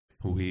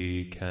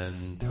We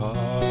can talk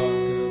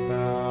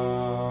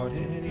about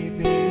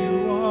anything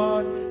you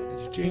want.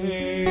 It's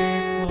Jay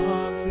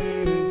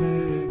Fonz's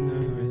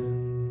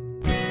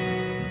Ignorance.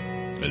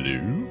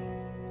 Hello?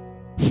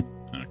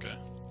 Okay.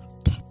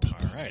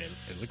 All right,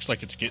 it looks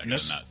like it's getting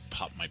us. Not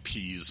pop my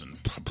peas and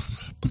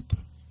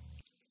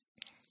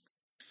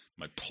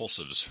my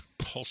pulsives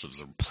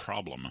are a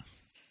problem.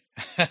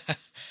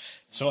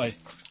 So I,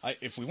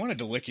 if we wanted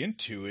to look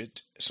into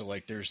it, so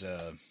like there's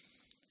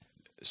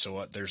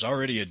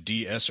already a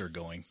de-esser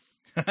going.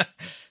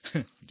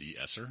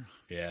 De-esser?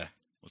 Yeah.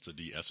 What's a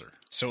de-esser?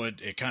 So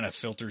it kind of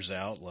filters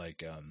out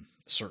like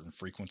certain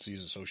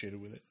frequencies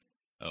associated with it.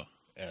 Oh.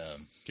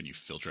 Can you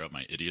filter out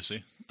my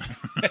idiocy?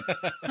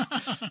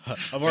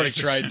 I've already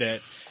tried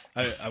that.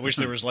 I wish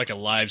there was like a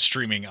live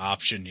streaming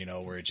option,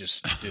 where it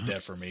just did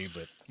that for me.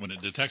 But when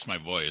it detects my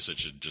voice, it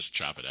should just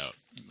chop it out.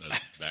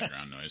 That's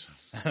background noise.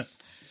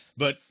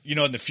 But,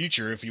 in the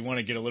future, if you want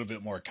to get a little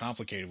bit more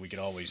complicated, we could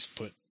always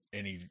put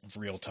any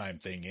real-time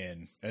thing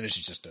in. And this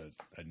is just a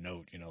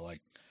note,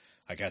 like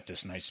I got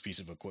this nice piece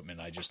of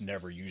equipment. I just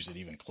never use it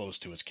even close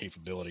to its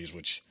capabilities,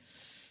 which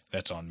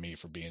that's on me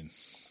for being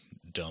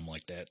dumb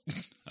like that.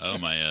 Oh,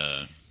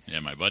 my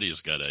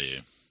buddy's got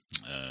a,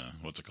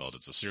 what's it called?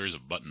 It's a series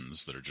of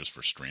buttons that are just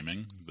for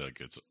streaming. Like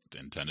it's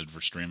intended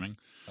for streaming.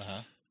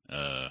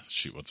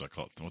 Shoot, what's that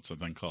called? What's the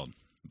thing called?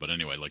 But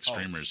anyway, like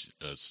streamers,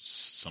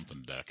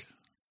 something deck.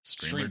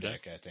 Stream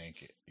Deck, I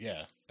think.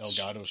 Yeah.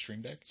 Elgato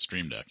Stream Deck?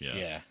 Stream Deck,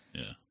 yeah.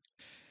 Yeah.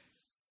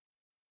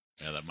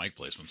 Yeah, that mic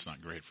placement's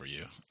not great for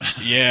you.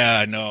 Yeah,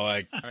 I know.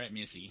 All right,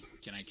 Missy,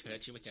 can I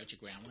pet you without you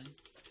growling?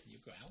 You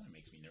growling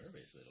makes me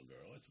nervous, little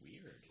girl. It's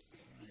weird. I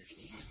don't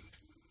understand.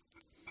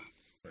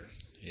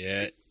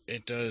 Yeah,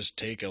 it does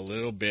take a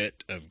little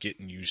bit of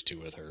getting used to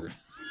with her.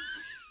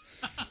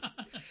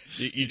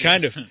 You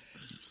kind of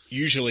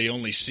usually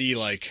only see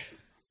like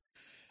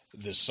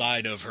the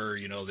side of her,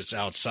 that's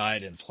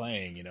outside and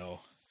playing,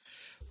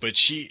 but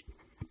she's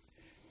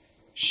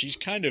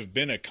kind of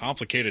been a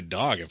complicated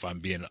dog, if I'm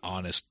being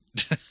honest.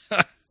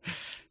 Well,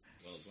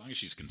 as long as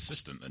she's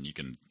consistent, then you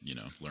can,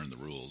 learn the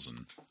rules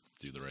and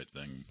do the right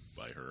thing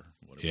by her,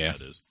 whatever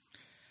that is.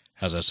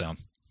 How's that sound?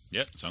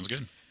 Yep, sounds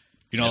good.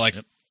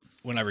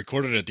 When I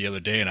recorded it the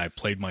other day and I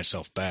played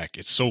myself back,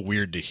 it's so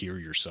weird to hear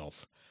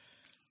yourself.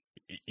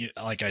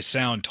 Like I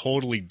sound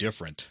totally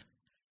different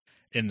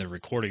in the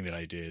recording that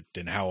I did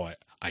than how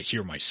I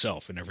hear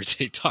myself in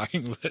everyday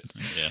talking with.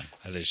 Yeah.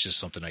 It's just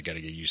something I got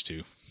to get used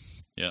to.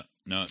 Yeah.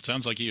 No, it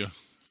sounds like you.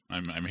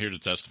 I'm here to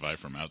testify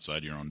from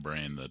outside your own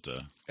brain that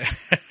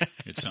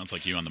it sounds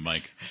like you on the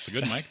mic. It's a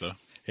good mic, though.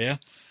 Yeah.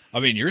 I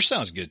mean, yours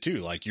sounds good, too.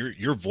 Like,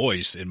 your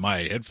voice in my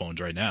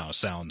headphones right now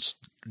sounds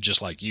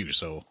just like you,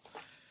 so.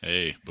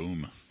 Hey,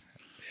 boom.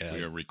 Yeah.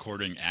 We are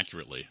recording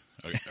accurately.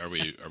 Are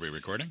we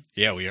recording?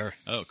 Yeah, we are.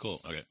 Oh, cool.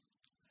 Okay.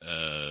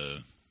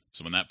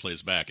 So when that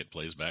plays back, it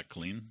plays back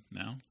clean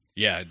now?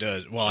 Yeah, it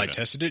does. Well, okay. I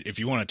tested it. If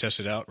you want to test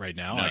it out right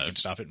now, I can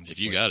stop it. If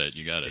you got it,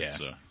 you got it. Yeah.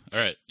 So, all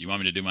right. You want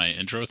me to do my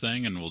intro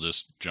thing and we'll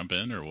just jump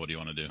in, or what do you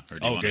want to do? Or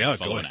do you want to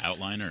follow an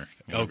outline? Or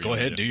go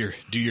ahead.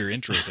 Do your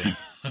intro thing.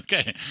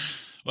 Okay.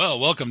 Well,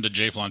 welcome to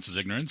Jay Flounce's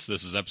Ignorance.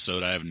 This is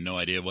episode, I have no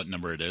idea what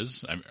number it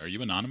is. Are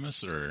you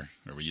anonymous, or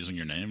are we using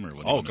your name? Or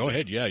what? Go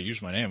ahead. Yeah,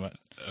 use my name.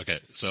 Okay,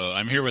 so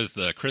I'm here with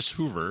Chris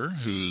Hoover,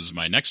 who's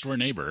my next-door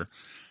neighbor,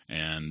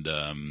 and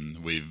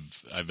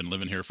I've been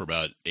living here for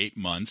about 8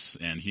 months,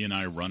 and he and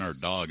I run our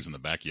dogs in the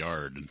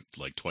backyard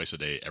like twice a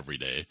day, every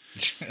day,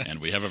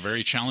 and we have a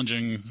very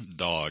challenging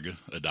dog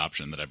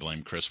adoption that I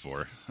blame Chris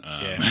for.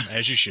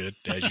 As you should.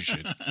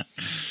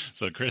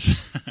 So,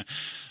 Chris...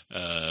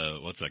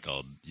 what's that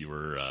called? You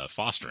were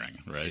fostering,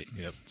 right?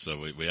 Yep.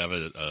 So we have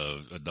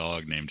a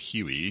dog named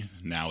Huey.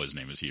 Now his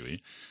name is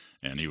Huey,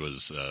 and he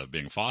was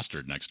being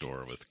fostered next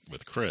door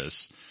with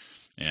Chris.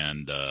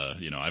 And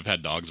I've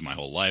had dogs my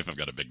whole life. I've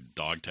got a big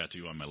dog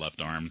tattoo on my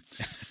left arm,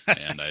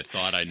 and I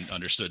thought I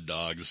understood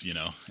dogs,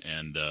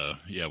 And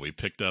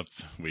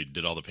we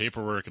did all the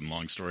paperwork, and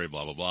long story,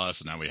 blah blah blah.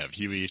 So now we have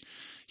Huey.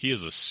 He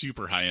is a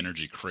super high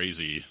energy,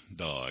 crazy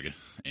dog,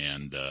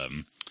 and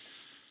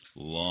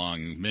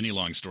many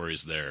long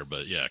stories there,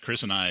 but yeah,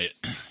 Chris and I,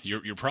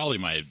 you're probably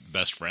my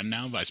best friend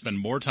now, but I spend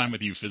more time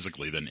with you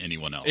physically than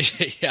anyone else.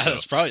 Yeah,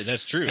 so,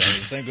 that's true. I mean,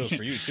 the same goes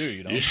for you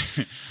too,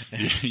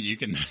 You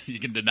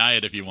can deny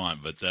it if you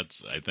want, but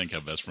that's, I think, how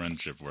best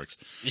friendship works.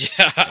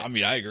 Yeah, I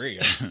mean, I agree.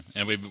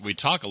 And we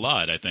talk a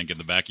lot, I think, in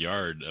the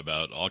backyard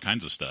about all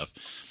kinds of stuff.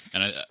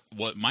 And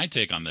what my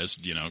take on this,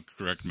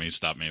 correct me,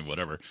 stop me,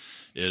 whatever,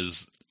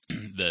 is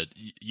that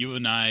you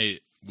and I,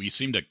 we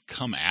seem to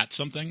come at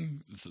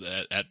something,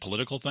 at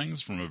political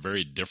things, from a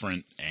very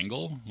different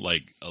angle.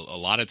 Like a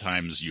lot of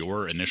times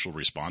your initial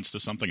response to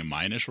something and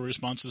my initial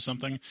response to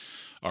something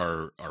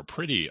are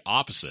pretty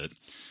opposite.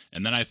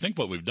 And then I think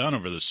what we've done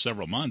over the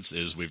several months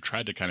is we've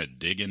tried to kind of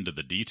dig into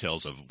the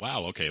details of,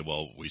 wow, okay,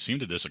 well, we seem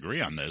to disagree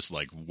on this.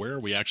 Like, where are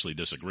we actually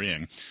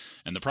disagreeing?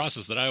 And the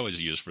process that I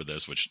always use for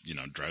this, which,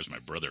 drives my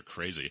brother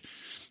crazy,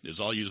 is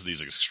I'll use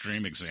these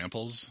extreme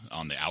examples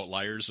on the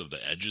outliers of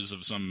the edges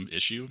of some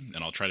issue,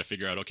 and I'll try to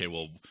figure out, okay,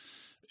 well,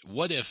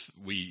 what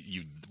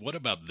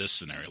about this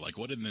scenario? Like,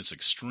 what in this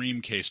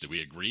extreme case do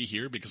we agree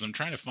here? Because I'm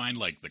trying to find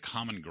like the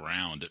common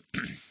ground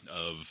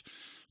of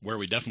where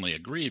we definitely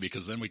agree,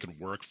 because then we can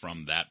work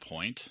from that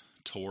point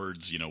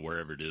towards,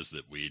 wherever it is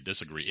that we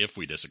disagree, if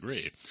we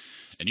disagree.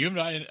 And you and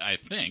I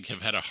think,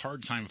 have had a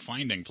hard time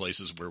finding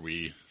places where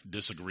we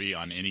disagree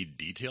on any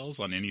details,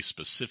 on any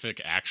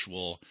specific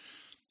actual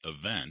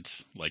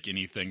event, like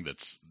anything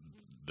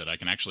that I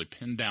can actually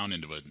pin down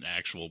into an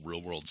actual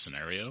real-world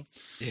scenario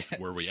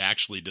where we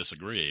actually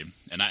disagree.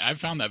 And I've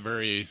found that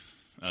very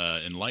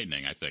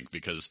enlightening, I think,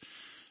 because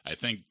I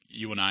think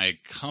you and I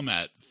come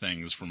at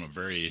things from a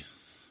very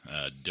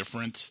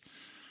different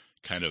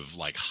kind of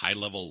like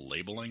high-level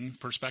labeling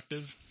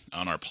perspective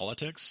on our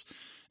politics.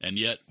 And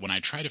yet, when I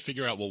try to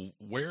figure out, well,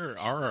 where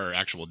are our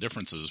actual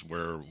differences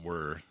where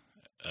we're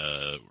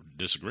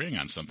disagreeing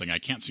on something, I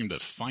can't seem to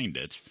find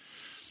it.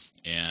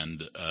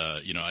 And,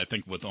 I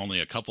think with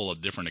only a couple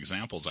of different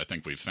examples, I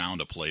think we've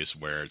found a place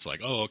where it's like,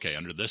 oh, okay,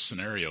 under this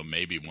scenario,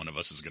 maybe one of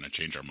us is going to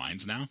change our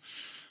minds now.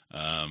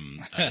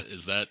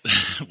 Is that,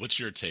 what's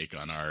your take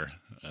on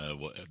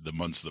the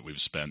months that we've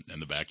spent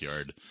in the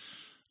backyard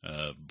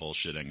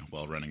bullshitting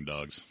while running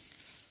dogs?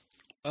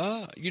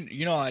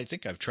 I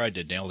think I've tried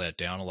to nail that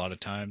down a lot of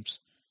times.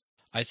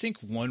 I think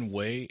one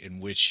way in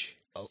which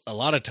a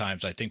lot of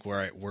times I think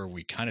where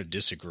we kind of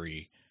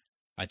disagree,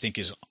 I think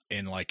is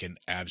in like an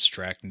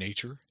abstract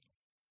nature.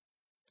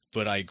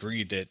 But I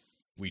agree that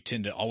we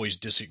tend to always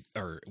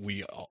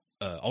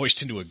always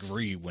tend to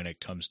agree when it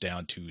comes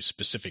down to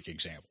specific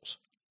examples.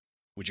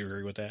 Would you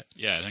agree with that?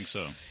 Yeah, I think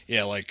so.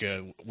 Yeah, like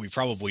we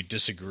probably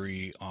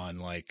disagree on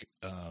like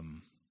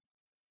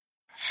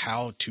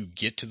how to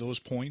get to those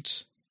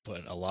points,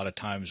 but a lot of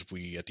times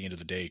we, at the end of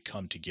the day,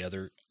 come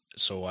together.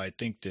 So I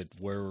think that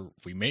where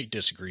we may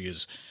disagree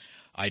is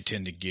I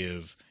tend to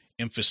give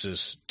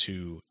emphasis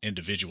to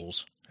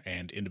individuals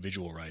and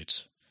individual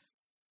rights.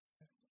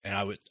 And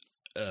I would,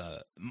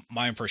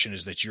 my impression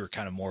is that you're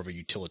kind of more of a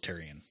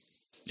utilitarian.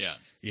 Yeah.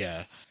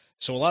 Yeah.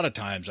 So a lot of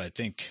times I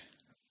think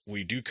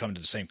we do come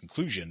to the same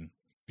conclusion.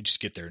 We just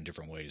get there in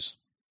different ways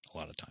a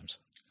lot of times.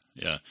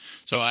 Yeah.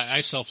 So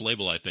I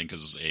self-label, I think,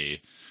 as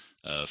a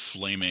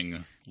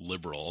flaming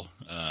liberal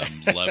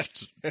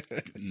left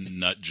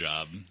nut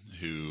job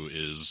who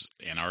is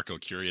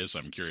anarcho-curious.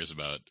 I'm curious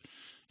about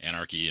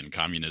anarchy and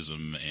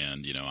communism,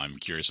 and I'm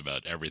curious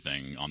about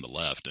everything on the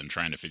left and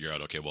trying to figure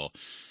out, okay, well,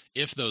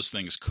 if those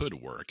things could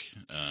work,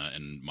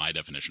 and my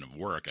definition of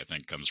work, I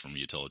think, comes from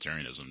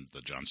utilitarianism,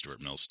 the John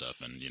Stuart Mill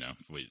stuff, and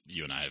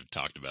you and I have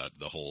talked about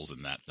the holes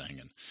in that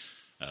thing and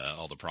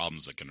all the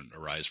problems that can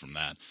arise from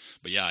that.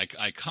 But yeah,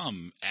 I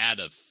come at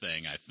a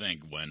thing, I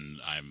think, when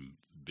I'm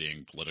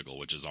being political,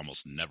 which is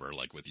almost never,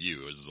 like with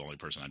you, is the only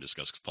person I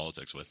discuss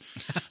politics with.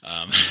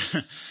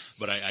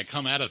 But I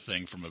come at a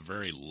thing from a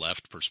very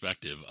left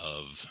perspective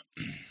of,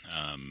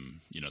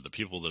 the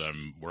people that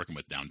I'm working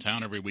with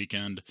downtown every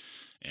weekend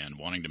and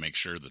wanting to make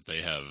sure that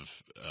they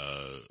have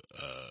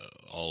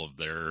all of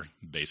their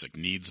basic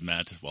needs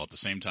met, while at the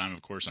same time,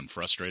 of course, I'm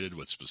frustrated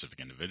with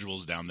specific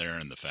individuals down there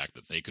and the fact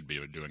that they could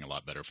be doing a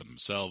lot better for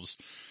themselves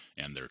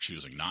and they're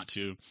choosing not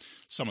to.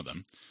 Some of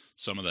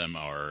them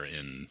are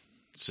in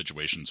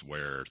situations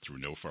where, through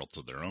no fault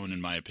of their own,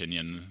 in my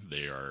opinion,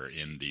 they are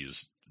in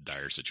these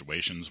dire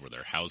situations where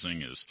their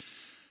housing is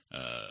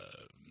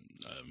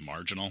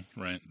marginal,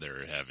 right? They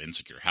have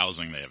insecure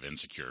housing, they have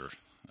insecure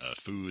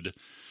food,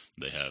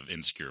 they have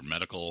insecure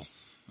medical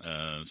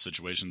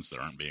situations that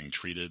aren't being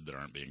treated, that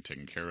aren't being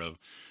taken care of.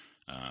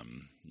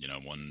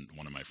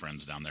 One of my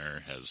friends down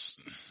there has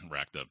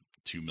racked up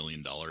 $2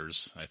 million,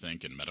 I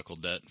think, in medical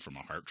debt from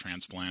a heart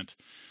transplant.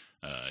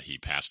 He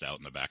passed out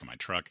in the back of my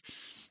truck,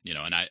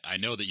 and I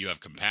know that you have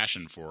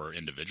compassion for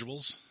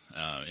individuals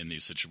in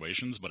these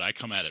situations, but I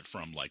come at it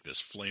from like this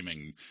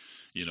flaming,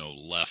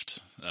 left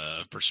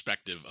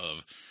perspective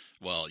of,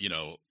 well,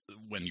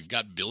 when you've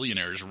got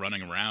billionaires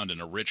running around in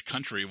a rich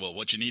country, well,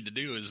 what you need to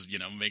do is,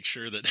 make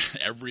sure that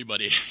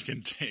everybody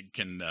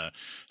can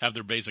have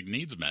their basic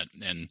needs met.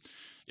 And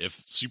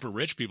if super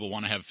rich people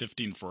want to have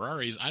 15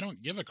 Ferraris, I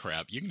don't give a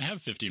crap. You can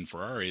have 15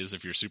 Ferraris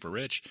if you're super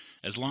rich,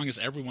 as long as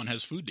everyone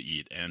has food to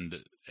eat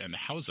and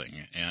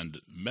housing and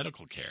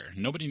medical care.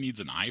 Nobody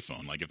needs an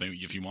iPhone. Like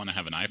if you want to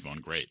have an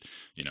iPhone, great.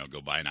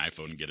 Go buy an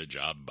iPhone and get a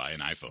job, buy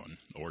an iPhone,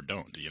 or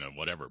don't,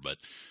 whatever. But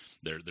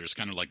there's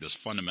kind of like this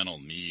fundamental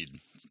need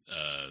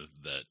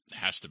that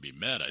has to be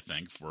met, I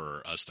think,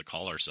 for us to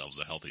call ourselves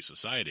a healthy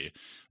society,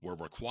 where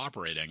we're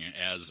cooperating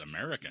as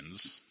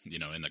Americans,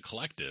 in the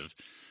collective,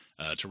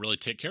 to really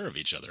take care of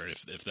each other,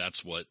 if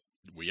that's what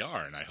we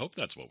are. And I hope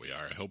that's what we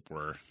are. I hope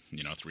we're,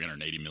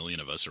 380 million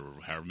of us, or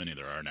however many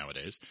there are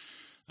nowadays,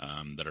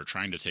 that are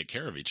trying to take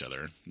care of each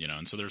other,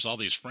 and so there's all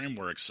these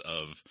frameworks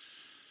of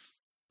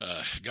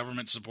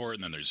government support,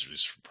 and then there's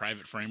these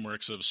private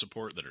frameworks of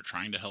support that are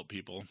trying to help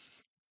people.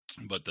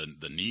 But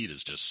the need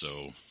is just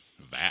so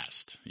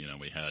vast.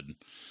 We had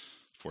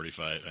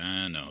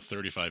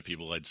 35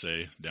 people, I'd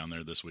say, down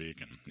there this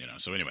week. And,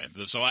 so anyway,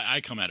 so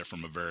I come at it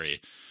from a very,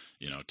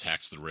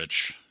 tax the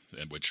rich,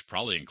 which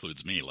probably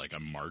includes me. Like,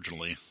 I'm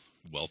marginally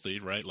wealthy,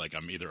 right? Like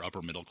I'm either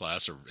upper middle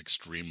class or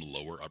extreme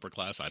lower upper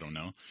class. I don't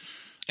know.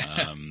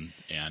 And,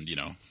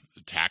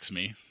 tax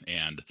me.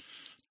 And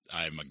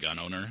I'm a gun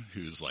owner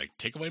who's like,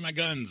 take away my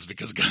guns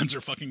because guns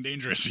are fucking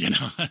dangerous, And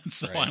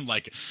so Right. I'm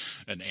like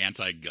an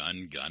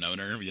anti-gun gun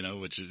owner,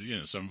 which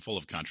is, so I'm full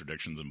of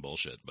contradictions and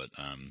bullshit. But,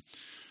 I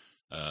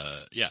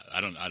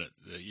don't,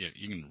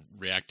 you can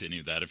react to any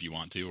of that if you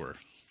want to, or.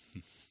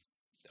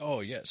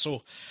 Oh yeah.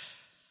 So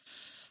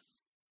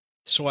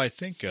I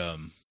think,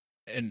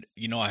 and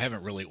I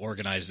haven't really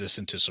organized this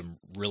into some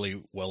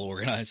really well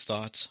organized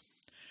thoughts,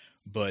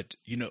 but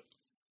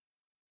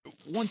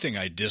one thing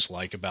I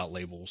dislike about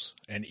labels,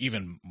 and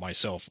even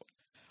myself,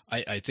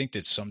 I think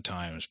that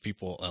sometimes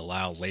people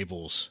allow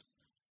labels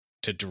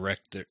to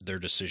direct their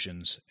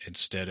decisions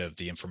instead of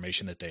the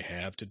information that they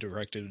have to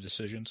direct their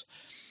decisions.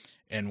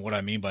 And what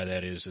I mean by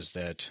that is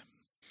that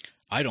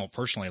I don't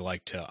personally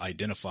like to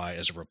identify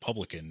as a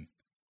Republican,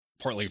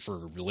 partly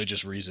for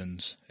religious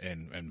reasons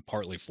and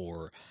partly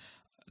for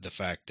the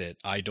fact that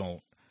I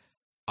don't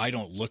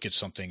look at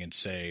something and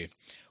say,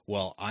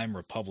 well, I'm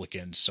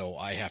Republican, so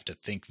I have to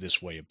think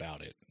this way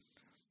about it.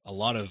 A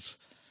lot of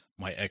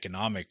my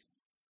economic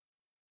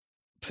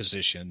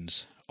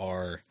positions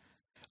are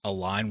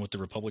aligned with the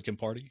Republican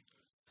Party,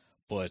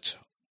 but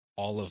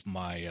all of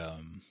my,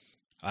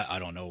 I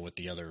don't know what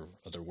the other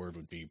word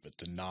would be, but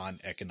the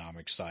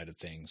non-economic side of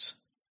things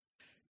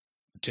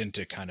tend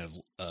to kind of,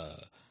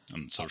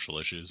 On social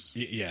issues.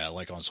 yeah,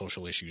 like on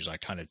social issues, I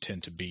kind of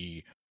tend to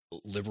be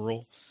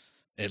liberal,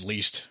 at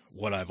least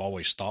what I've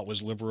always thought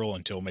was liberal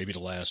until maybe the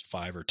last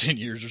 5 or 10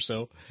 years or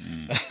so.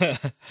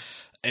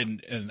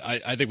 And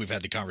I think we've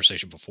had the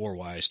conversation before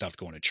why I stopped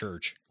going to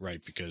church,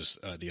 right? Because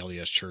the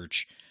LDS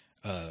church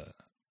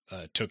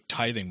took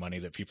tithing money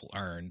that people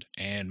earned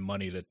and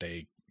money that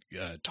they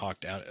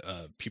talked out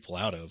people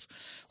out of,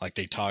 like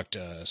they talked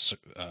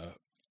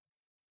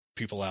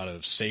people out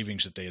of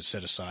savings that they had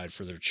set aside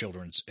for their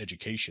children's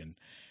education,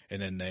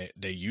 and then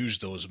they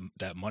used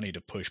that money to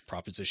push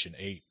Proposition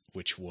 8,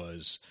 which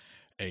was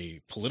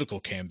a political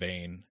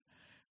campaign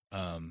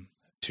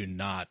to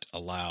not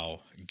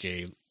allow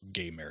gay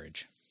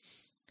marriage.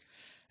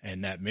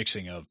 And that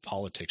mixing of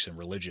politics and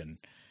religion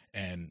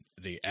and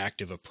the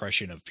active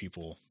oppression of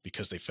people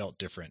because they felt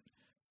different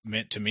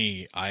meant to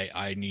me,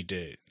 I need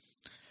to,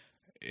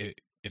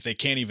 if they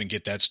can't even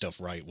get that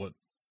stuff right,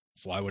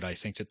 why would I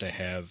think that they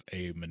have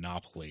a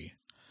monopoly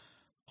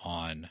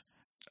on,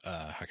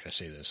 how can I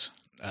say this?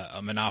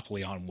 A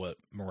monopoly on what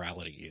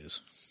morality is.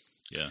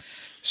 Yeah.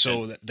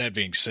 So that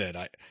being said,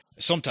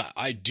 sometimes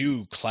I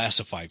do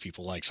classify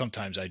people, like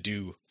sometimes I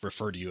do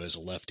refer to you as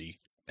a lefty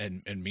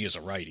and me as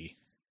a righty.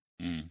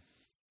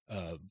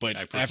 But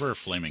I prefer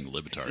flaming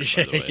libtard,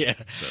 by the way. Yeah.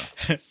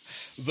 So.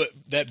 But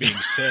that being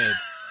said,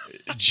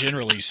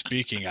 generally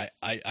speaking,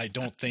 I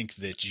don't think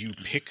that you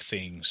pick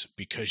things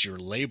because you're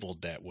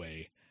labeled that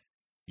way.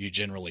 You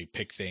generally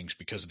pick things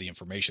because of the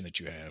information that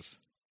you have.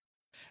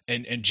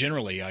 And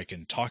generally I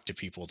can talk to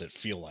people that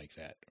feel like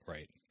that,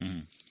 right?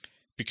 Mm-hmm.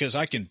 Because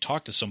I can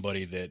talk to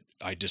somebody that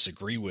I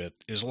disagree with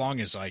as long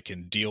as I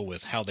can deal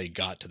with how they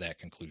got to that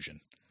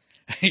conclusion.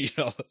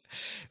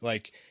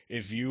 Like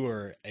if you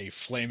are a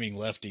flaming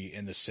lefty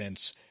in the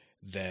sense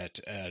that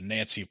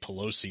Nancy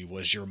Pelosi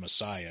was your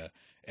messiah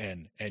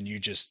and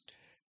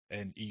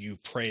you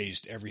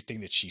praised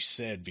everything that she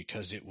said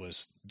because it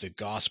was the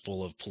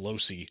gospel of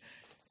Pelosi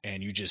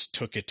and you just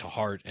took it to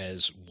heart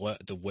as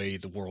the way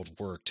the world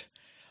worked,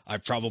 I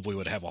probably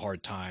would have a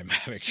hard time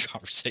having a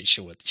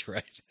conversation with you,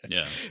 right?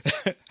 Yeah.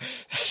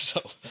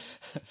 So,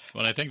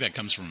 well, I think that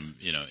comes from,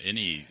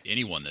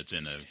 anyone that's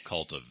in a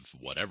cult of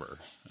whatever.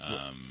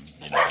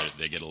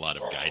 They get a lot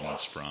of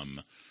guidance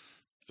from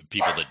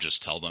people that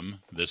just tell them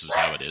this is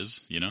how it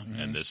is,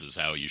 Mm-hmm. and this is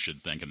how you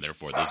should think, and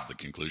therefore this is the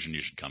conclusion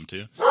you should come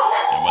to.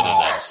 And whether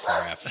that's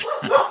crap.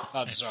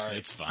 I'm sorry.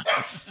 it's fine.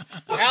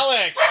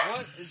 Alex,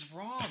 what is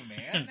wrong,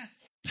 man?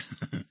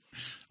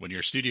 When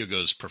your studio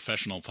goes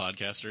professional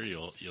podcaster,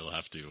 you'll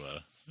have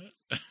to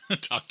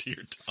talk to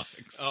your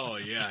dogs. Oh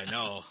yeah, I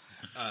know.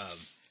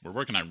 We're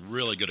working on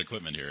really good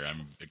equipment here.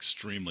 I'm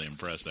extremely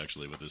impressed,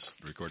 actually, with this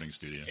recording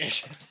studio.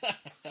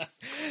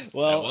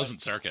 Well, That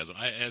wasn't sarcasm.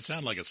 I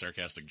sound like a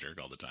sarcastic jerk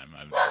all the time.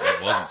 It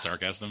wasn't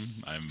sarcasm.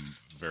 I'm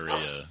very,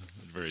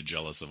 very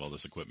jealous of all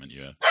this equipment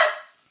you have.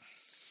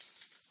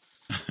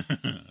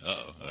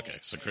 Uh-oh. Okay,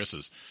 so Chris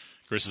is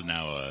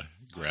now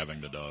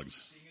grabbing the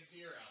dogs.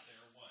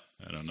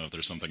 I don't know if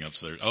there's something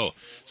upstairs. Oh,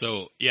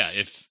 so yeah,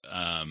 if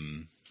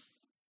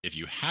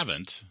you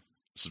haven't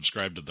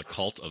subscribed to the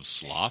Cult of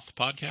Sloth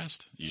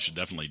podcast, you should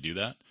definitely do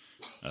that.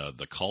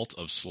 The Cult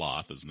of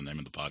Sloth is the name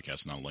of the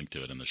podcast, and I'll link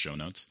to it in the show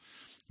notes.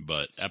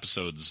 But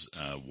episodes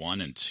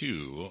 1 and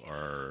 2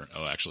 are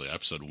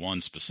episode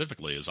 1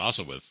 specifically is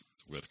also with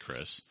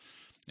Chris,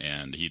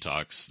 and he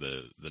talks.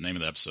 The name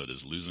of the episode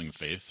is "Losing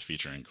Faith,"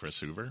 featuring Chris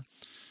Hoover,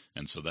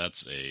 and so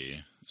that's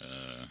a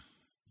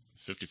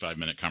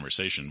 55-minute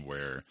conversation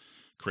where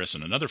Chris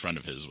and another friend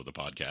of his with a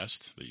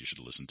podcast that you should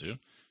listen to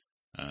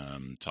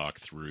talk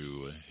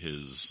through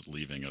his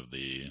leaving of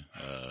the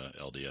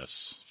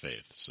LDS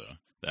faith. So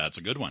that's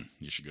a good one.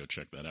 You should go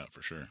check that out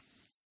for sure.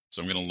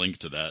 So I'm going to link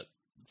to that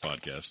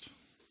podcast.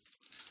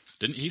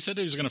 He said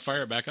he was going to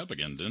fire it back up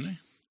again, didn't he?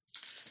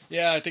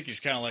 Yeah, I think he's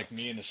kind of like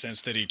me in the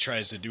sense that he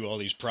tries to do all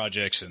these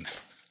projects and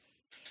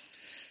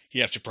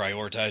you have to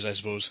prioritize, I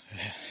suppose.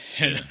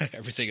 And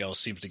everything else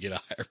seems to get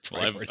a higher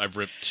priority. Well, I've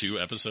ripped 2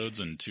 episodes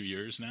in 2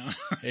 years now.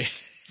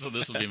 So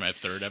this will be my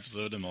 3rd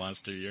episode in the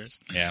last 2 years.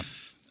 Yeah.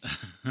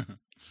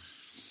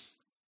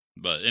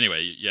 But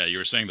anyway, yeah, you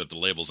were saying that the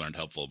labels aren't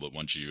helpful, but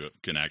once you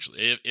can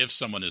actually, if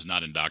someone is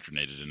not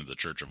indoctrinated into the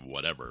church of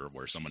whatever,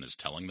 where someone is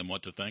telling them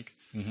what to think,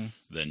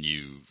 then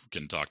you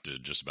can talk to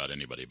just about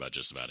anybody about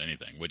just about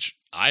anything, which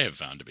I have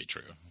found to be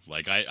true.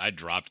 Like I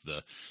dropped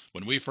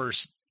when we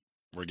first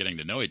were getting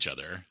to know each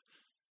other,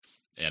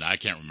 and I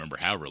can't remember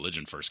how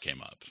religion first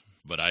came up,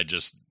 but I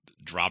just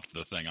dropped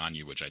the thing on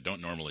you, which I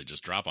don't normally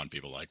just drop on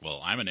people. Like,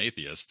 well, I'm an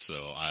atheist,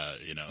 so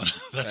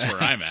that's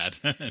where I'm at,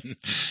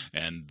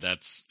 and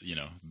that's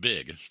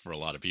big for a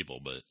lot of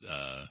people. But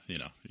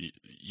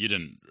you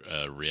didn't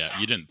react.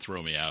 You didn't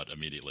throw me out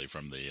immediately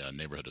from the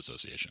neighborhood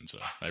association, so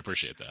I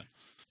appreciate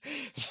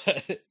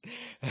that.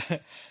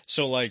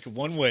 So, like,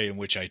 one way in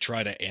which I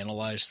try to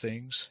analyze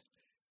things,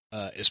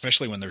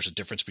 especially when there's a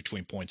difference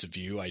between points of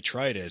view, I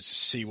try to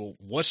see, well,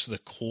 what's the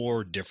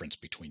core difference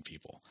between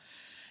people.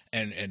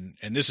 And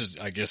this is,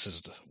 I guess,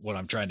 is what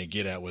I'm trying to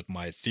get at with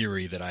my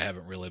theory that I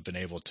haven't really been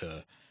able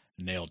to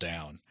nail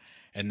down.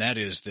 And that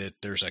is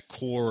that there's a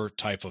core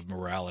type of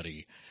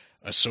morality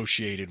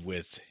associated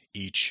with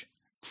each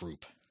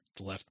group,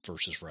 the left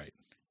versus right.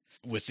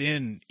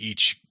 Within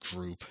each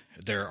group,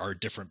 there are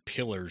different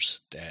pillars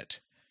that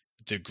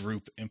the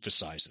group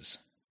emphasizes.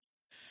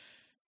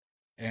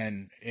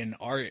 And in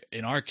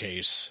our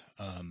case,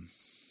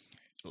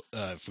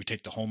 if we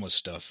take the homeless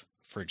stuff,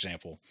 for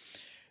example,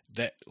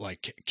 that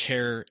like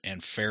care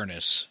and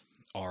fairness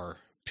are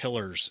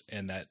pillars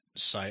in that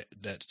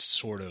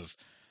sort of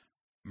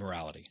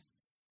morality,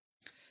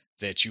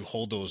 that you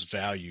hold those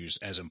values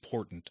as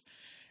important.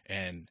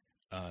 And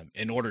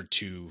in order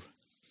to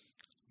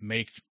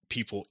make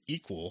people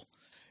equal,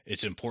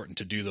 it's important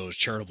to do those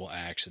charitable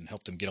acts and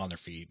help them get on their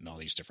feet and all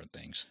these different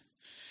things.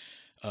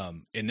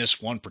 In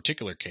this one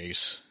particular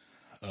case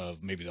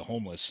of maybe the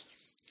homeless,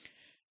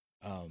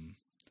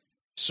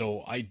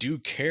 so I do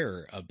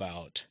care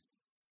about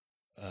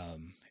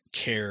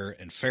care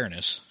and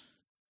fairness,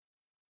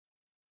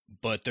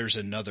 but there's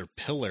another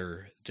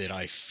pillar that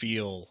I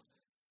feel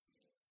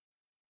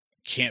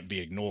can't be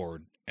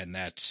ignored, and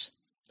that's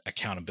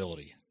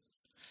accountability.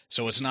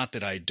 So it's not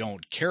that I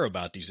don't care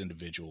about these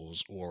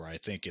individuals or I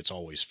think it's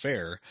always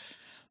fair,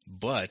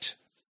 but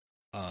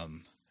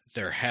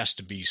there has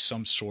to be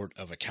some sort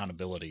of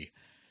accountability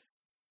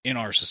in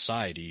our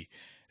society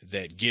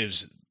that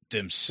gives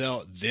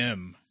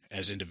them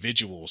as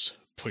individuals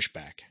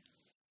pushback.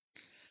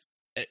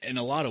 In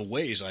a lot of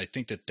ways, I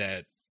think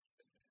that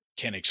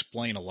can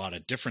explain a lot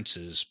of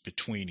differences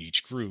between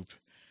each group.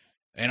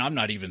 And I'm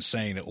not even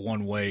saying that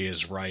one way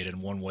is right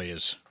and one way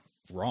is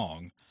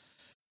wrong.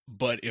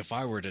 But if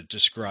I were to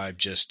describe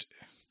just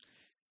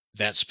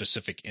that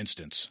specific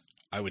instance,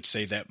 I would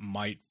say that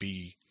might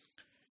be,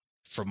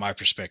 from my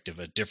perspective,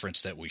 a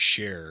difference that we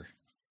share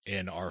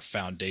in our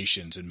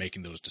foundations in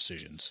making those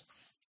decisions.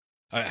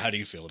 How do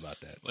you feel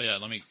about that? Well, yeah,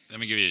 let me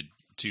give you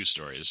 2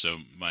 stories. So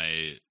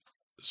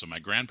my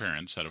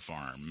grandparents had a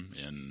farm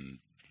in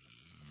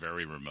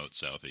very remote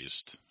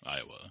southeast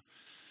Iowa,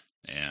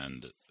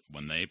 and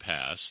when they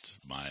passed,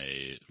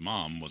 my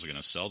mom was going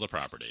to sell the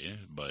property,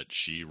 but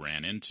she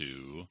ran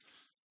into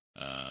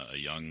a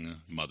young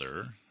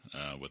mother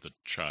with a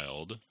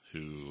child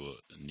who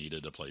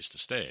needed a place to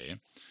stay,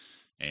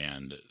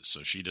 and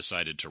so she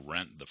decided to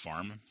rent the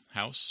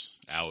farmhouse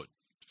out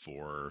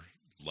for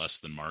less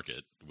than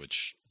market,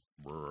 which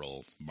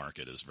rural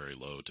market is very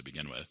low to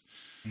begin with.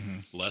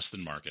 Mm-hmm. Less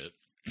than market.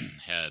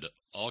 Had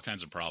all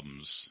kinds of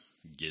problems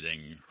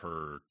getting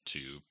her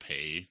to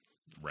pay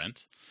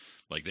rent.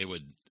 Like they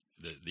would,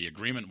 the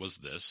agreement was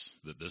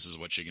that this is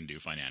what she can do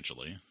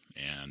financially.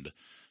 And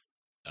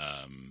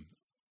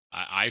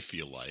I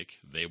feel like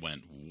they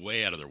went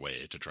way out of their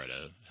way to try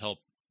to help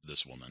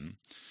this woman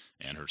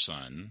and her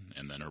son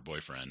and then her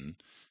boyfriend,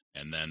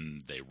 and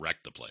then they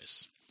wrecked the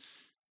place.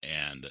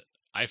 And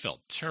I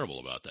felt terrible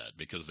about that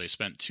because they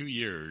spent 2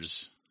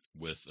 years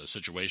with a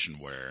situation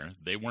where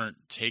they weren't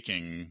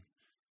taking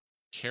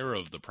care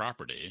of the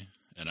property.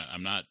 And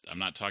I'm not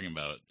talking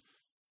about,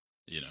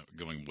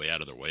 going way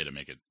out of their way to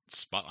make it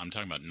spot. I'm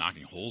talking about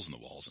knocking holes in the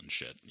walls and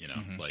shit,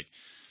 mm-hmm.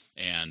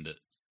 And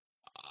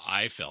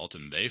I felt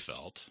and they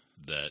felt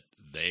that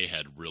they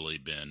had really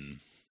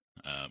been,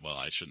 well,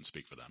 I shouldn't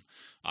speak for them.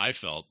 I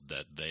felt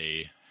that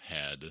they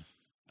had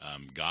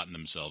gotten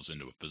themselves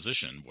into a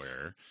position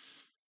where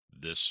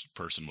this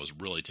person was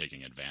really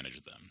taking advantage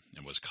of them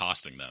and was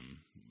costing them,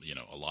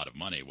 a lot of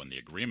money, when the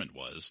agreement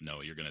was,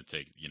 no, you're going to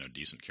take,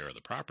 decent care of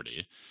the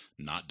property,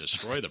 not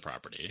destroy the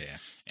property, Yeah.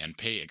 and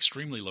pay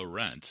extremely low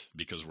rent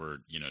because we're,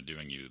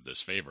 doing you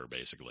this favor,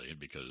 basically,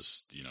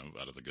 because,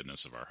 out of the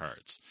goodness of our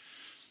hearts.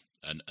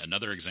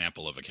 Another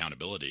example of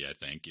accountability, I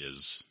think,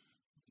 is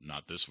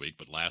not this week,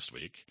 but last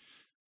week.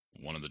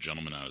 One of the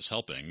gentlemen I was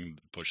helping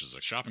pushes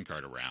a shopping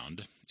cart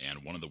around,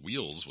 and one of the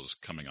wheels was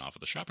coming off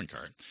of the shopping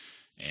cart.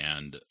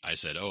 And I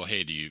said, "Oh,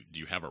 hey, do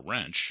you have a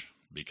wrench?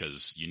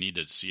 Because you need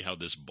to see how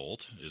this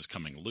bolt is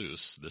coming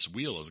loose. This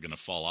wheel is going to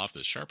fall off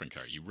this shopping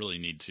cart. You really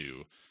need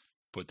to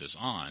put this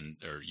on,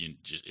 or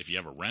if you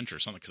have a wrench or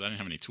something." Because I didn't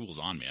have any tools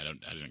on me.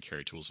 I didn't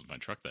carry tools with my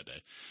truck that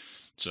day.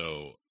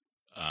 So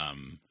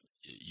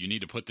you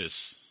need to put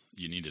this.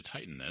 You need to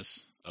tighten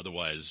this.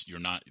 Otherwise,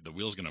 the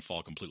wheel's going to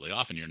fall completely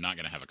off, and you're not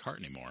going to have a cart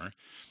anymore.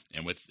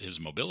 And with his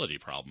mobility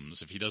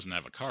problems, if he doesn't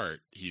have a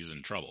cart, he's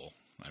in trouble.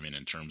 I mean,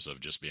 in terms of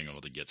just being able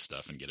to get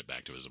stuff and get it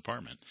back to his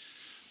apartment.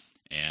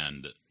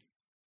 And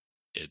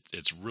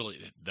it's really,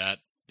 that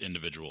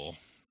individual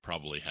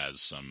probably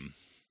has some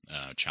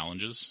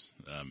challenges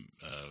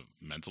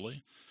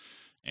mentally.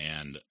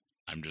 And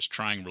I'm just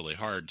trying really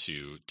hard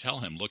to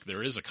tell him, look,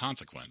 there is a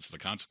consequence. The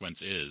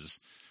consequence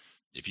is,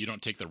 if you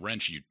don't take the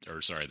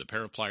the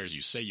pair of pliers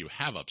you say you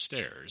have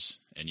upstairs,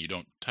 and you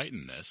don't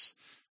tighten this,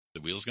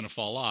 the wheel's going to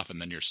fall off, and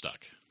then you're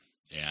stuck.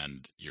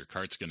 And your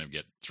cart's going to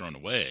get thrown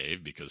away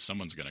because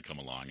someone's going to come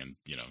along and,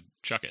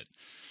 chuck it.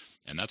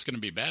 And that's going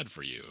to be bad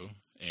for you.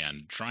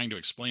 And trying to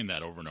explain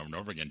that over and over and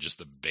over again, just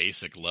the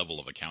basic level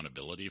of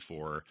accountability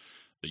for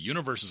the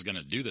universe is going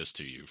to do this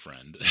to you,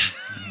 friend.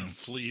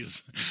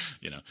 Please,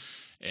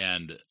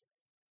 and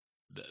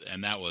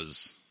that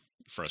was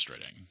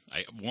frustrating.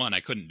 I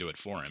couldn't do it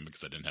for him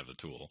because I didn't have the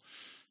tool.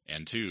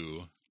 And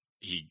two,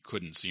 he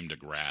couldn't seem to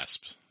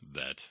grasp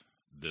that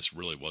this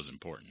really was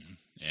important.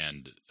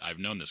 And I've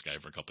known this guy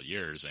for a couple of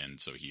years, and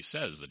so he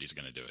says that he's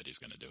going to do it. He's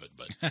going to do it,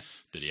 but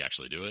did he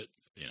actually do it?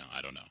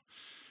 I don't know.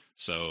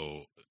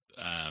 So,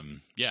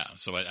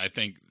 So I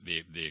think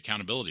the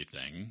accountability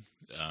thing.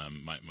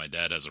 My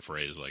dad has a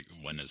phrase like,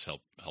 "When is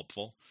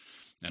helpful?"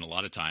 And a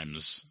lot of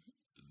times,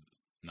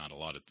 not a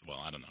lot of. Well,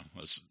 I don't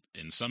know.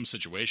 In some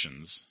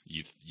situations,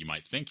 you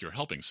might think you're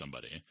helping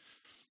somebody,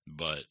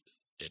 but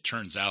it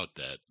turns out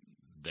that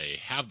they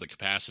have the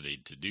capacity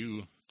to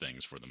do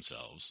things for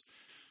themselves,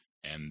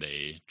 and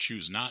they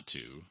choose not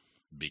to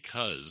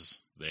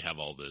because they have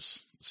all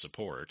this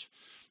support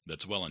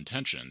that's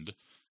well-intentioned,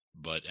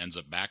 but ends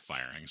up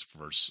backfiring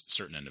for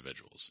certain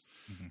individuals.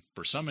 Mm-hmm.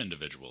 For some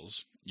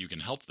individuals, you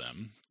can help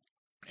them,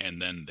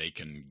 and then they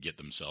can get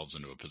themselves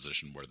into a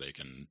position where they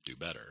can do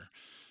better.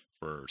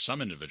 For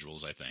some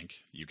individuals, I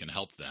think, you can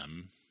help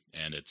them,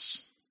 and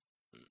it's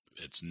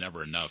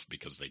never enough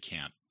because they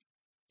can't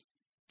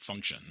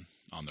function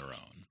on their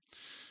own.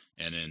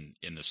 And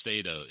in the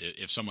state of,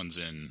 if someone's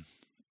in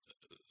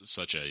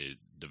such a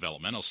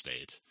developmental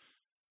state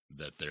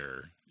that they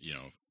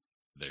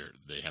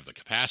have the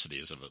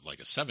capacities of like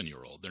a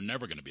 7-year-old, they're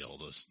never going to be able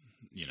to,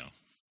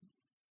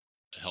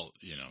 help,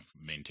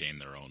 maintain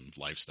their own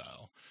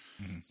lifestyle.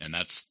 Mm-hmm. And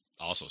that's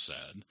also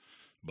sad.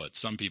 But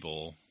some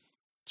people,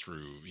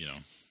 through,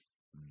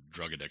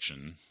 drug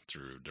addiction,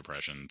 through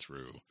depression,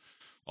 through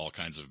all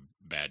kinds of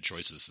bad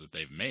choices that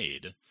they've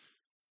made,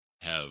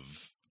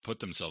 have put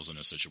themselves in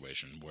a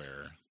situation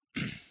where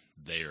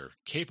they are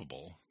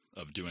capable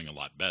of doing a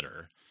lot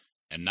better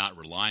and not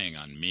relying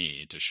on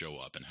me to show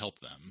up and help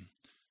them,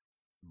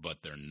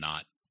 but they're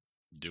not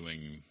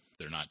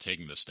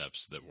taking the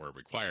steps that were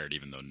required,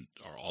 even though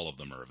all of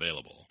them are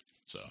available.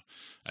 So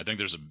I think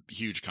there's a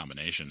huge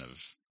combination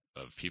of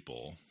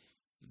people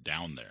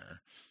down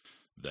there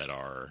that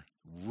are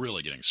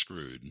really getting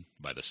screwed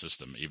by the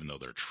system, even though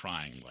they're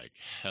trying like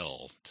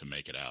hell to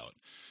make it out.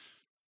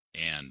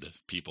 And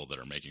people that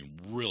are making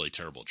really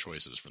terrible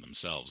choices for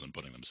themselves and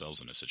putting themselves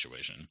in a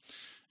situation.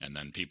 And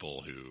then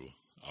people who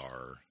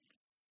are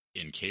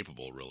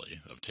incapable,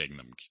 really, of taking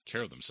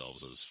care of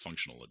themselves as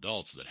functional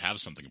adults that have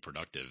something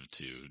productive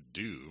to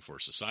do for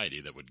society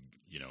that would,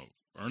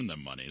 earn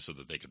them money so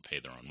that they could pay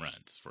their own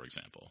rent, for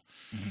example.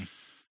 Mm-hmm.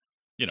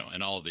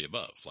 And all of the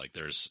above. Like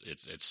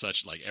it's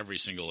such, like every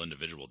single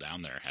individual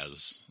down there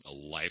has a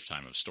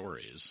lifetime of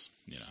stories,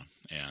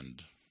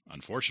 and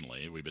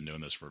unfortunately, we've been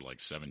doing this for like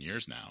 7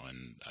 years now,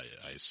 and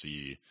I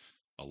see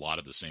a lot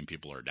of the same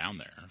people are down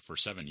there for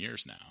 7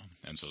 years now.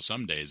 And so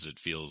some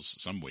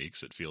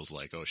weeks it feels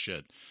like, oh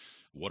shit,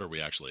 what are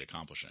we actually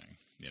accomplishing?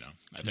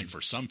 I think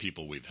for some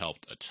people we've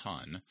helped a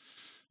ton.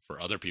 For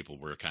other people,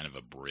 we're kind of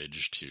a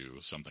bridge to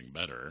something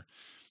better.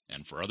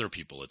 And for other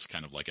people, it's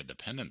kind of like a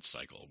dependence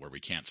cycle where we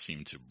can't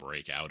seem to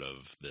break out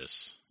of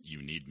this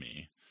 "you need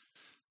me"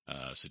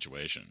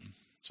 situation.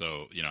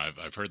 So,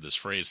 I've heard this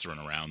phrase thrown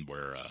around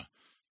where,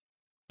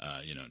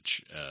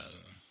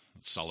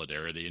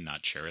 solidarity,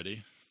 not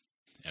charity.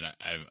 And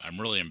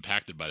I'm really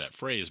impacted by that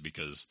phrase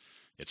because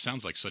it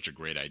sounds like such a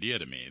great idea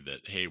to me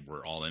that, hey,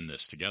 we're all in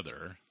this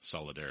together,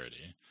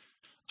 solidarity.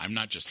 I'm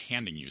not just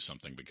handing you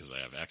something because I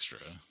have extra,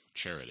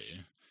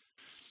 charity.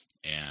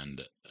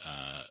 And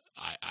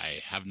I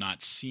have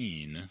not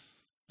seen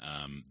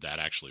that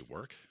actually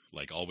work.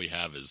 Like, all we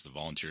have is the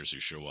volunteers who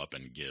show up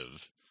and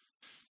give,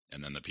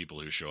 and then the people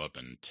who show up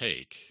and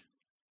take.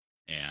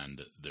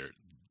 And they're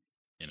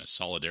in a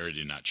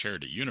solidarity, not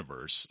charity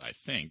universe. I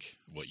think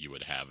what you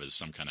would have is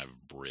some kind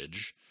of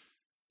bridge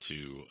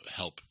to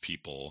help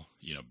people,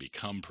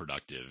 become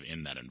productive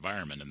in that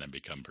environment and then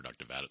become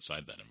productive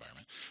outside that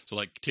environment. So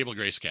like Table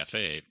Grace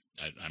Cafe,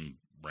 I'm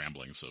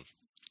rambling, so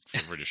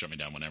feel free to shut me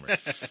down whenever.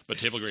 But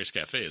Table Grace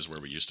Cafe is where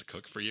we used to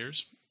cook for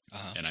years.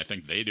 Uh-huh. And I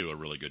think they do a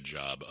really good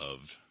job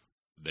of,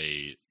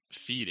 they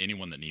feed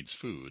anyone that needs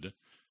food.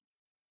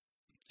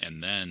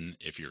 And then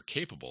if you're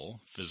capable,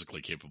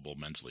 physically capable,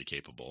 mentally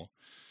capable,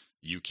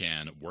 you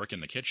can work in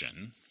the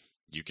kitchen,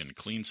 you can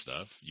clean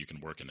stuff, you can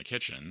work in the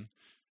kitchen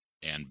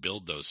and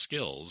build those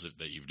skills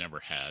that you've never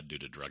had due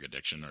to drug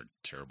addiction or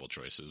terrible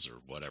choices or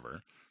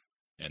whatever.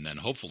 And then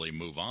hopefully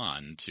move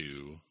on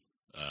to,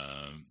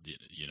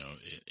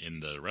 in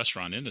the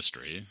restaurant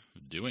industry,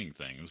 doing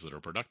things that are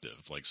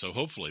productive. Like, so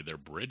hopefully they're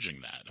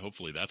bridging that.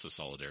 Hopefully that's a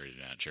solidarity,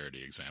 not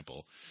charity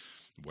example,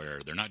 where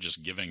they're not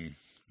just giving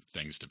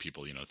things to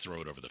people, throw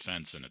it over the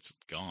fence and it's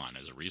gone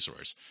as a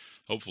resource.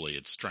 Hopefully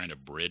it's trying to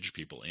bridge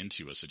people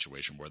into a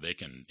situation where they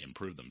can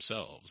improve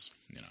themselves,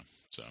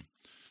 so.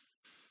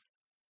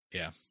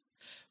 Yeah.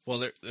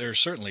 Well, there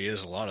certainly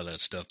is a lot of that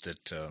stuff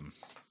that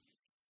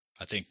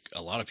I think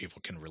a lot of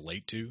people can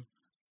relate to.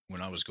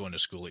 When I was going to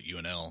school at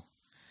UNL,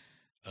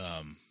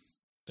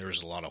 there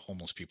was a lot of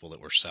homeless people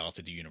that were south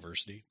of the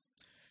university.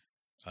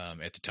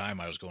 At the time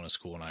I was going to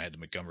school and I had the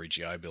Montgomery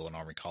GI Bill and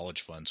Army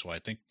College Fund. So I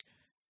think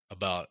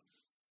about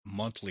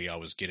monthly I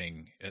was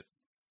getting it.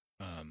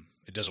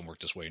 It doesn't work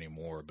this way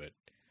anymore, but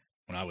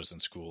when I was in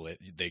school,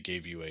 they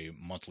gave you a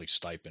monthly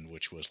stipend,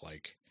 which was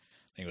like,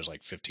 I think it was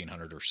like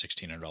 $1,500 or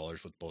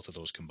 $1,600 with both of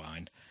those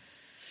combined.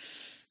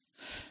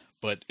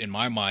 But in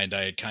my mind,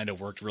 I had kind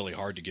of worked really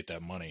hard to get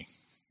that money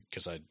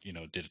because I,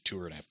 did a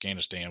tour in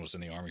Afghanistan, was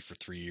in the Army for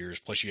 3 years.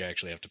 Plus you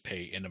actually have to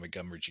pay into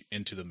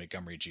the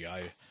Montgomery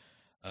GI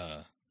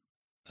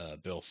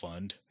Bill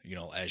fund,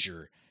 as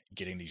you're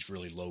getting these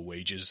really low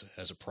wages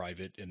as a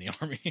private in the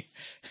Army.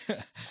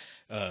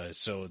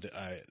 So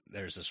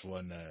there's this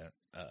one,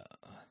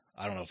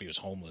 I don't know if he was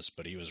homeless,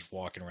 but he was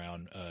walking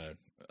around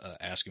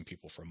asking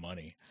people for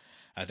money.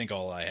 I think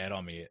all I had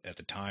on me at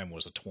the time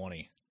was a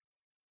 20.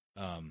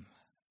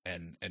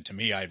 And to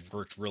me, I'd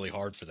worked really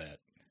hard for that.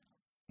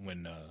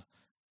 When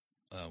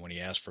he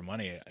asked for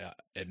money,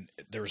 and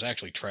there was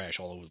actually trash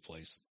all over the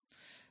place.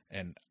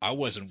 And I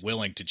wasn't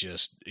willing to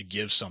just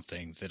give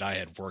something that I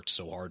had worked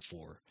so hard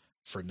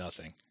for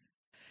nothing.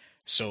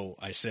 So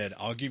I said,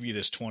 I'll give you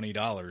this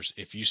 $20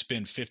 if you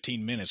spend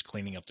 15 minutes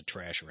cleaning up the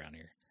trash around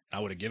here. I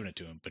would have given it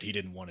to him, but he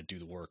didn't want to do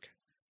the work.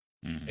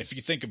 Mm-hmm. If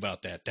you think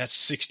about that, that's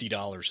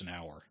 $60 an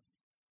hour.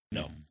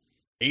 No,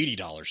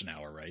 $80 an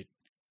hour, right?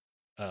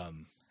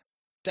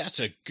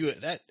 That's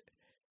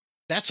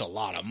that's a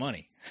lot of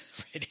money.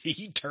 Right?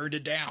 He turned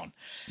it down.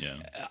 Yeah.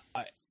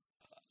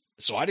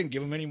 So I didn't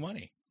give him any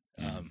money.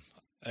 Mm-hmm.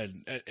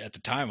 And at the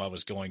time I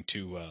was going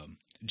to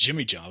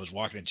Jimmy John. I was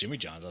walking to Jimmy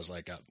John's. I was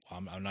like,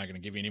 I'm not going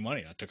to give you any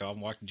money. I took off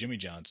and walked to Jimmy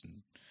John's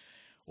and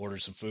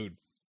ordered some food.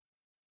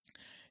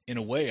 In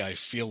a way, I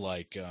feel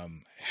like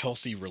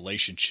healthy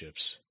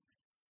relationships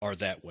are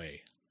that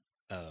way.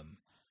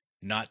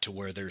 Not to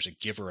where there's a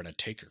giver and a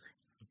taker,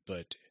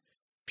 but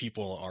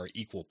people are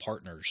equal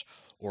partners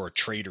or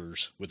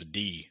traders with a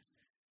D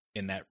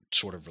in that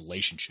sort of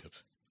relationship.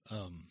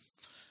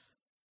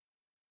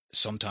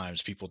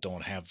 Sometimes people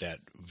don't have that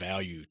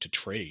value to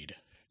trade.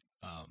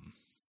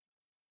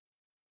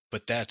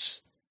 But that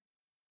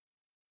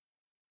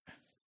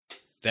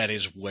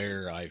is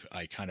where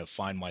I kind of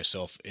find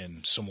myself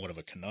in somewhat of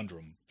a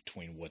conundrum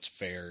between what's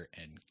fair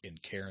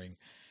and caring.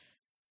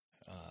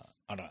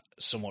 On a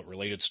somewhat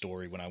related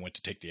story, when I went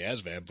to take the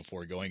ASVAB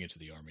before going into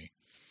the Army,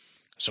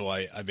 so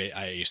I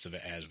aced the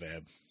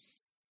ASVAB.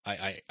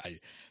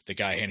 The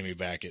guy handed me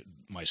back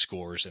my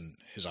scores and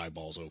his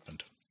eyeballs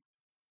opened.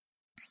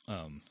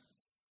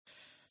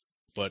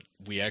 But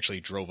we actually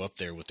drove up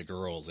there with the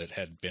girl that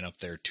had been up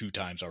there 2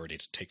 times already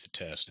to take the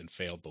test and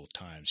failed both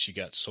times. She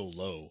got so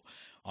low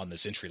on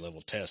this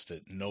entry-level test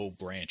that no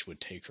branch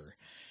would take her.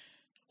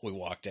 We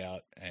walked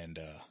out, and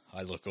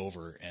I look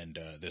over, and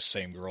this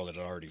same girl that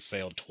had already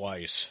failed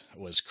twice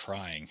was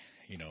crying,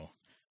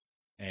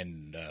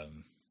 and,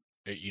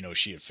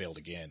 she had failed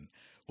again,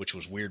 which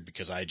was weird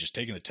because I had just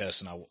taken the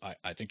test, and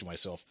I think to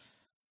myself,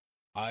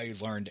 I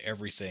learned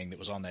everything that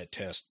was on that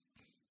test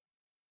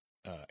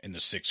in the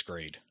 6th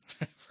grade,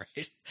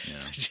 right?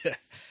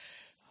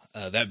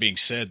 Yeah. That being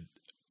said,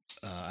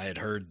 I had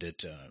heard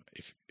that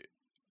if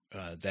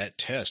that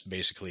test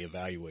basically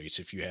evaluates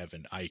if you have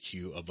an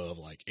IQ above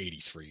like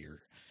 83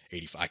 or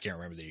 85. I can't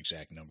remember the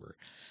exact number.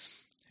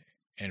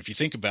 And if you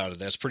think about it,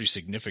 that's pretty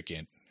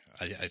significant.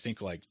 I think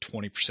like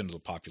 20% of the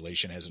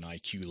population has an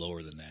IQ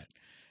lower than that.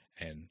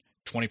 And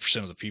 20%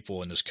 of the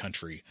people in this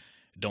country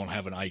don't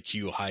have an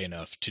IQ high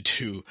enough to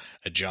do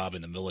a job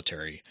in the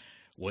military,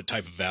 what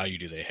type of value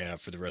do they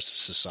have for the rest of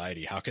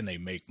society? How can they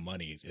make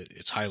money?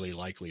 It's highly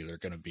likely they're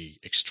going to be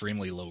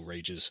extremely low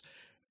wages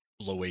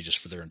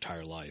for their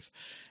entire life.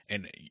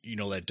 And,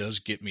 that does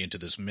get me into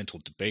this mental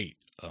debate.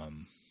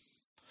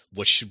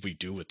 What should we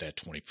do with that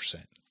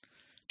 20%?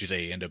 Do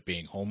they end up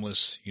being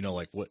homeless?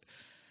 Like what?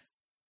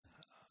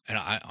 And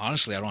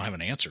honestly, I don't have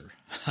an answer.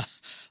 I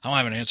don't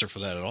have an answer for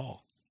that at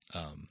all.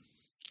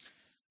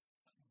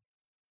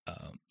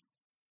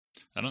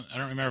 I don't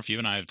remember if you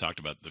and I have talked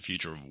about the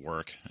future of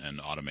work and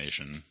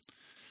automation,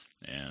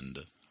 and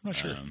I'm not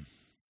sure.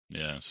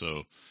 Yeah,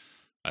 so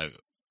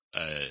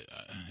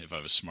if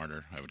I was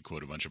smarter, I would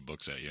quote a bunch of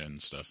books at you and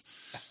stuff.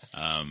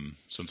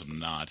 Since I'm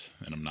not,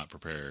 and I'm not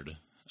prepared,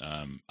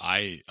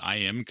 I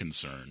am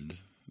concerned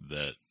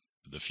that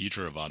the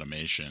future of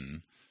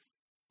automation,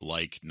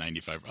 like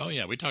 95. Oh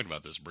yeah, we talked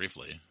about this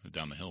briefly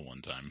down the hill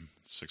one time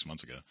 6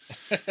 months ago.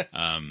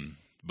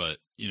 But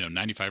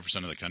 95%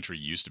 of the country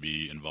used to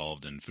be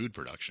involved in food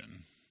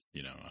production,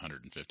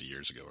 150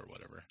 years ago or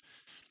whatever,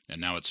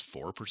 and now it's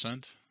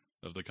 4%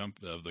 of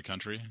the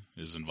country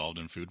is involved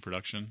in food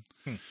production.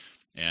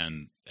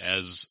 And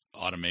as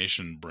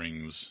automation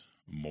brings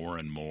more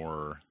and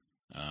more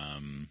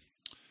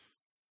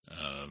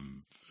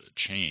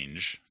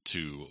change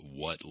to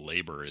what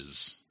labor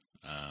is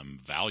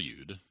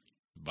valued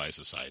by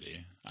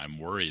society, I'm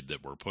worried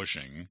that we're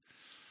pushing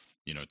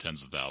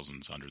tens of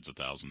thousands, hundreds of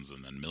thousands,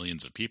 and then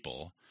millions of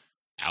people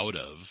out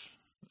of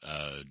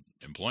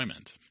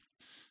employment.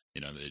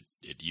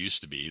 It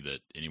used to be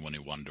that anyone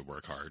who wanted to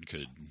work hard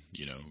could,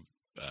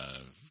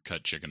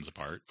 cut chickens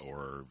apart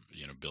or,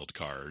 build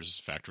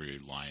cars, factory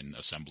line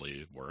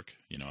assembly work.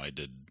 I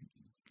did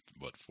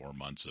 4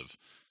 months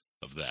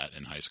of that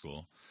in high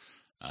school.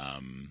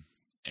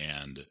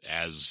 And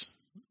as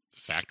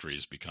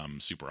factories become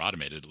super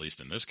automated, at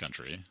least in this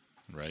country,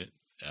 right?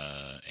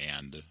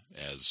 And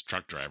as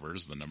truck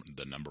drivers,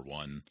 the number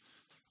one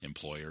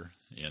employer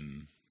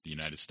in the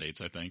United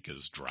States, I think,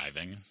 is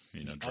driving.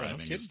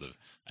 Driving is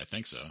I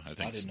think so. I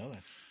didn't know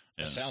that.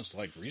 That sounds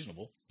like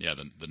reasonable. Yeah,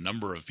 the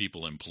number of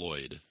people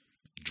employed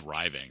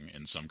driving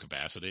in some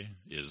capacity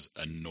is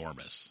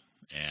enormous.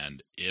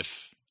 And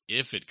if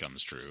it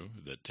comes true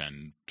that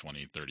 10,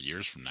 20, 30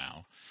 years from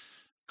now,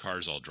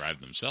 cars all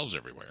drive themselves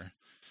everywhere,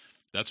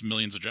 that's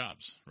millions of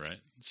jobs, right?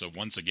 So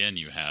once again,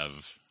 you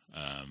have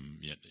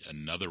yet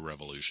another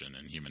revolution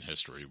in human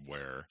history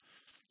where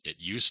it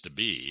used to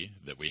be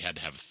that we had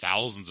to have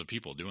thousands of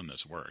people doing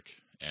this work,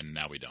 and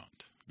now we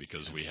don't,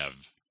 because we have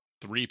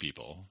 3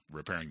 people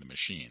repairing the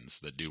machines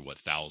that do what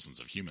thousands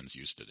of humans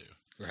used to do.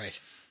 Right.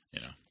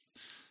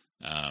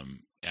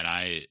 And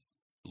I,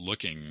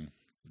 looking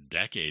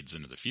decades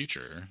into the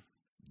future,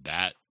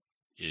 that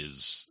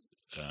is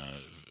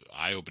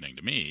eye-opening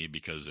to me,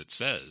 because it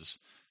says,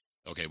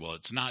 okay, well,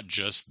 it's not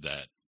just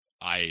that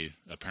I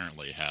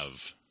apparently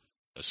have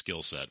a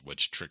skill set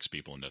which tricks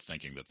people into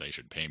thinking that they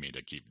should pay me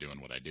to keep doing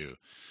what I do.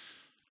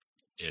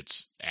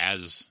 It's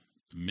as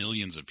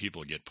millions of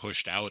people get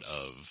pushed out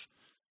of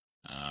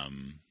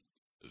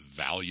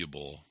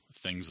valuable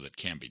things that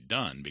can be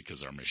done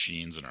because our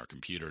machines and our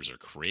computers are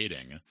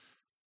creating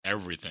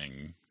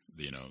everything,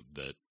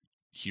 that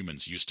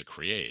humans used to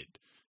create.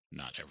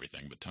 Not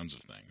everything, but tons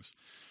of things.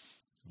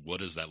 What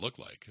does that look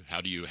like?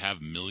 How do you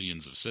have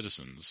millions of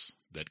citizens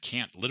that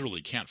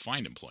literally can't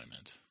find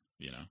employment,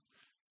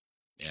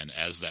 And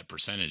as that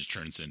percentage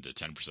turns into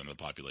 10% of the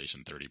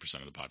population, 30%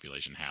 of the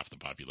population, half the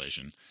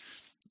population,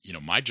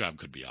 my job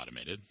could be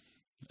automated.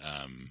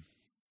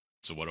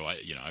 So what do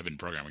I've been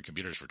programming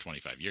computers for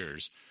 25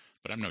 years,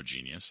 but I'm no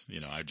genius.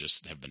 I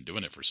just have been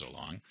doing it for so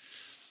long.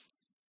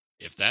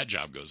 If that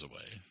job goes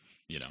away,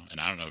 and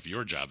I don't know if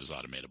your job is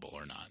automatable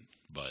or not,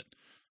 but,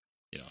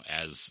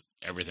 as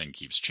everything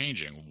keeps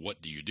changing,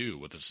 what do you do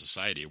with a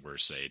society where,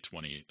 say,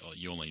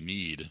 you only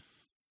need,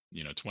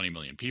 20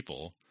 million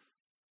people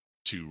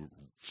to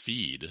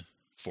feed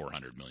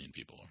 400 million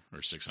people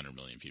or 600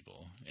 million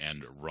people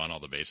and run all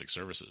the basic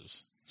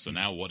services? So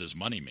now what does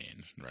money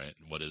mean, right?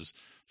 What does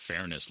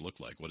fairness look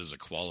like? What does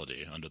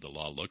equality under the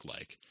law look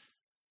like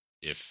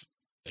if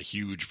a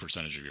huge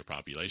percentage of your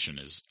population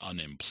is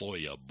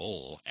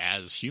unemployable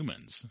as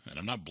humans? And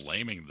I'm not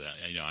blaming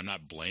I'm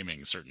not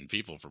blaming certain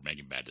people for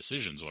making bad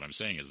decisions. What I'm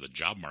saying is the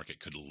job market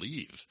could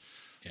leave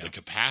the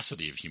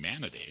capacity of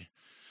humanity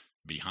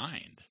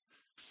behind,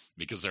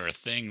 because there are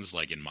things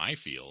like in my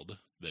field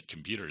that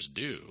computers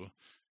do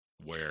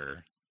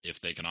where if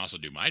they can also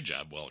do my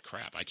job, well,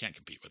 crap, I can't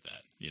compete with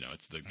that.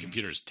 It's the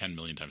computer's 10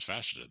 million times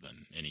faster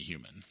than any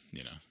human.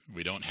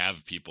 We don't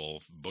have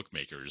people,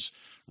 bookmakers,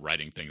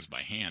 writing things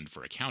by hand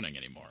for accounting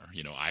anymore.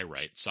 I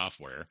write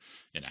software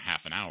in a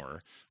half an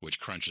hour, which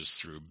crunches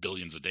through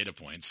billions of data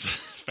points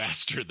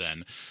faster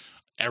than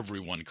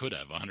everyone could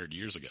have 100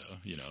 years ago.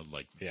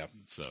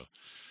 So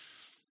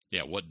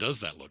yeah, what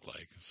does that look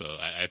like? So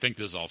I think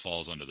this all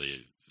falls under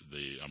the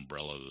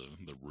umbrella,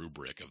 the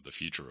rubric of the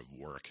future of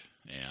work.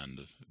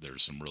 And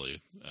there's some really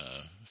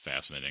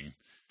fascinating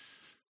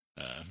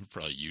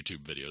Probably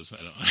YouTube videos.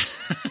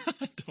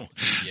 I don't.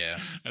 Yeah.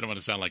 I don't want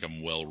to sound like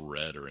I'm well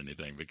read or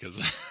anything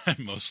because I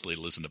mostly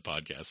listen to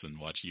podcasts and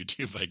watch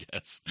YouTube. I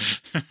guess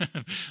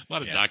a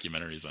lot of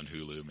documentaries on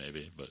Hulu,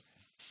 maybe, but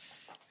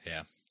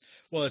yeah.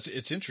 Well,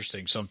 it's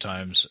interesting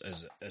sometimes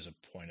as a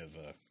point of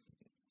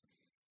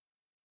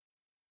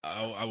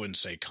I wouldn't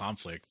say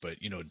conflict, but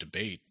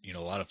debate. A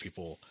lot of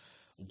people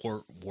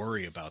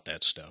worry about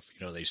that stuff.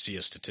 They see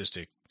a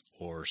statistic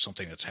or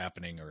something that's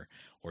happening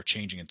or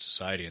changing in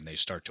society, and they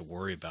start to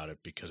worry about it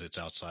because it's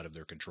outside of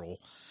their control.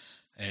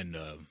 And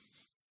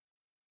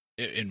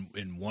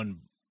in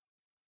one,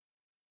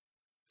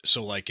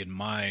 so like in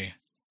my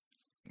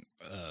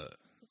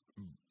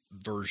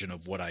version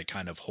of what I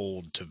kind of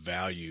hold to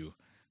value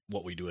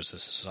what we do as a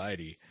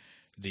society,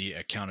 the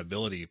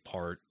accountability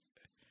part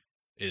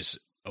is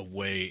a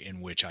way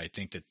in which I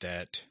think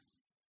that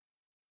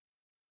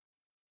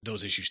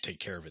those issues take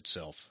care of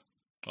itself.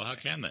 Well, how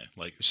can they?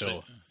 Like,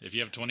 so if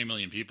you have 20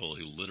 million people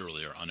who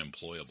literally are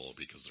unemployable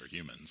because they're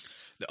humans.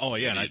 Oh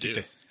yeah, and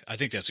I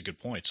think that's a good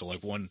point. So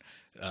like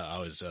I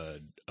was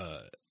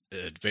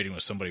debating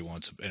with somebody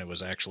once, and it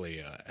was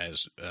actually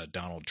as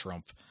Donald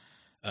Trump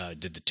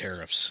did the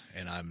tariffs,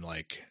 and I'm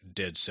like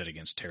dead set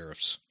against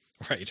tariffs,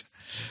 right?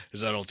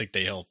 Because I don't think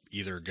they help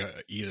either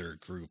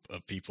group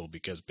of people,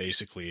 because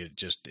basically it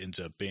just ends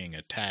up being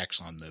a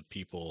tax on the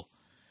people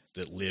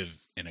that live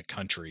in a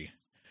country.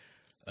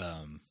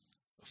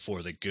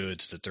 For the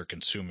goods that they're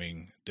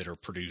consuming that are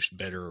produced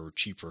better or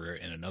cheaper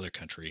in another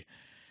country.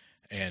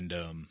 And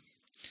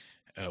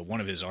one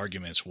of his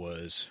arguments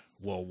was,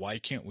 well, why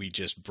can't we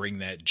just bring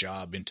that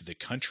job into the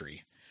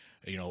country?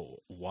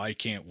 Why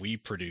can't we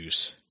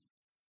produce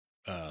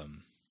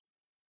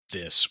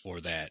this or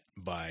that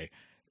by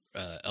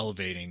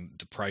elevating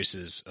the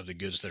prices of the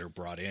goods that are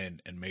brought in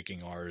and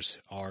making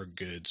our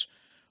goods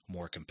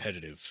more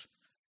competitive?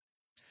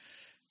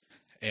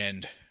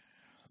 And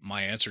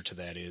my answer to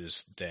that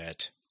is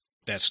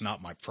that's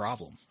not my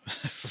problem,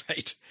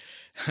 right?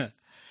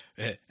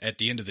 At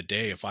the end of the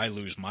day, if I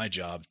lose my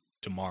job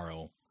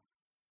tomorrow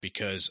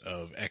because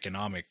of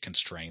economic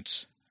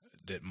constraints,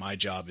 that my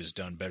job is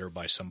done better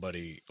by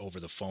somebody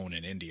over the phone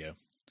in India,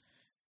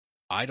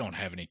 I don't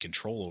have any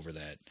control over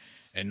that.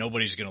 And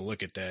nobody's going to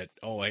look at that,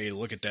 oh, hey,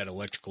 look at that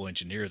electrical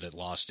engineer that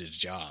lost his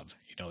job.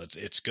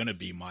 It's going to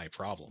be my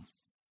problem.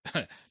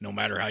 No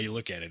matter how you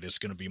look at it, it's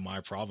going to be my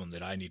problem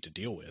that I need to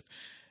deal with.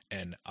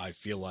 And I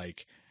feel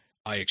like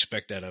I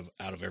expect that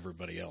out of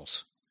everybody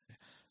else.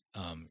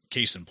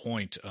 Case in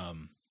point,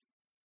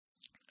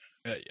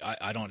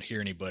 I don't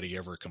hear anybody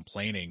ever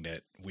complaining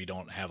that we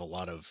don't have a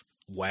lot of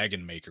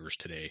wagon makers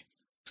today,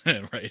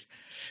 right?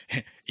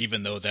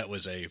 Even though that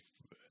was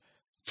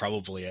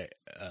probably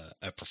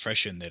a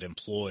profession that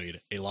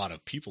employed a lot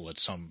of people at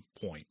some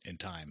point in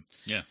time.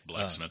 Yeah,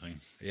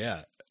 blacksmithing.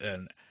 Yeah,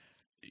 and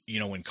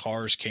when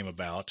cars came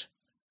about,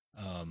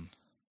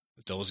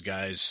 those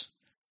guys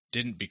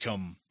didn't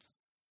become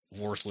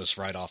worthless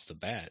right off the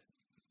bat.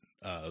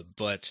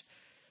 But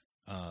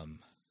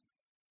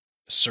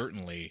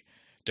certainly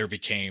there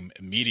became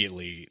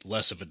immediately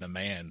less of a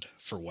demand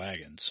for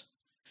wagons.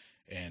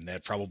 And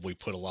that probably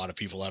put a lot of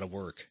people out of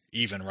work,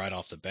 even right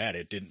off the bat.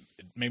 It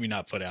maybe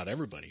not put out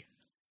everybody.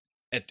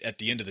 At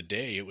the end of the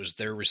day, it was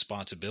their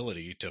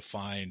responsibility to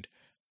find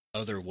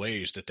other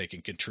ways that they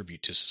can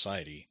contribute to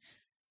society.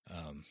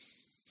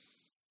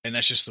 And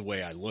that's just the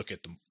way I look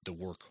at the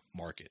work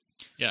market.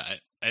 Yeah,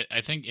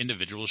 I think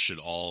individuals should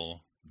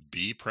all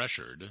be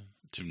pressured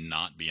to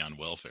not be on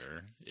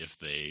welfare if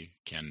they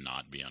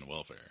cannot be on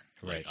welfare.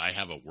 Right. Like, I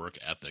have a work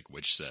ethic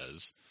which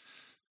says,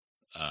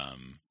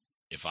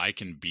 if I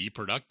can be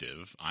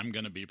productive, I'm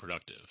going to be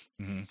productive.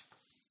 Mm-hmm.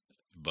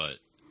 But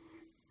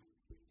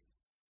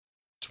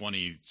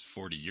 20,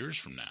 40 years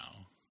from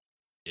now,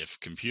 if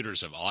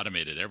computers have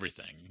automated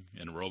everything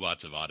and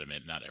robots have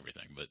automated, not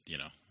everything, but you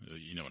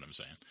know what I'm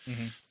saying.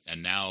 Mm-hmm.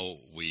 And now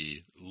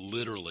we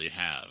literally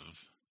have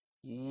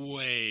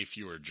way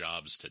fewer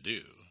jobs to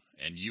do.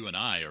 And you and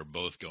I are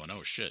both going,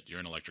 oh shit, you're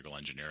an electrical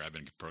engineer. I've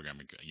been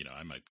programming,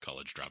 I'm a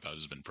college dropout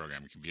who's been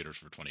programming computers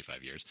for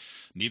 25 years.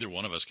 Neither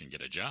one of us can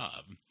get a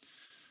job,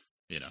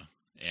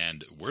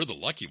 and we're the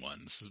lucky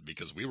ones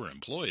because we were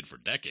employed for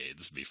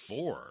decades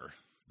before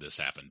this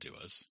happened to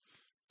us.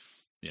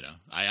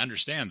 I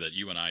understand that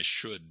you and I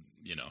should,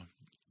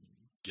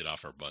 get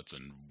off our butts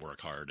and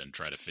work hard and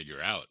try to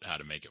figure out how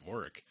to make it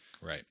work.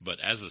 Right. But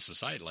as a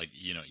society,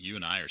 you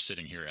and I are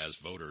sitting here as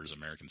voters,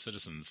 American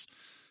citizens,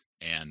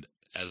 and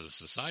as a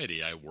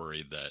society, I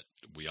worry that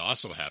we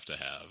also have to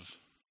have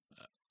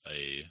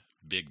a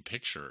big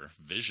picture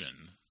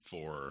vision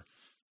for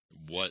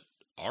what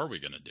are we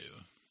going to do,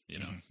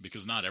 Mm-hmm.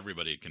 because not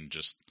everybody can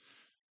just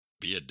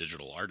be a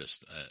digital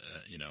artist,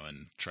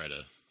 and try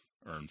to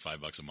earn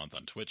 $5 a month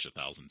on Twitch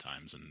 1,000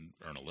 times and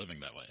earn a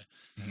living that way.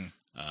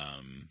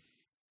 Mm-hmm.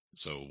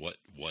 So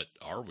what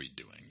are we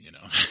doing?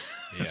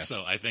 Yeah.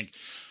 So I think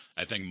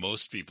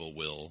most people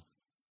will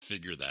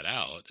figure that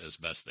out as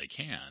best they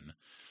can.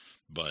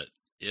 But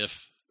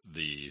if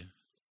the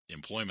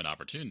employment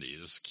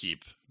opportunities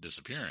keep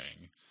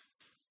disappearing,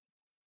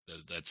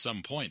 at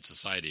some point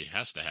society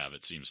has to have,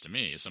 it seems to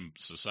me, some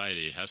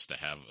society has to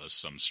have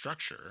some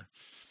structure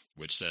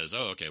which says,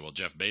 oh, okay, well,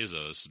 Jeff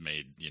Bezos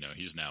made,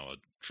 he's now a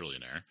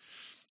trillionaire,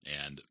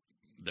 and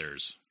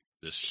there's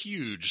this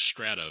huge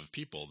strata of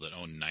people that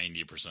own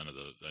 90% of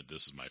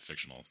this is my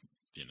fictional,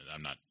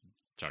 I'm not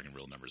talking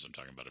real numbers, I'm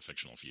talking about a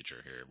fictional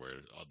future here where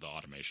the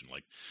automation,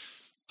 like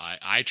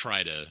I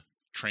try to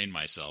train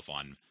myself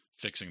on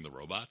fixing the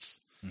robots.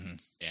 Mm-hmm.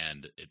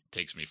 And it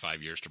takes me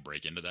 5 years to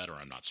break into that, or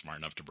I'm not smart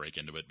enough to break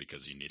into it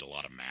because you need a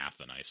lot of math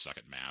and I suck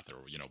at math, or,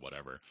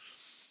 whatever.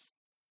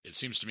 It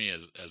seems to me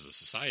as a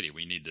society,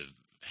 we need to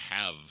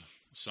have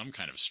some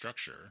kind of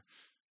structure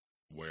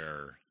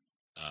where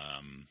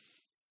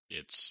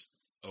it's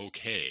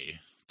okay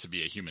to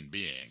be a human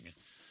being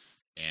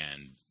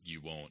and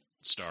you won't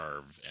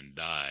starve and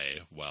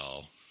die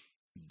while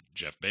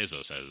Jeff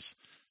Bezos has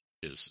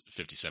his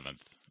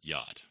 57th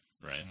yacht,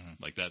 right?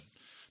 Mm-hmm. Like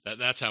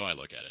that's how I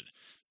look at it,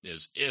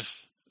 is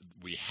if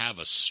we have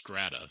a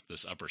strata,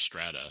 this upper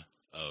strata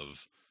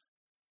of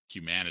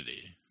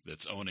humanity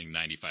that's owning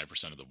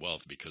 95% of the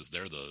wealth because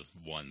they're the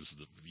ones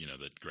that,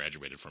 that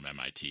graduated from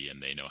MIT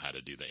and they know how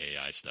to do the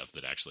AI stuff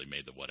that actually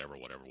made the whatever.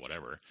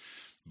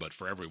 But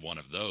for every one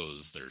of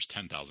those, there's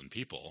 10,000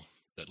 people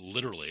that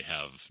literally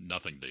have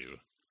nothing to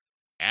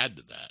add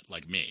to that,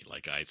 like me.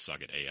 Like I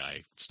suck at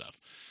AI stuff.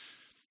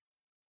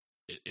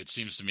 It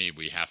seems to me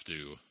we have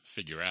to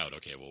figure out,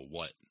 okay, well,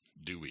 what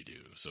do we do?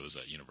 So is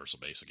that universal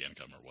basic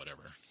income or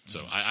whatever? Mm-hmm.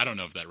 So I don't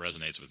know if that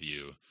resonates with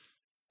you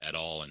at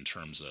all in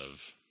terms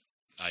of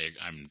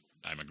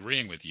I'm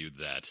agreeing with you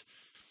that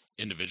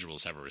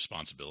individuals have a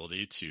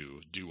responsibility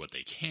to do what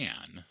they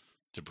can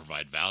to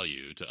provide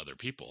value to other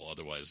people.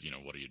 Otherwise,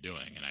 what are you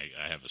doing? And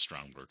I have a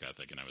strong work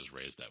ethic and I was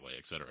raised that way,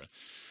 etc.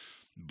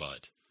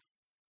 But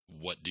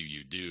what do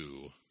you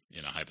do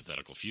in a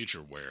hypothetical future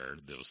where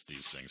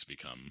these things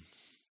become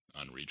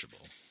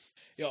unreachable?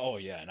 Yeah. Oh,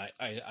 yeah. And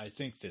I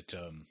think that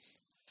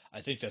I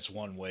think that's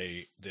one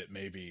way that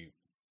maybe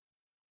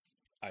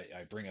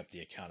I bring up the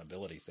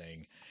accountability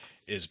thing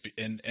is,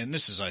 and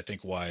this is, I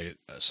think, why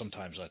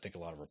sometimes I think a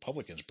lot of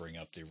Republicans bring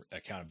up the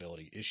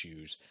accountability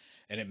issues,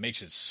 and it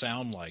makes it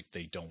sound like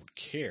they don't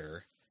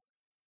care,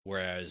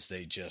 whereas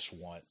they just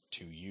want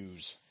to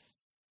use,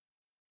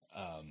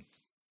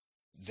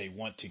 they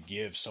want to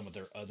give some of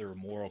their other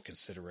moral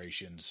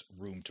considerations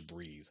room to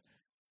breathe.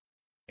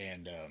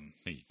 And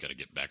you got to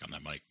get back on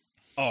that mic.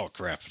 Oh,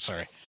 crap.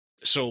 Sorry.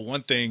 So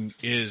one thing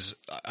is,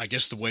 I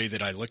guess the way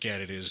that I look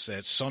at it is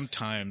that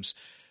sometimes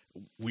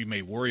we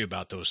may worry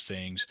about those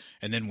things,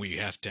 and then we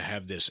have to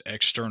have this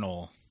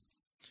external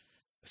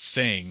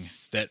thing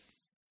that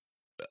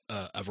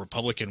a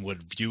Republican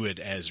would view it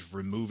as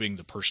removing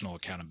the personal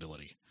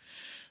accountability.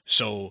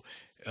 So,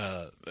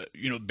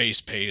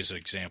 base pay is an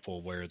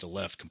example where the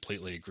left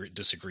completely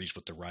disagrees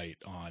with the right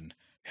on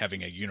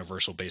having a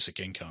universal basic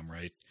income,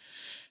 right?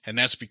 And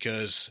that's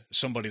because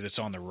somebody that's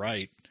on the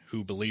right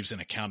who believes in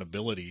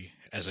accountability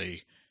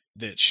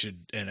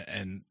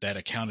and that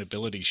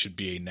accountability should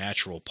be a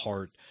natural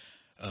part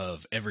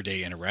of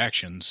everyday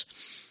interactions,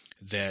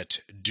 that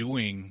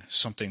doing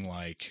something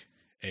like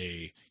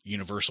a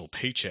universal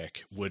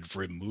paycheck would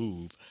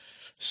remove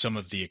some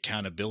of the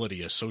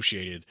accountability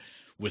associated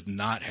with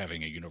not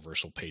having a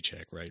universal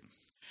paycheck, right?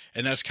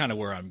 And that's kind of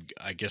where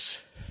I guess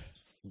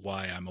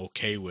why I'm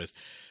okay with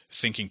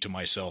thinking to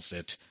myself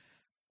that,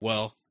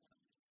 well,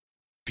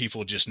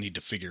 people just need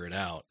to figure it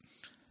out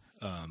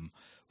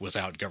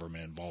without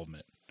government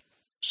involvement,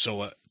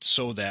 so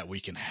that we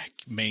can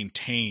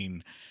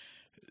maintain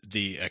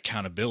the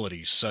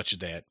accountability such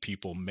that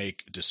people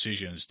make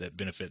decisions that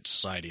benefit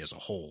society as a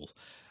whole,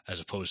 as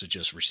opposed to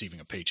just receiving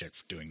a paycheck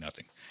for doing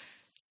nothing.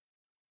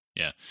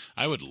 Yeah,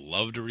 I would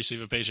love to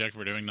receive a paycheck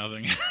for doing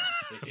nothing.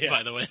 Yeah.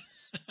 By the way,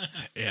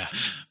 yeah,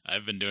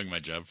 I've been doing my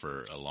job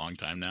for a long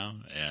time now,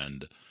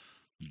 and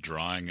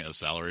drawing a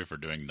salary for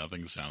doing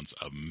nothing sounds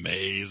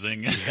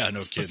amazing. Yeah,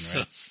 no kidding, So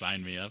right?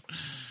 sign me up.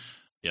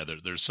 Yeah,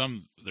 there's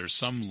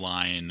some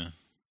line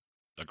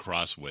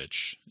across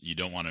which you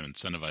don't want to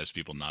incentivize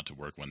people not to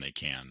work when they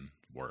can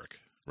work,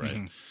 right?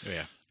 Mm-hmm.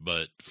 Yeah.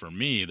 But for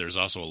me, there's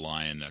also a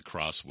line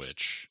across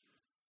which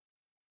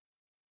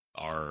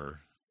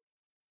our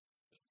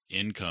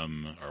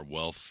income, our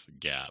wealth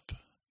gap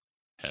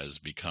has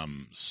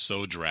become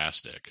so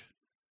drastic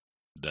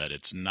that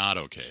it's not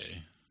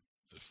okay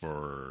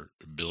for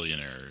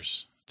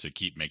billionaires to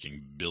keep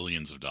making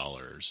billions of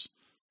dollars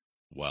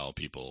while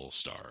people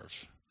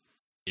starve.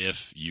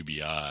 If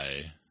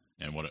UBI,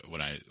 and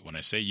when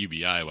I say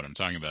UBI, what I'm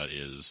talking about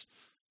is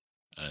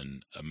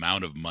an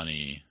amount of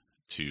money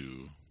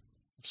to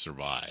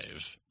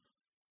survive,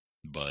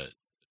 but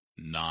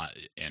not,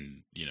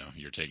 and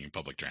you're taking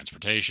public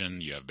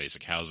transportation, you have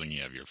basic housing,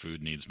 you have your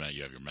food needs met,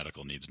 you have your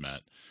medical needs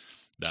met.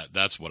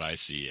 That's what I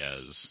see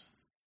as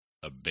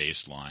a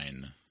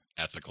baseline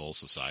ethical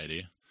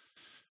society,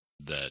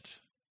 that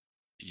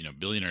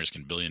billionaires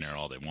can billionaire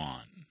all they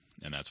want,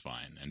 and that's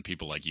fine. And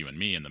people like you and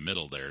me in the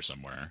middle there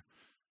somewhere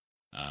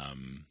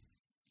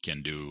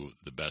can do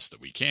the best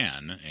that we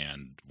can,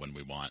 and when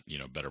we want,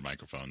 better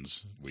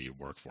microphones, we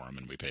work for them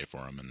and we pay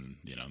for them, and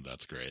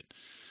that's great.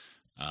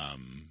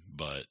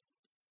 But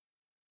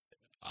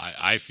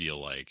I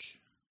feel like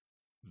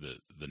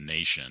the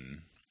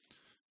nation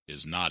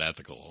is not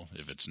ethical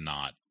if it's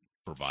not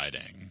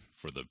providing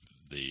for the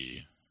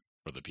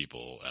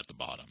people at the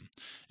bottom,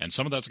 and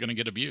some of that's going to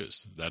get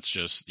abused. That's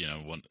just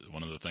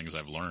one of the things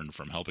I've learned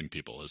from helping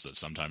people is that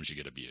sometimes you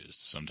get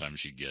abused,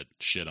 sometimes you get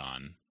shit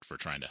on for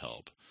trying to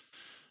help.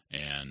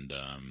 And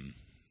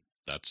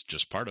that's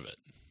just part of it,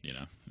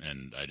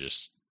 and I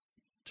just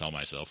tell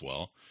myself,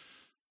 well,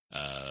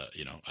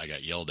 I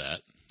got yelled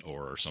at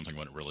or something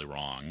went really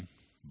wrong,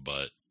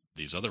 but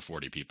these other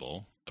 40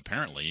 people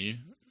apparently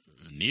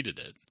needed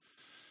it.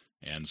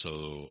 And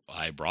so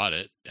I brought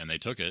it and they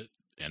took it,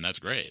 and that's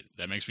great.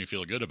 That makes me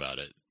feel good about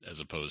it as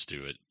opposed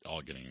to it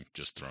all getting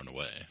just thrown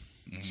away.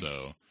 Mm-hmm.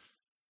 So,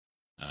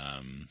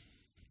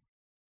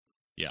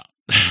 yeah.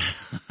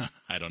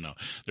 I don't know.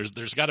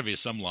 There's got to be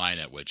some line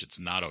at which it's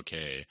not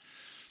okay.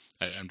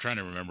 I'm trying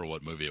to remember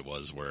what movie it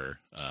was where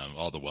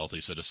all the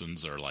wealthy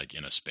citizens are like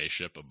in a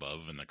spaceship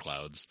above in the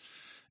clouds,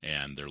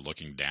 and they're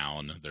looking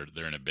down.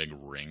 They're in a big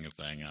ring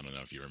thing. I don't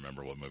know if you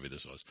remember what movie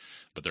this was,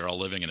 but they're all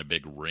living in a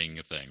big ring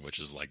thing, which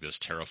is like this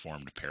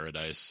terraformed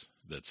paradise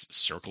that's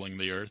circling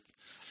the Earth.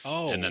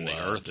 Oh, and then the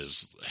Earth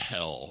is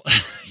hell.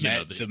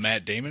 The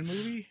Matt Damon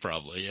movie?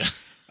 Probably, yeah.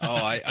 Oh,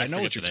 I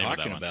know what you're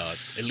talking about.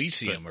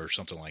 Elysium or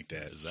something like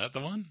that. Is that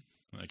the one?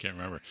 I can't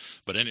remember.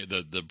 But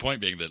the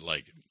point being that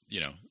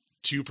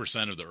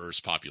 2% of the Earth's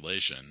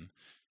population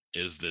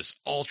is this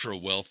ultra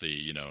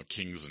wealthy,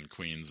 kings and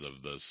queens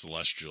of the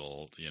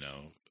celestial,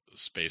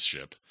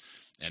 spaceship,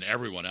 and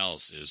everyone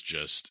else is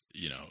just,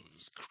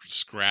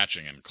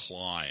 scratching and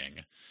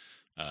clawing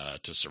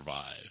to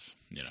survive,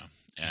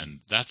 and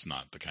that's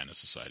not the kind of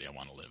society I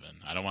want to live in.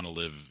 I don't want to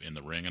live in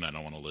the ring, and I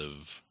don't want to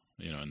live,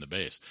 in the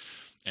base.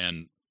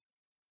 And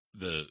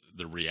the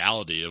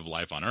reality of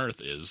life on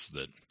Earth is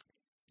that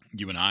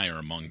you and I are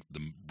among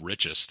the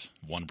richest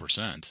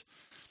 1%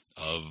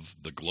 of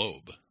the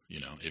globe.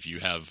 If you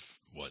have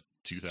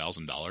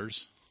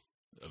 $2,000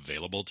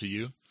 available to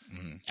you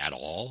at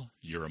all,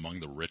 you're among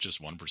the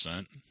richest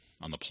 1%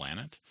 on the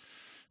planet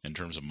in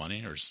terms of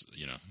money, or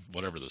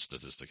whatever the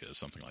statistic is,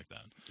 something like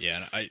that.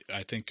 Yeah, and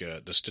I think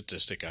the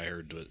statistic I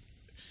heard,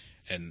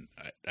 and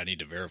I need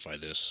to verify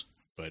this,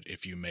 but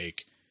if you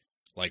make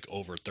like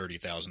over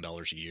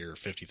 $30,000 a year,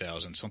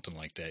 50,000, something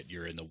like that,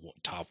 you're in the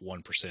top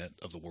 1%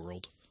 of the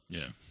world.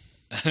 Yeah.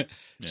 Yeah.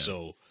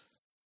 So,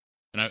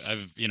 and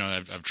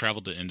I've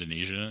traveled to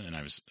Indonesia, and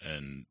I was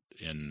in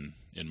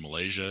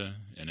Malaysia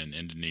and in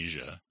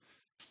Indonesia.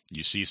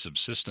 You see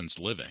subsistence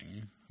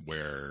living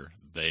where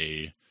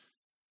they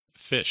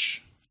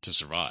fish to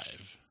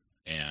survive,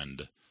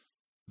 and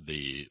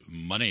the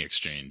money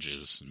exchange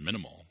is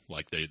minimal.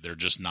 Like they're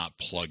just not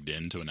plugged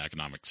into an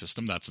economic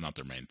system. That's not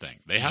their main thing.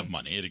 They have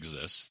money; it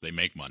exists. They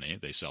make money.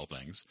 They sell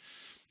things,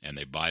 and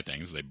they buy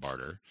things. They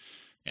barter,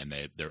 and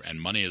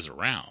and money is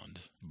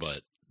around.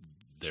 But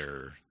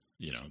they're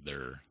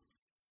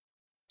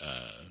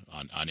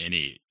on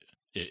any.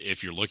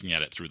 If you're looking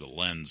at it through the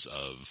lens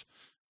of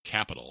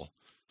capital,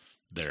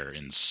 they're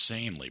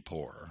insanely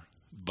poor.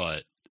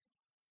 But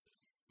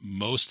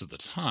most of the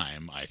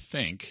time, I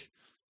think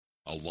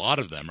a lot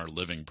of them are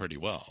living pretty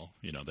well.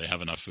 They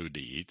have enough food to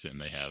eat,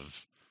 and they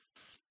have,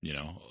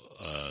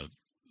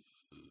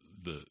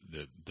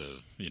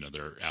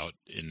 they're out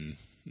in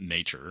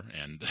nature,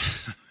 and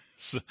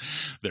so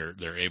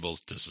they're able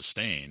to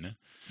sustain.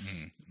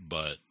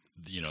 But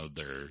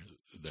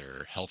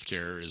their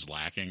healthcare is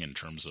lacking in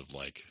terms of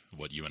like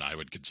what you and I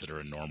would consider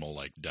a normal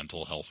like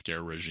dental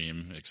healthcare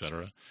regime,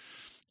 etc.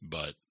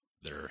 But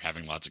they're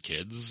having lots of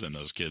kids, and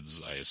those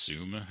kids, I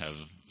assume, have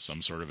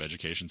some sort of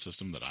education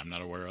system that I'm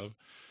not aware of,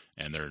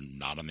 and they're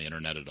not on the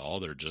internet at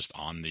all. They're just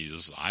on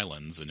these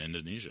islands in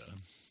Indonesia,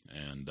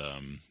 and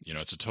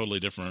it's a totally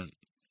different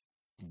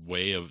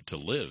way to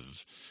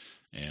live,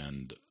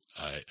 and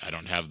I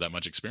don't have that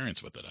much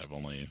experience with it. I've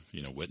only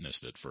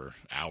witnessed it for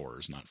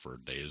hours, not for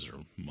days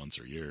or months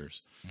or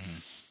years.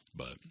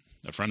 But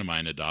a friend of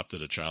mine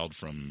adopted a child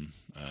from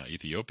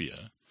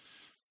Ethiopia,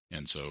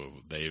 and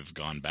so they've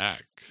gone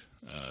back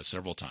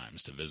several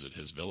times to visit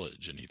his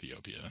village in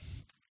Ethiopia,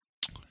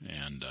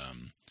 and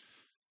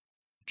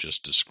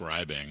just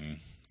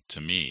describing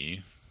to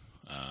me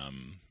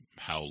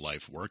how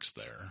life works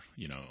there,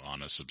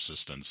 on a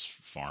subsistence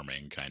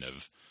farming kind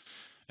of,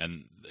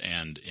 and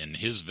in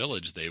his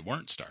village they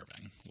weren't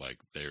starving. Like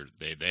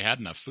they had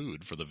enough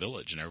food for the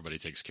village, and everybody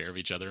takes care of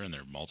each other, and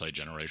they're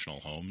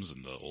multi-generational homes,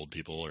 and the old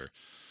people are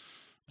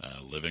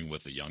living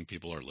with the young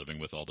people, are living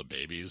with all the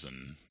babies,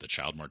 and the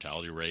child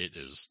mortality rate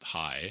is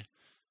high.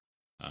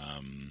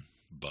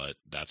 But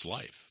that's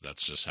life.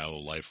 That's just how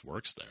life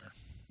works there,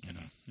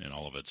 in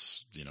all of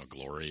its,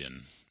 glory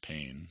and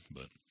pain.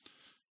 But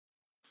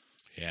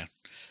yeah,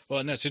 well,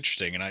 and that's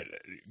interesting. And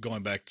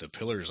going back to the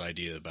pillars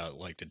idea about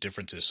like the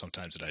differences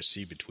sometimes that I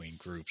see between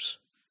groups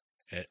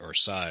or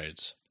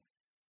sides,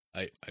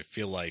 I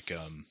feel like,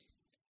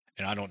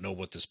 and I don't know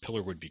what this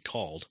pillar would be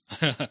called.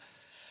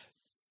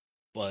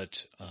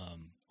 But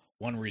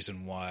one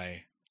reason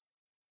why,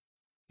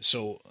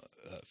 so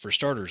for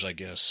starters, I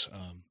guess,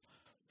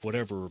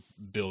 whatever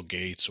Bill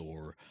Gates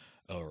or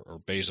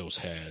Bezos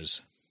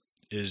has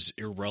is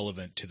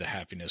irrelevant to the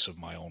happiness of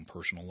my own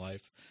personal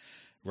life,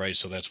 right?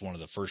 So that's one of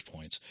the first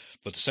points.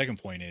 But the second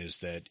point is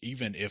that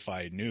even if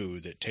I knew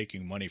that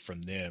taking money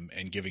from them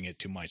and giving it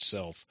to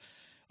myself,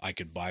 I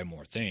could buy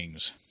more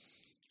things,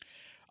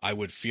 I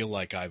would feel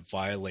like I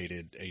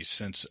violated a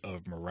sense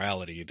of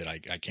morality that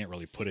I can't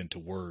really put into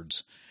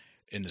words,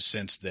 in the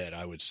sense that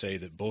I would say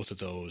that both of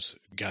those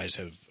guys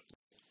have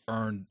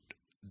earned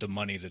the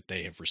money that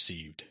they have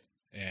received.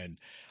 And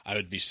I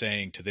would be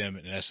saying to them,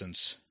 in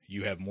essence,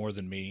 you have more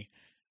than me,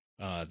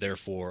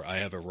 therefore I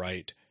have a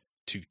right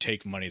to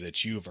take money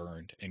that you've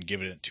earned and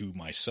give it to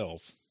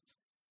myself,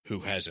 who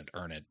hasn't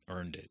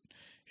earned it.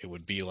 It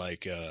would be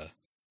like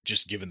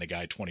just giving the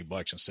guy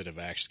 $20 instead of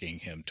asking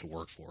him to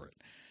work for it.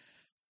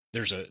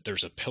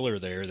 There's a pillar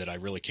there that I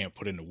really can't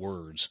put into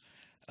words,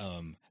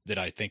 that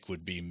I think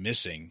would be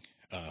missing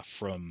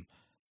from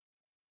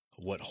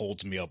what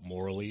holds me up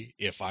morally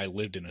if I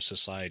lived in a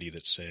society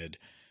that said,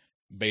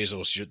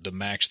 Bezos, the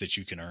max that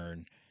you can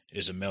earn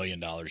is $1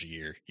 million a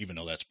year, even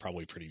though that's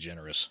probably pretty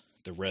generous.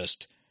 The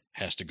rest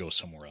has to go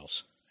somewhere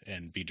else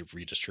and be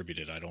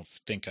redistributed. I don't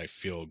think I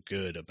feel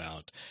good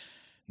about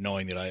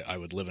knowing that I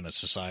would live in a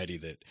society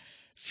that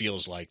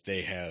feels like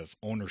they have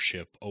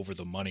ownership over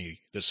the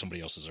money that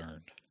somebody else has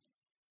earned.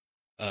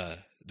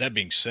 That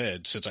being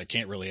said, since I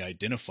can't really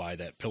identify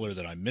that pillar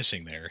that I'm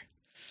missing there,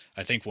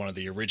 I think one of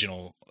the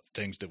original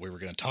things that we were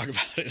going to talk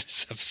about in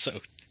this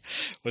episode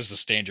was the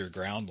stand your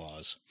ground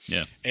laws.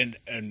 Yeah.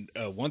 And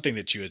one thing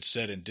that you had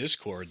said in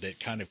Discord that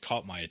kind of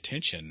caught my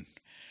attention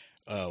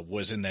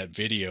was in that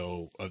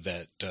video of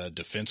that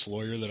defense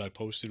lawyer that I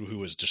posted, who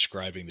was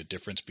describing the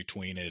difference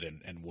between it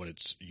and what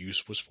its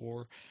use was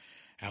for.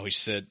 How he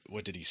said,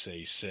 what did he say?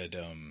 He said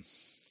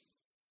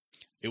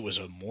it was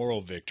a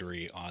moral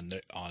victory on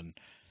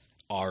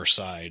our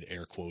side,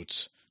 air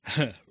quotes,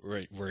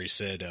 right, where he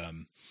said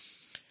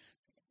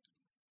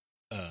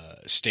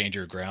stand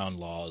your ground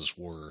laws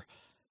were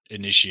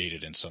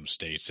initiated in some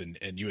states,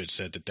 and you had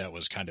said that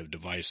was kind of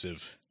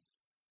divisive.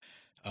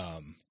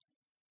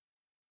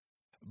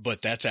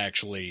 But that's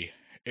actually,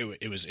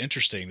 it was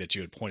interesting that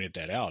you had pointed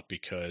that out,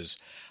 because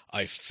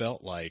I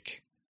felt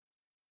like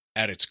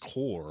at its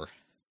core,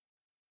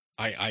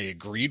 I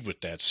agreed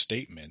with that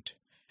statement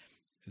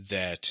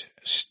that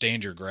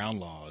stand your ground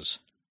laws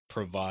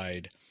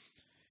provide,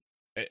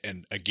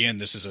 and again,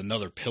 this is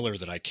another pillar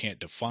that I can't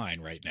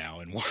define right now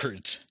in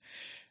words,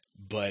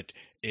 but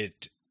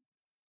it,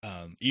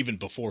 even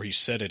before he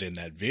said it in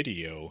that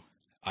video,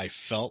 I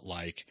felt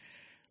like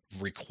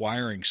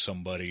requiring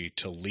somebody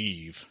to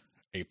leave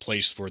a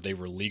place where they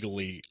were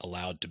legally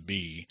allowed to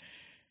be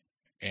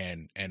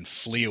and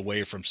flee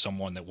away from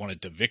someone that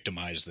wanted to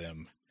victimize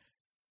them,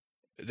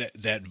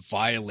 that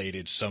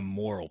violated some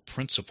moral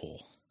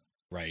principle,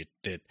 right?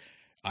 That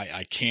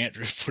I can't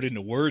put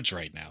into words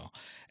right now.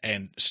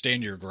 And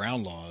stand your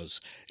ground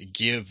laws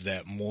give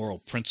that moral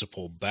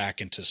principle back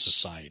into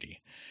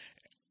society.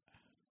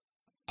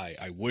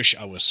 I wish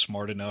I was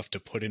smart enough to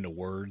put into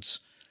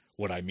words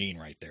what I mean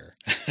right there.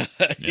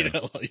 You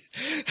know, like,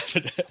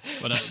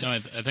 But no, I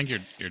think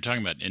you're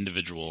talking about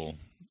individual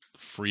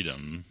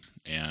freedom,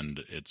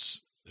 and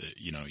it's,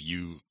 you know,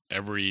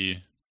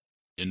 every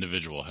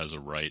individual has a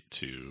right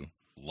to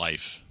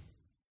life,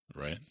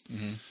 right?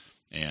 Mm-hmm.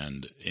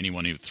 And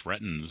anyone who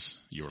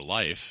threatens your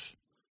life,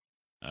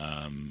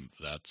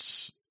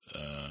 that's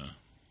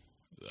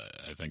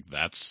I think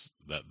that's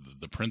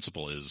the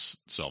principle is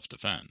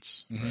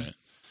self-defense, mm-hmm. right?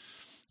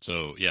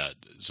 So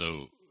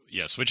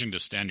switching to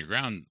stand your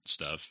ground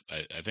stuff,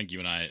 I think you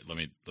and I, let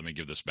me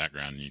give this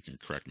background and you can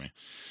correct me.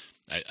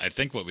 I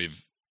think what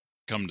we've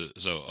come to,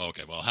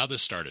 how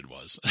this started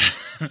was,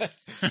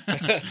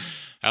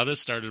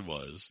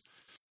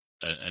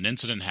 an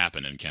incident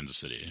happened in Kansas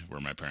City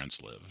where my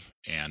parents live,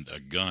 and a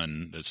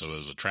gun, so it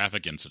was a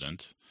traffic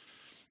incident.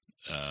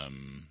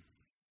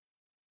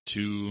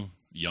 Two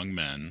young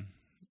men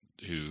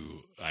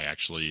who I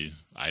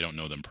don't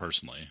know them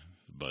personally,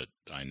 but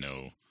I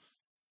know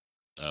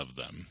of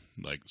them.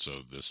 Like,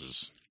 so this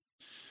is,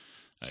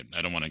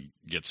 I don't want to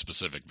get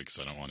specific because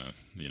I don't want to,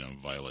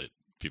 violate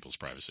people's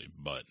privacy,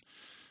 but,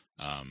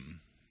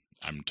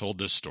 I'm told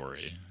this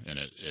story, and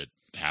it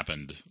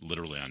happened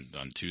literally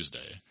on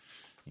Tuesday,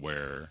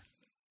 where,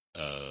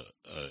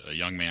 a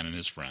young man and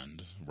his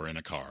friend were in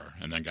a car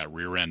and then got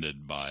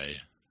rear-ended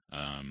by,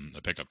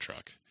 a pickup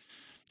truck.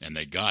 And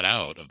they got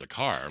out of the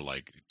car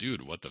like,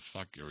 dude, what the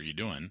fuck are you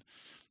doing?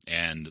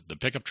 And the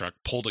pickup truck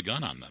pulled a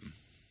gun on them,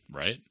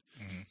 right?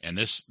 Mm-hmm. And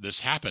this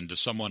happened to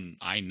someone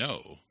I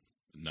know,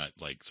 not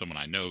like someone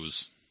I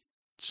know's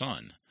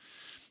son.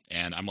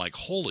 And I'm like,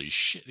 holy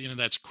shit,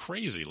 that's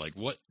crazy. Like,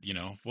 what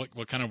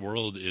kind of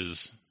world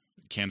is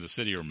Kansas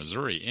City or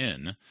Missouri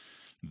in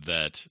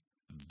that's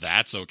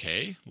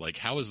okay? Like,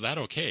 how is that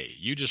okay?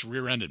 You just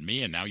rear-ended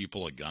me and now you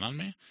pull a gun on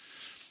me?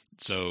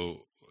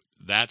 So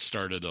that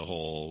started a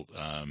whole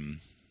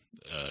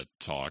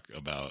talk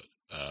about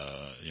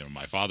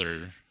my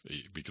father,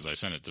 because I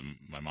sent it to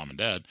my mom and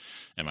dad,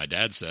 and my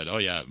dad said, "Oh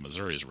yeah,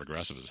 Missouri is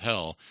regressive as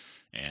hell,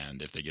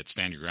 and if they get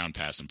stand your ground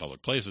passed in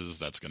public places,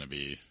 that's going to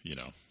be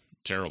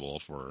terrible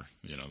for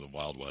the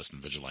Wild West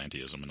and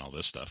vigilantism and all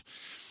this stuff."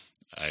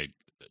 I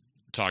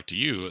talked to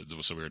you,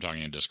 so we were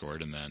talking in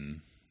Discord, and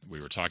then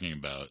we were talking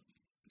about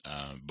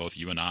both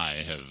you and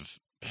I have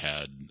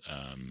had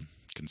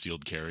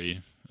concealed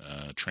carry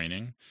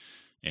training,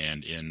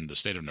 and in the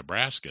state of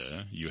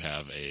Nebraska, you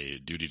have a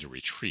duty to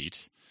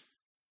retreat,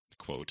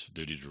 quote,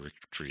 duty to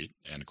retreat,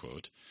 end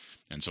quote.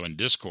 And so in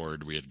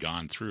Discord, we had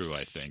gone through,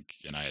 I think,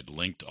 and I had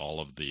linked all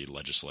of the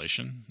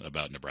legislation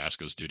about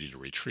Nebraska's duty to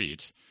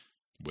retreat,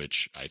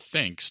 which I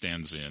think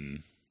stands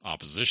in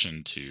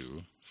opposition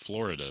to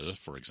Florida,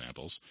 for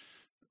example's,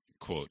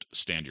 quote,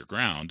 stand your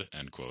ground,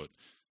 end quote,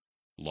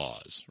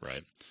 laws,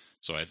 right?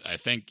 So I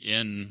think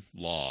in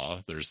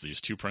law, there's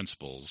these two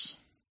principles,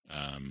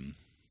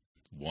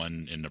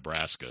 one in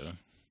Nebraska,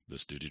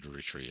 this duty to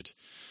retreat,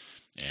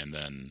 and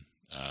then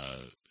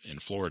in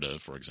Florida,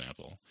 for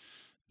example,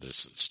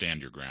 this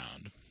stand your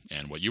ground.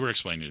 And what you were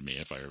explaining to me,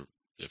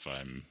 if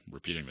I'm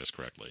repeating this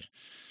correctly,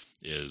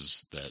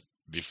 is that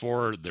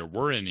before there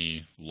were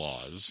any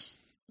laws,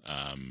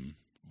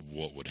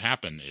 what would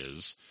happen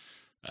is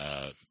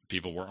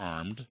people were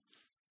armed,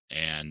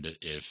 and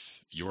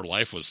if your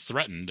life was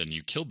threatened and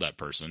you killed that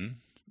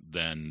person,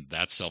 then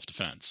that's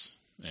self-defense,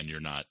 and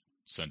you're not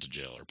sent to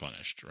jail or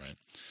punished, right?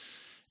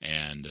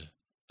 And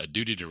a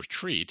duty to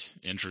retreat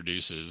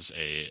introduces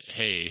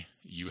hey,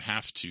 you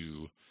have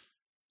to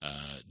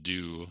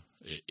do,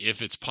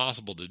 if it's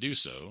possible to do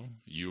so,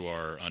 you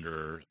are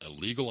under a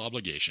legal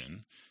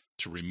obligation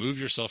to remove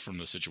yourself from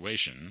the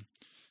situation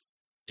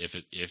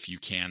if you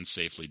can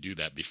safely do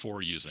that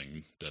before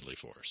using deadly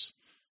force.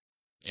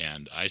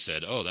 And I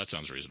said, oh, that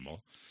sounds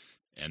reasonable.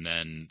 And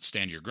then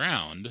stand your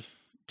ground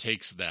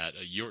takes that.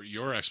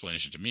 Your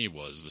explanation to me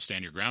was the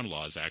stand your ground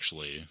laws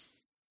actually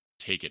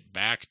take it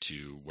back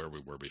to where we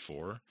were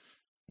before,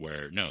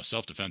 where no,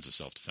 self-defense is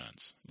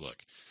self-defense.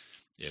 Look,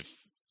 if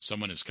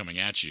someone is coming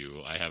at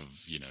you, I have,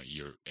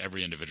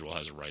 every individual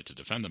has a right to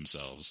defend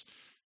themselves.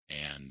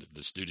 And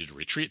this duty to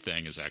retreat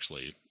thing is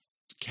actually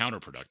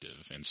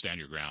counterproductive, and stand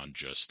your ground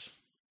just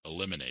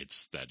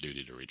eliminates that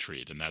duty to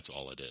retreat, and that's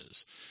all it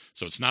is.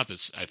 So it's not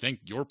that, I think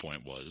your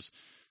point was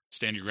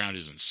stand your ground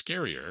isn't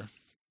scarier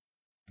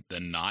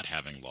than not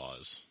having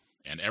laws,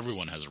 and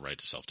everyone has a right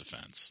to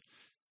self-defense.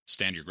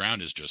 Stand your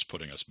ground is just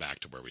putting us back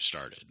to where we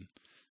started,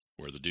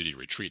 where the duty to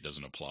retreat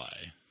doesn't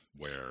apply,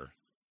 where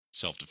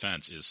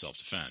self-defense is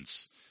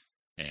self-defense,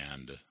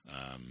 and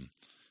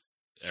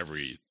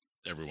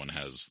everyone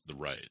has the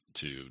right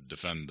to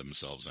defend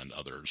themselves and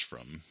others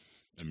from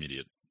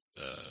immediate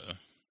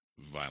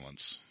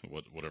violence,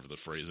 whatever the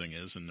phrasing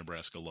is in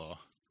Nebraska law.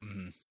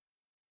 Mm-hmm.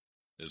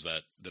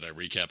 Did I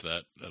recap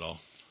that at all?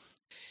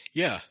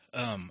 Yeah,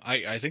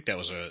 I think that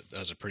was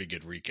a pretty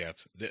good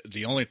recap.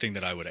 The only thing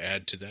that I would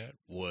add to that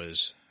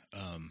was,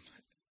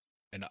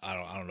 and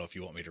I don't know if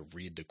you want me to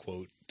read the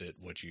quote that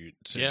what you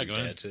said. Yeah, go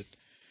ahead. Said.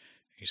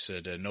 He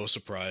said, "No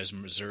surprise,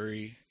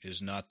 Missouri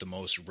is not the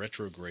most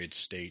retrograde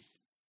state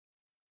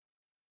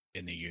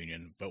in the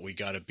union, but we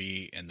got to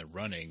be in the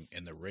running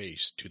in the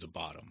race to the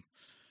bottom.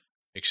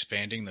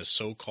 Expanding the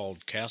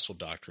so-called castle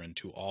doctrine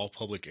to all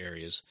public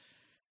areas,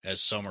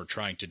 as some are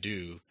trying to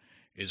do,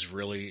 is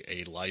really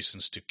a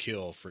license to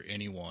kill for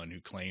anyone who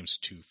claims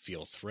to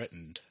feel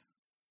threatened.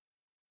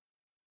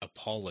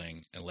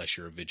 Appalling unless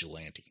you're a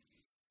vigilante."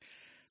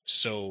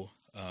 So,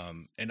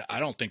 and I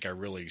don't think I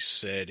really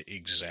said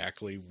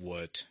exactly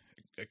what,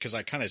 because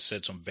I kind of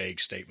said some vague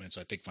statements.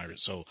 I think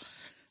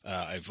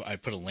I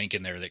put a link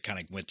in there that kind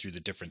of went through the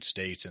different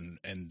states and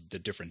the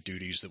different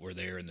duties that were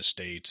there in the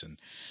states. And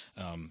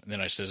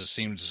then I says, it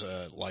seems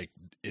like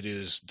it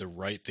is the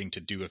right thing to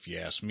do if you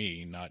ask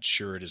me. Not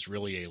sure it is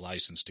really a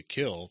license to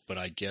kill, but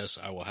I guess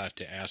I will have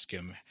to ask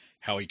him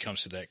how he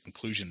comes to that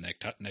conclusion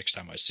next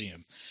time I see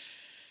him.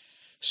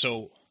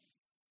 So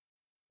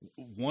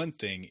one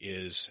thing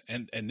is,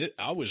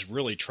 I was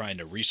really trying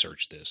to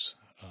research this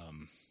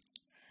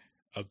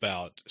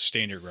about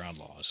stand your ground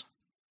laws.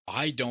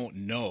 I don't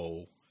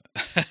know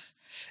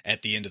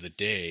at the end of the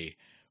day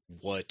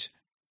what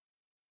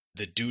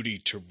the duty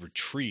to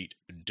retreat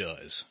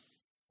does,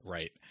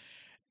 right?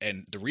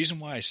 And the reason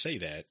why I say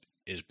that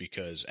is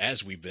because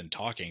as we've been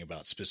talking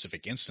about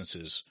specific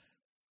instances,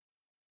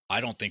 I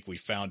don't think we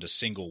found a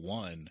single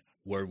one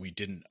where we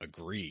didn't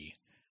agree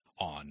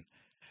on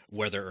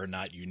whether or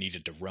not you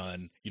needed to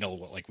run,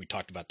 like we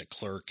talked about the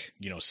clerk,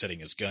 setting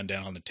his gun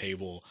down on the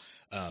table,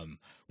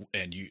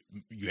 and you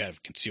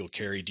have concealed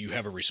carry. Do you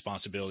have a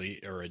responsibility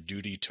or a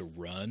duty to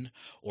run,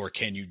 or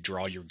can you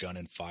draw your gun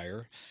and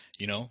fire,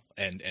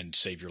 and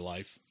save your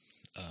life?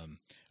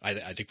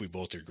 I think we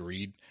both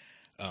agreed.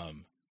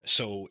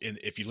 So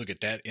if you look at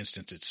that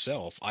instance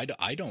itself, I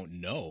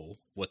don't know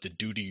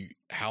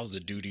how the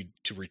duty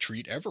to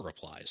retreat ever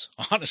applies,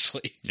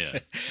 honestly. Yeah,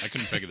 I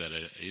couldn't figure that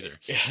either.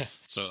 Yeah.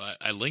 So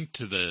I linked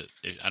to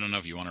I don't know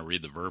if you want to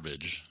read the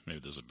verbiage. Maybe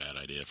this is a bad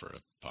idea for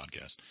a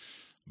podcast,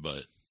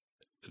 but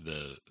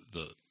the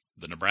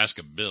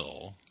Nebraska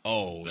bill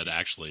that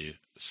actually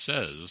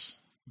says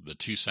the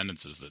two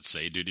sentences that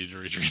say duty to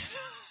retreat.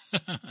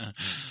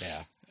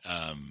 Yeah.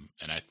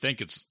 And I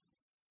think it's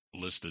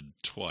listed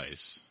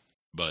twice.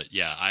 But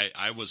yeah,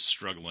 I was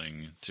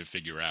struggling to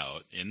figure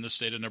out in the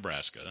state of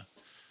Nebraska,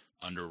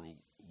 under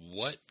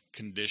what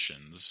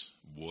conditions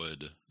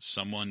would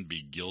someone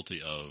be guilty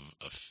of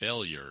a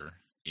failure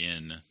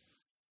in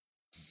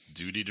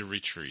duty to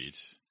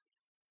retreat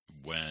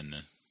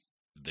when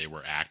they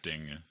were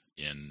acting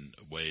in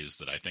ways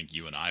that I think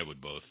you and I would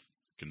both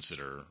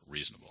consider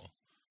reasonable.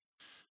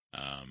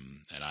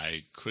 And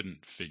I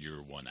couldn't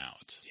figure one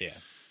out. Yeah.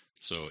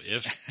 So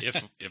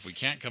if we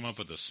can't come up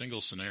with a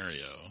single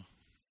scenario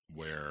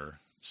where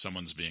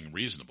someone's being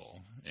reasonable,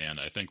 and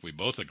I think we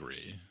both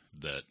agree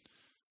that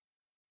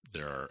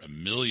there are a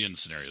million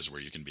scenarios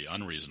where you can be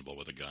unreasonable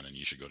with a gun and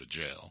you should go to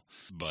jail.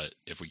 But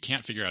if we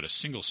can't figure out a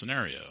single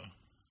scenario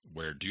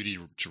where duty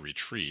to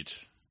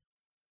retreat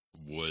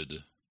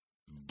would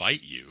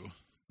bite you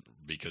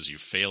because you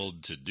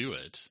failed to do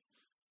it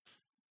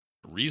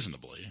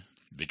reasonably,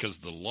 because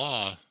the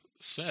law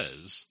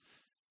says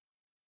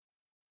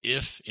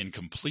if in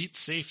complete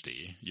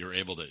safety you're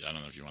able to, I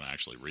don't know if you want to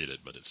actually read it,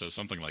 but it says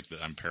something like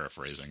that. I'm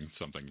paraphrasing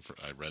something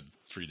I read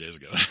 3 days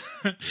ago.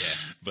 Yeah.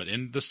 But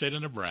in the state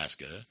of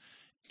Nebraska,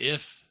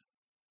 if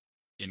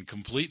in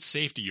complete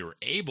safety you're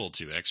able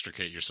to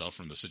extricate yourself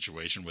from the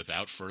situation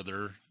without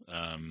further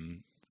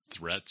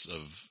threats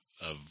of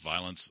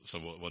violence. So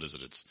what is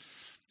it? It's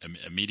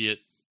immediate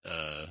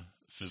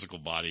physical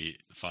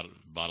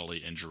bodily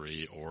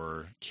injury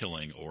or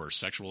killing or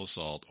sexual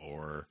assault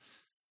or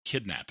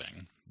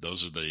kidnapping.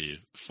 Those are the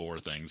 4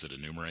 things it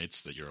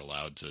enumerates that you're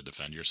allowed to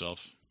defend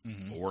yourself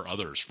or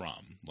others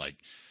from. Like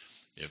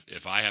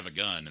if I have a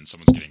gun and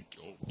someone's getting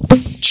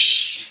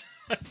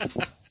I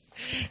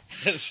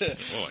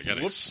got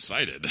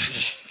excited.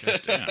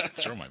 God damn,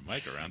 throw my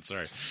mic around.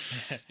 Sorry.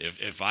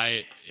 If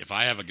I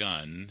have a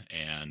gun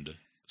and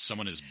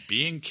someone is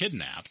being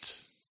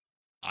kidnapped,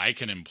 I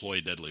can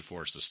employ deadly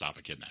force to stop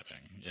a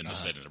kidnapping in the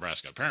state of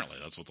Nebraska. Apparently,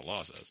 that's what the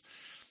law says.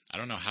 I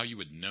don't know how you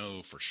would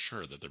know for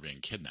sure that they're being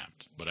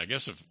kidnapped, but I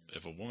guess if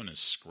a woman is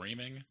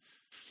screaming,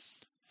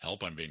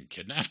 "Help! I'm being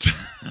kidnapped,"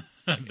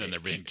 then they're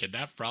being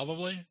kidnapped,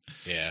 probably.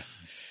 Yeah.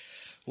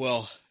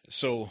 Well,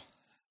 so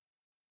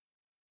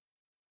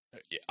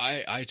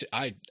I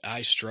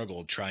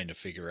struggled trying to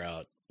figure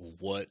out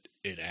what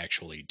it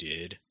actually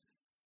did,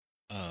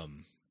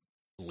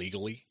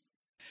 legally.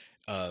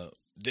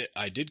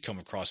 I did come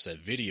across that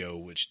video,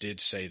 which did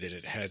say that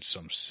it had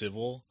some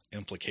civil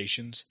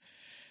implications.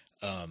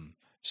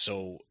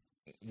 So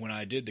when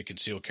I did the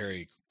concealed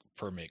carry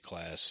permit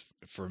class,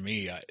 for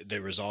me,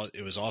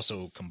 it was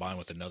also combined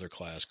with another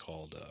class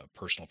called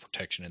personal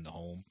protection in the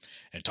home,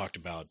 and it talked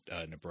about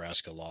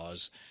Nebraska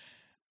laws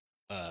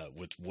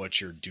with what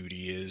your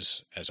duty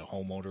is as a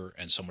homeowner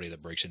and somebody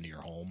that breaks into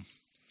your home.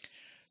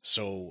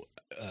 So,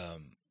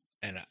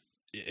 and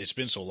it's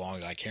been so long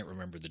that I can't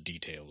remember the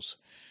details,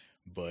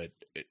 but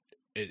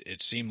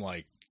it seemed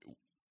like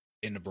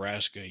in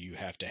Nebraska, you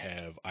have to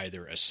have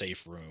either a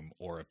safe room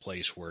or a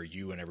place where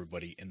you and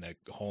everybody in the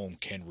home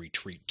can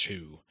retreat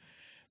to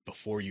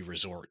before you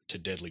resort to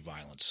deadly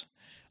violence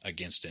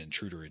against an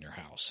intruder in your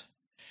house.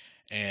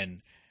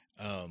 And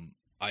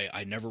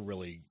I never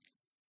really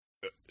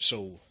 –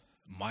 so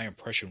my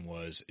impression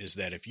is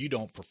that if you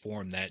don't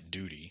perform that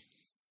duty,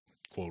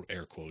 quote,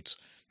 air quotes,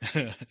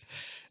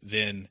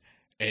 then –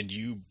 and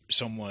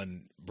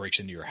someone breaks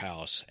into your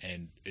house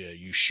and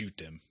you shoot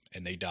them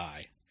and they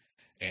die,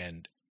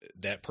 and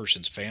that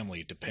person's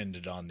family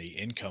depended on the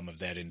income of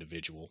that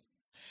individual,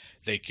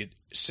 they could,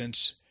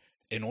 since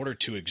in order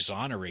to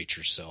exonerate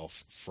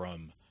yourself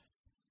from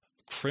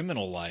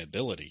criminal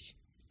liability,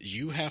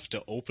 you have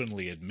to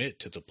openly admit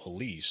to the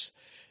police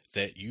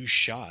that you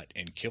shot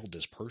and killed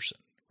this person,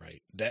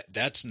 right?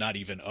 That's not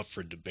even up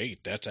for debate.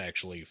 That's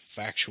actually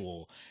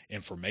factual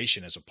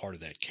information as a part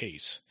of that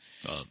case.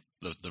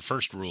 The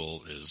first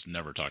rule is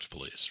never talk to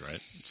police, right?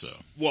 So,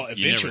 well,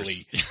 eventually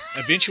you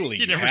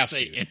you never have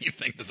say to.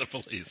 anything to the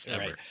police ever.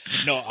 Right.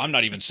 No, I'm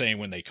not even saying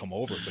when they come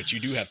over, but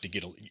you do have to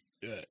get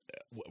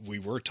we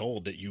were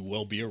told that you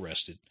will be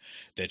arrested,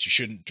 that you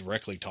shouldn't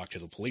directly talk to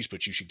the police,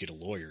 but you should get a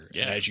lawyer.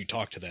 Yeah. And as you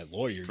talk to that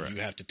lawyer, Correct.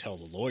 You have to tell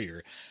the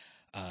lawyer,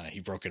 he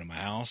broke into my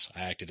house,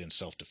 I acted in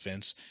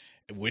self-defense,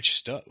 which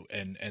stuff,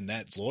 and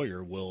that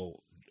lawyer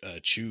will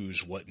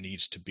choose what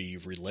needs to be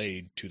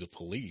relayed to the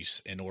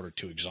police in order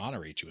to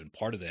exonerate you. And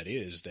part of that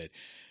is that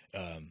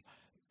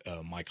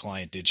my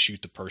client did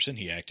shoot the person.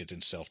 He acted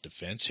in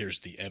self-defense.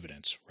 Here's the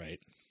evidence,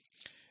 right?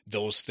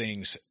 Those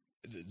things,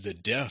 the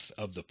death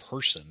of the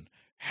person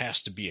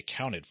has to be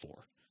accounted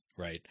for,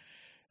 right?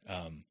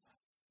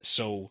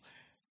 So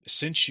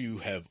since you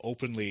have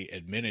openly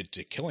admitted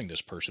to killing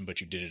this person,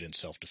 but you did it in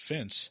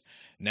self-defense,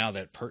 now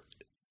that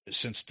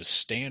since the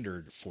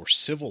standard for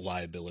civil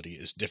liability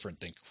is different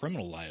than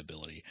criminal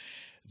liability,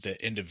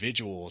 the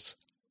individuals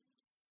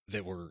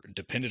that were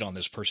dependent on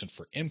this person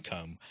for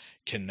income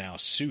can now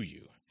sue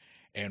you.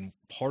 And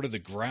part of the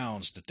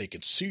grounds that they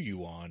can sue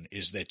you on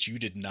is that you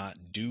did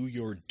not do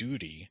your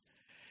duty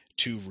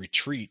to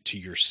retreat to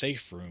your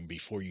safe room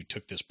before you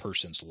took this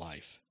person's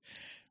life,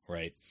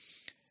 right?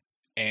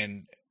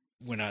 And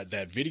when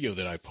that video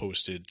that I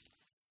posted,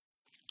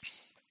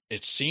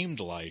 it seemed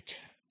like,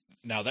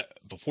 now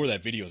that before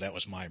that video, that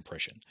was my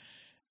impression,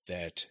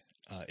 that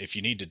if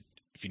you need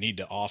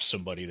to off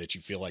somebody that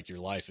you feel like your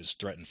life is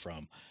threatened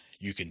from,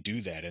 you can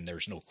do that, and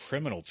there's no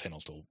criminal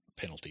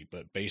penalty.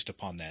 But based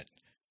upon that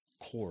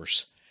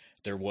course,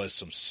 there was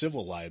some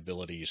civil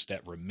liabilities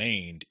that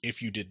remained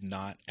if you did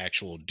not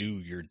actually do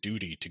your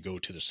duty to go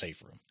to the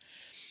safe room.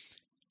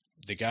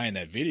 The guy in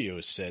that video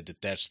said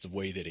that that's the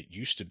way that it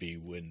used to be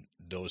when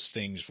those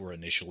things were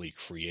initially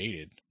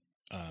created.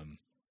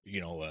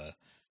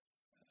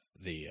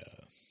 The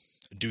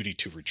duty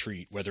to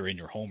retreat, whether in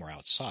your home or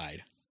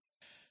outside,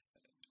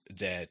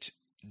 that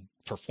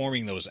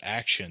performing those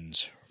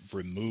actions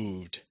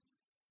removed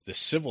the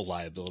civil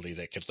liability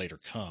that could later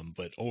come.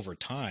 But over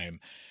time,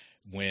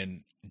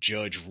 when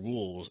judges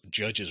ruled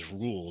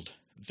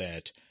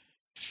that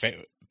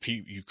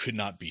you could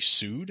not be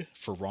sued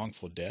for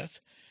wrongful death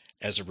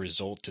as a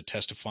result to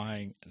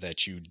testifying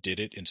that you did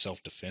it in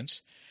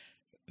self-defense,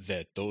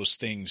 that those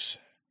things,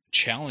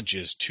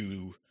 challenges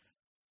to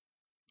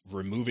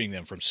removing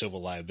them from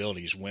civil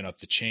liabilities, went up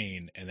the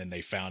chain, and then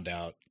they found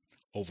out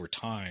over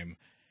time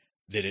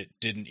that it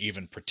didn't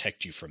even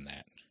protect you from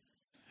that.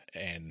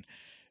 And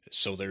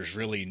so there's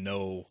really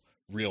no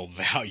real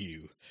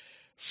value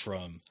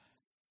from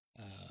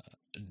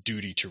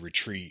duty to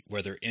retreat,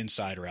 whether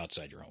inside or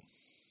outside your home.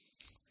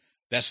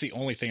 That's the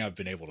only thing I've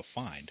been able to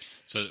find.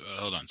 So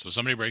hold on. So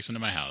somebody breaks into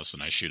my house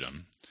and I shoot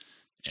them,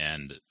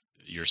 and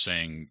you're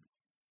saying,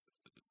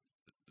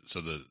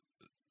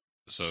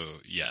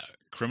 yeah,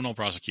 criminal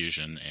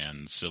prosecution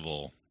and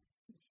civil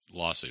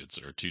lawsuits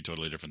are two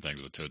totally different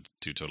things with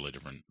two totally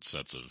different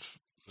sets of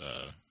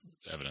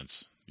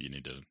evidence you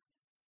need to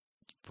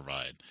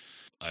provide.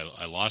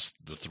 I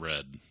lost the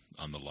thread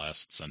on the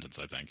last sentence,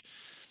 I think.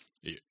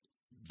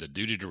 The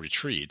duty to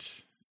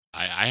retreat,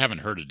 I haven't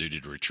heard a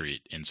duty to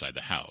retreat inside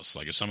the house.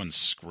 Like if someone's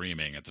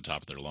screaming at the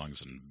top of their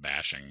lungs and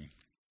bashing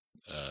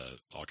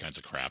all kinds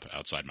of crap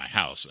outside my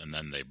house, and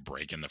then they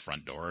break in the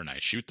front door and I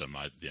shoot them,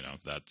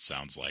 that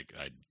sounds like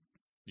I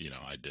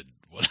did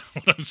what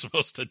I'm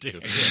supposed to do.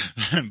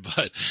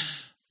 But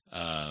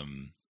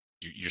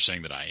you're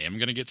saying that I am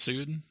going to get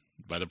sued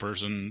by the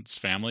person's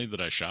family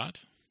that I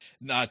shot?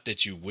 Not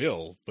that you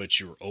will, but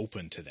you're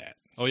open to that.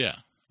 Oh, yeah.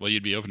 Well,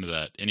 you'd be open to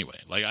that anyway.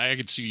 Like, I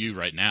could sue you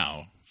right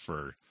now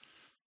for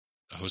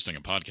hosting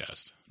a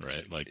podcast,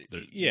 right? Like,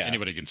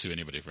 anybody can sue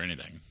anybody for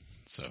anything.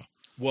 So,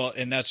 well,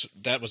 and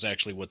that was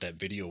actually what that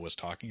video was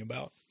talking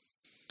about.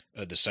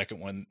 The second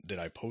one that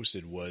I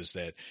posted was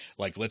that,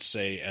 like, let's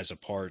say as a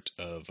part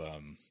of,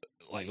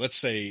 let's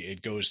say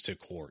it goes to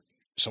court.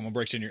 Someone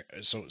breaks in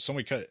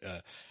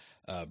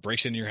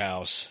breaks into your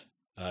house.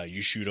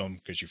 You shoot them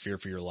because you fear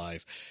for your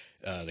life.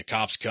 The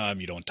cops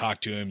come. You don't talk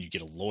to him. You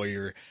get a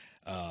lawyer.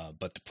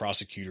 But the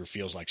prosecutor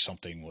feels like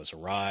something was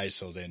awry.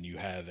 So then you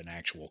have an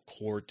actual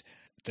court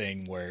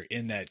thing where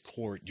in that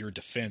court, your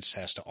defense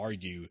has to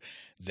argue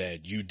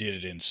that you did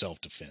it in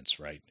self-defense,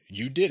 right?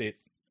 You did it,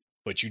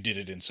 but you did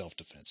it in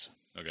self-defense.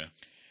 Okay.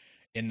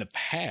 In the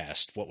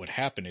past, what would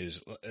happen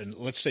is,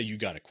 let's say you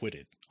got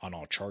acquitted on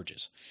all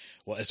charges.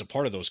 Well, as a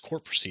part of those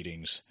court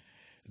proceedings,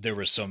 there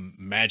was some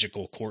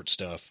magical court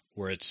stuff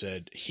where it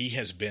said he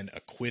has been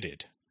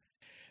acquitted.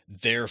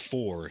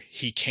 Therefore,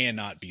 he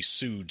cannot be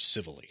sued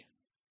civilly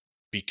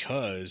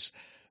because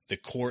the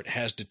court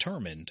has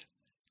determined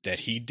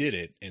that he did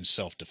it in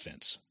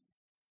self-defense,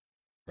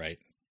 right?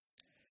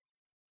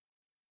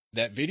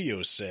 That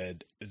video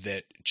said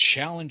that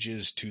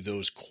challenges to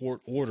those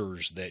court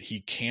orders that he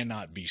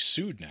cannot be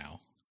sued now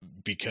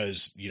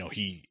because,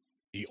 he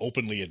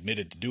openly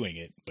admitted to doing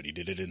it, but he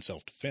did it in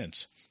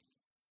self-defense,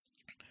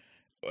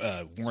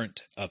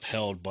 weren't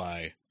upheld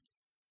by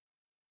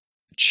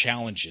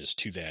challenges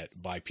to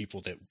that by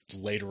people that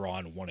later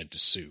on wanted to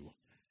sue.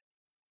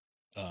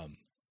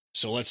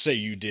 So let's say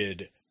you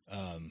did.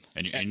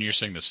 And you're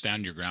saying the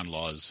stand your ground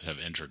laws have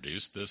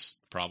introduced this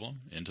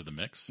problem into the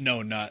mix?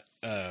 No, not.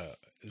 That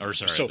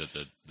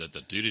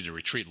the duty to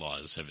retreat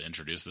laws have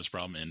introduced this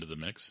problem into the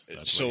mix?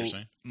 That's what you're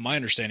saying? My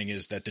understanding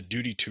is that the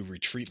duty to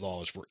retreat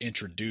laws were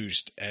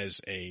introduced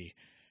as a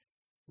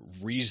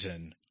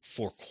reason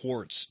for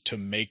courts to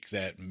make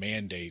that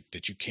mandate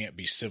that you can't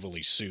be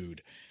civilly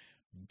sued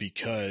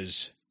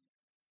because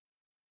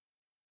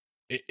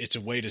it's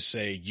a way to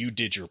say you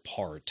did your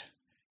part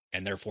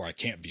and therefore I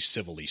can't be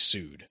civilly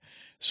sued.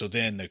 So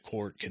then the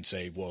court can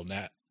say, well,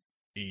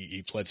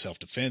 he pled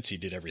self-defense, he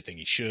did everything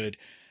he should,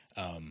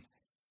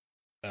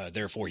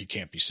 therefore he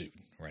can't be sued,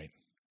 right?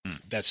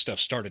 that stuff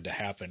started to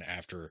happen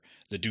after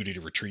the duty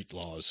to retreat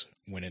laws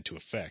went into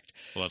effect.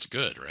 Well, that's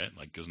good, right?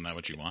 Like, isn't that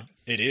what you want?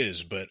 It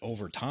is, but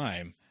over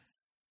time,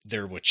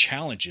 there were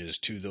challenges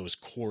to those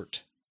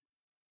court,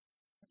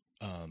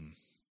 I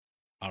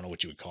don't know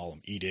what you would call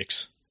them,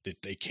 edicts,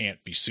 that they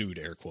can't be sued,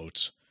 air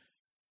quotes.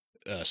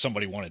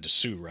 Somebody wanted to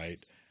sue,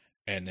 right?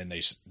 And then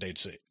they'd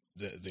say,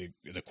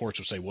 the courts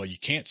would say, well, you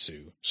can't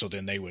sue. So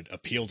then they would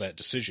appeal that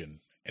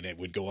decision, and it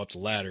would go up the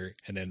ladder,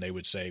 and then they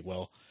would say,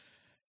 well,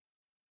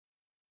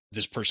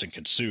 this person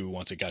can sue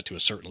once it got to a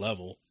certain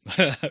level,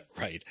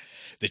 right?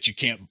 That you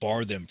can't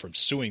bar them from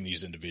suing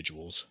these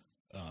individuals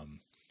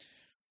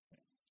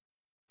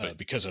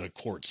because a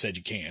court said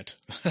you can't.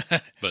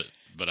 But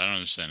I don't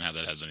understand how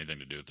that has anything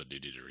to do with the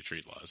duty to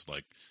retreat laws.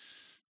 Like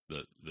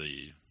the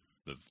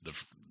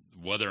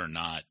whether or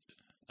not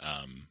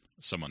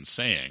someone's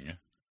saying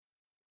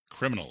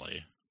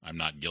criminally, I'm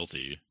not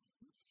guilty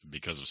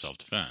because of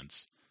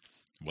self-defense,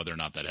 whether or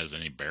not that has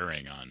any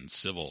bearing on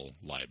civil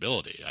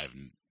liability,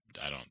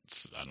 I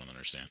don't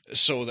understand.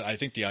 So I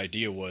think the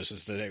idea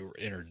is that they were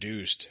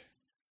introduced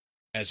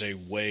as a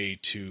way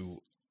to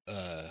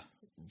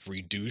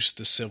reduce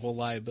the civil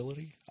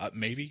liability.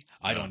 Maybe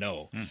I don't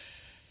know.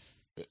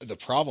 The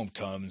problem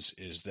comes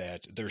is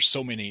that there's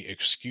so many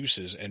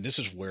excuses, and this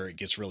is where it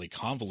gets really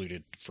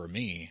convoluted for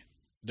me.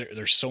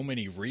 There's so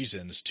many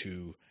reasons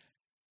to.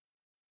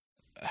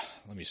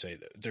 Let me say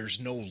that there's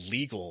no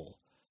legal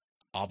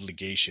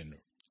obligation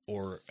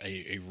or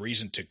a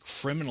reason to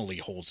criminally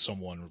hold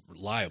someone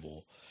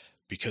liable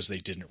because they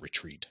didn't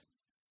retreat,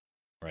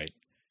 right?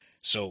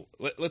 So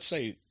let's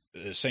say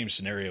the same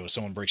scenario: if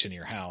someone breaks into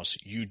your house,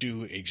 you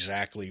do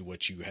exactly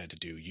what you had to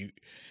do.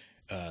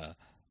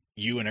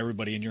 You and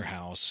everybody in your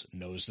house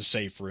knows the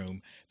safe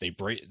room.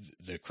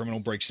 The criminal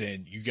breaks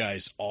in. You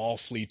guys all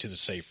flee to the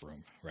safe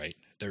room, right?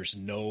 There's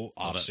no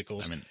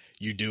obstacles.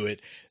 You do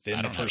it. Then I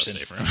the don't person,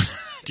 have a safe room.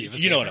 Do you have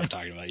a you know safe what room? I'm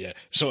talking about, yeah.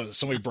 So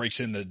somebody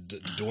breaks in the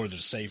door to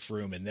the safe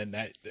room, and then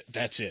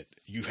that's it.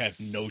 You have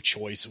no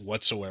choice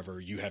whatsoever.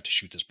 You have to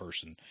shoot this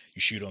person.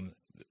 You shoot them,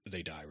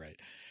 they die, right?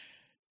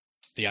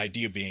 The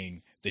idea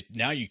being that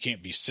now you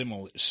can't be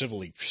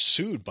civilly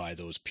sued by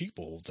those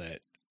people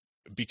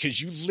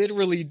because you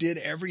literally did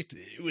everything.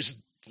 It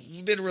was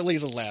literally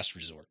the last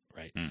resort,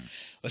 right?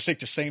 Let's take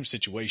the same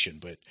situation,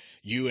 but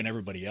you and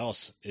everybody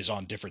else is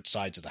on different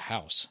sides of the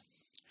house.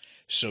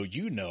 So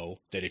you know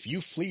that if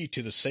you flee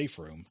to the safe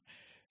room,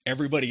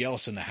 everybody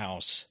else in the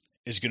house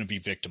is going to be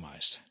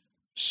victimized.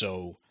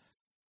 So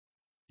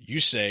you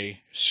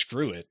say,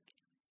 screw it.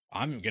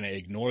 I'm going to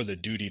ignore the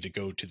duty to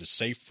go to the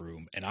safe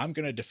room, and I'm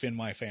going to defend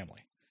my family,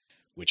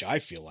 which I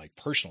feel like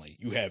personally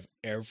you have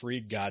every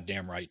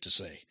goddamn right to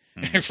say,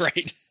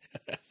 right?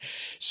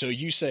 So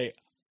you say,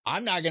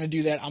 I'm not going to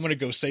do that. I'm going to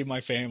go save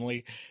my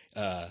family.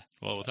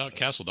 Well, without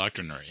castle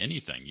doctrine or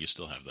anything, you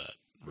still have that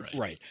right.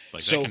 Right.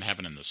 Like that can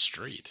happen in the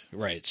street.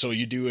 Right. So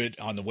you do it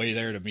on the way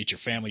there to meet your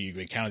family. You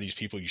encounter these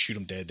people. You shoot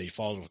them dead. They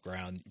fall to the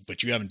ground,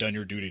 but you haven't done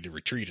your duty to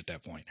retreat at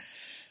that point.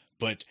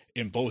 But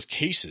in both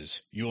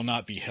cases, you will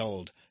not be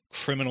held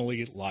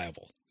criminally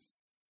liable.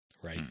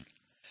 Right.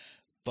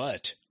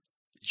 But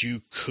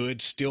you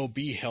could still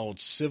be held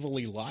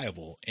civilly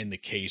liable in the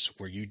case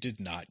where you did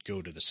not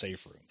go to the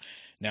safe room.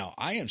 Now,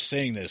 I am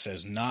saying this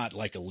as not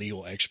like a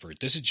legal expert.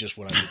 This is just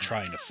what I've been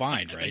trying to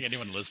find, I right? think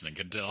anyone listening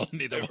can tell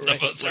neither one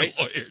of us are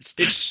lawyers.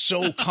 It's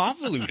so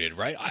convoluted,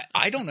 right?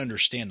 I don't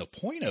understand the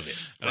point of it.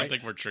 I don't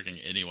think we're tricking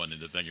anyone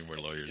into thinking we're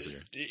lawyers here.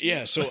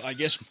 Yeah, so I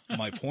guess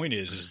my point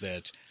is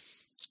that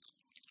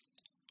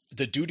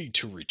the duty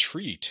to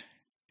retreat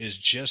is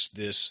just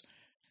this.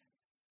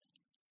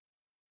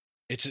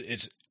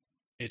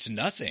 It's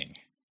nothing.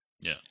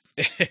 Yeah.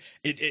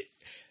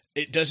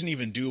 It doesn't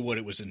even do what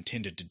it was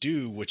intended to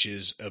do, which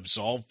is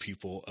absolve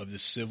people of the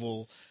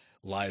civil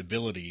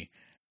liability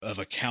of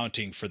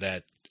accounting for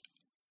that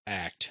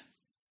act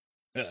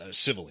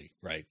civilly,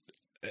 right?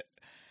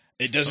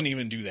 It doesn't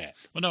even do that.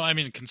 Well, no, I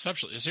mean,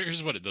 conceptually,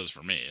 here's what it does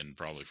for me, and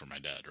probably for my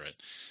dad, right?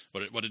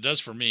 What it does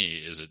for me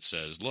is it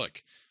says,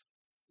 look,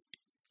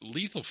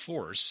 lethal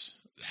force,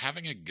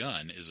 having a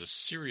gun is a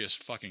serious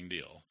fucking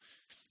deal.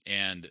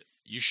 And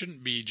you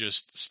shouldn't be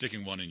just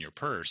sticking one in your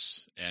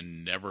purse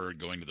and never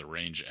going to the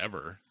range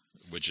ever,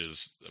 which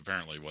is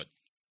apparently what,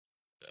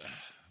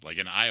 like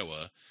in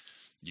Iowa,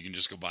 you can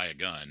just go buy a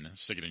gun,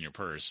 stick it in your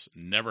purse,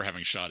 never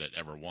having shot it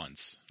ever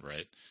once,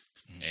 right?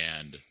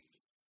 And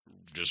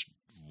just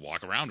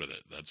walk around with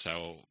it. That's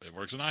how it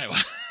works in Iowa.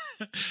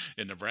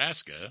 In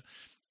Nebraska,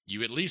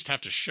 you at least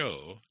have to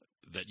show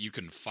that you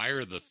can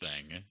fire the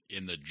thing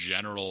in the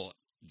general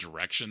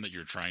direction that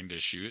you're trying to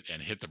shoot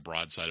and hit the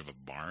broadside of a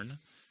barn.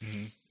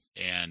 Mm-hmm.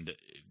 And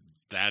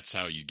that's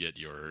how you get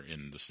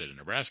in the state of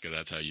Nebraska,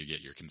 that's how you get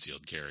your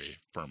concealed carry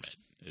permit,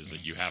 is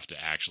that you have to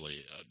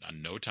actually, a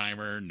no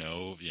timer,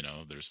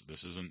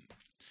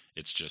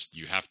 it's just,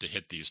 you have to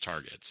hit these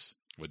targets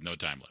with no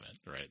time limit,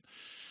 right?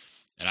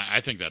 And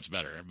I think that's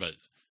better, but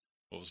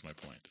what was my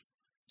point?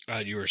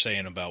 You were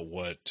saying about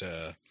what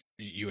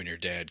you and your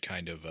dad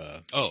kind of...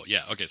 Oh,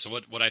 yeah, okay, so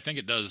what I think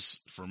it does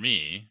for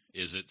me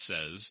is it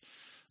says,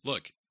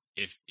 look,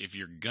 if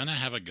you're gonna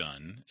have a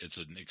gun, it's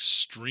an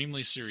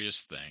extremely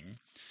serious thing,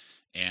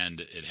 and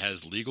it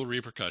has legal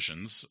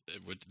repercussions.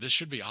 This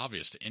should be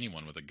obvious to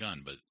anyone with a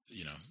gun, but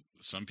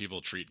some people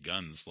treat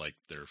guns like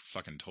they're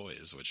fucking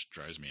toys, which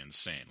drives me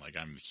insane. Like,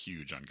 I'm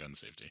huge on gun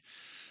safety.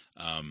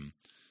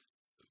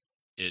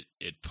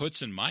 It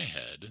puts in my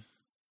head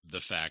the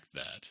fact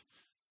that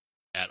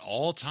at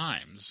all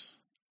times,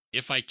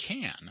 if I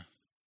can,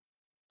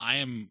 I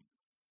am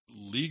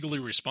legally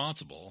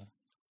responsible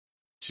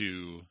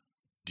to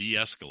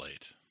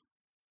de-escalate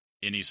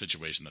any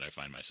situation that I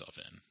find myself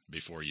in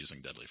before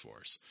using deadly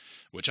force,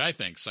 which I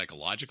think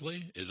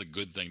psychologically is a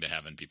good thing to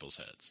have in people's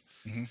heads.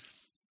 Mm-hmm.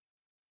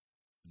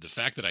 The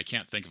fact that I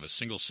can't think of a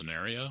single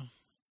scenario,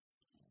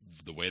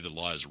 the way the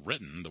law is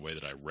written, the way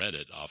that I read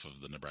it off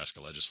of the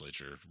Nebraska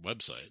legislature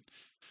website,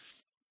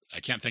 I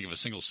can't think of a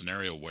single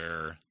scenario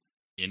where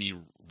any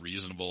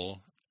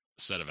reasonable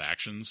set of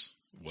actions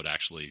would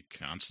actually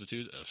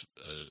constitute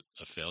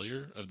a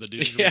failure of the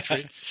duty to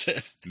retreat.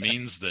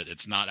 Means that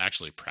it's not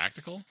actually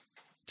practical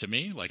to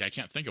me. Like, I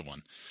can't think of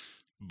one.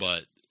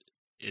 But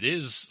it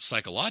is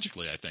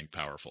psychologically, I think,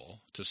 powerful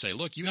to say,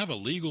 look, you have a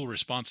legal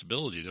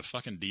responsibility to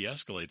fucking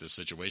de-escalate this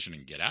situation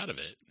and get out of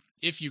it.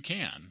 If you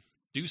can,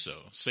 do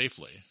so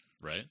safely,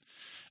 right?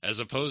 As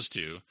opposed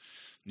to,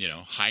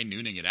 high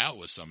nooning it out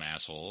with some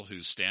asshole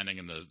who's standing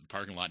in the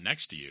parking lot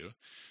next to you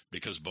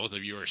because both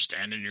of you are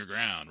standing your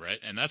ground, right?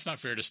 And that's not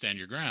fair to stand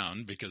your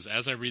ground, because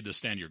as I read the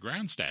stand your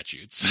ground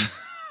statutes,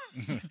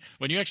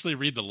 when you actually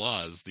read the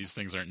laws, these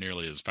things aren't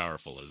nearly as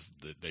powerful as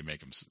they make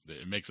them.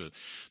 It makes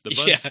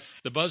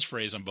the buzz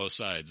phrase on both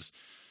sides,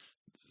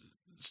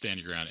 stand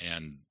your ground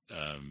and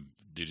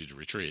duty to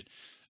retreat.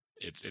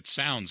 It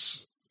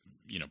sounds,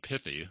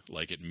 pithy,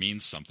 like it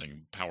means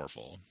something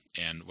powerful.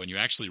 And when you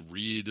actually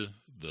read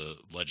the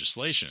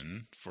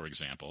legislation, for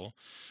example,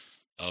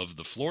 of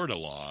the Florida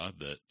law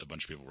that a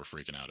bunch of people were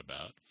freaking out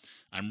about,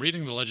 I'm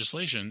reading the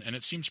legislation and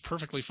it seems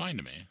perfectly fine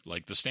to me.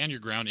 Like, the stand your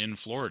ground in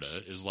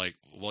Florida is like,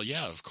 well,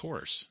 yeah, of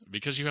course,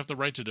 because you have the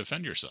right to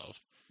defend yourself.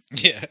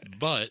 Yeah.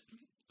 But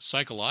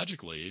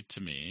psychologically,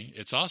 to me,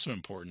 it's also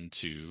important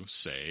to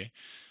say,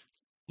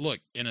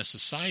 look, in a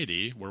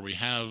society where we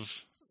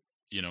have,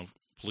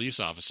 police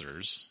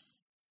officers,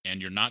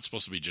 and you're not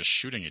supposed to be just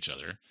shooting each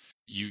other,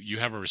 you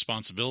have a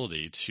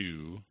responsibility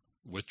to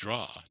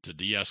withdraw, to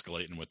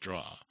de-escalate and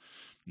withdraw,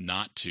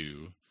 not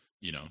to,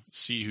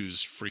 see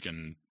whose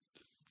freaking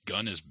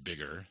gun is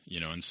bigger,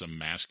 in some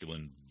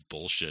masculine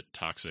bullshit,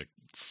 toxic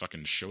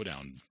fucking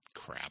showdown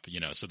crap,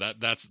 so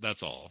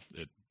that's all.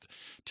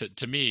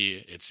 To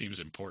me, it seems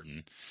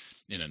important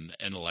in an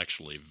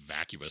intellectually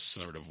vacuous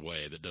sort of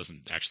way that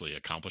doesn't actually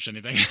accomplish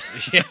anything.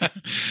 Yeah.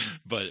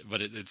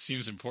 But it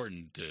seems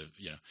important to,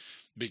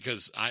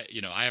 because I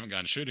haven't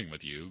gone shooting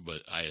with you,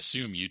 but I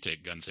assume you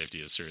take gun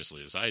safety as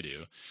seriously as I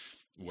do,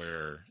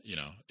 where,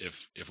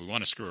 if we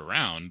want to screw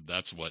around,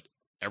 that's what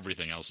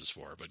everything else is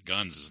for, but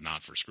guns is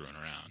not for screwing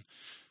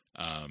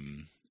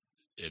around.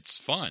 It's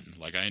fun.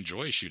 Like, I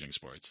enjoy shooting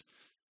sports,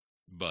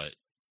 but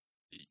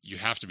you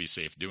have to be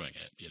safe doing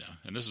it,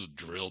 and this was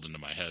drilled into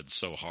my head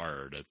so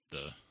hard at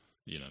the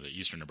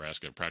Eastern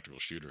Nebraska practical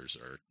shooters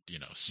are,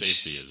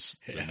 safety is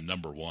the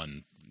number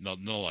one.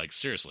 No, like,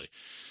 seriously,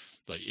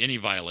 like, any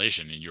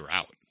violation and you're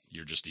out,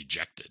 you're just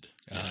ejected,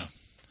 and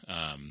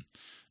I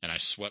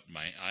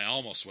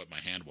almost swept my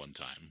hand one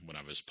time when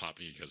I was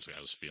popping because I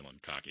was feeling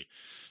cocky,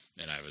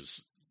 and I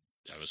was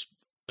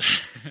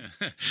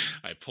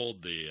I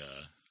pulled the,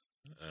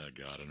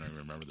 God, I don't even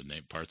remember the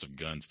name parts of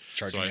guns.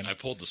 Charging I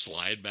pulled the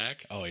slide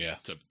back. Oh yeah.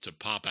 To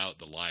pop out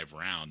the live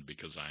round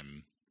because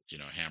I'm,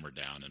 hammered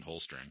down and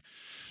holstering,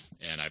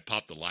 and I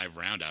popped the live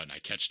round out and I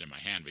catch it in my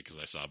hand because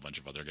I saw a bunch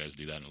of other guys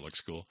do that and it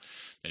looks cool.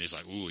 And he's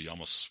like, "Ooh, you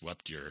almost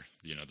swept your,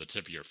 the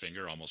tip of your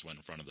finger almost went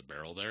in front of the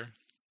barrel there."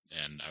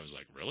 And I was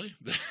like, really?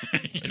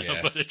 Yeah.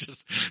 But it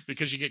just,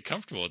 because you get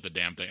comfortable with the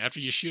damn thing. After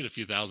you shoot a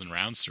few thousand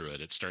rounds through it,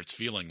 it starts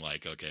feeling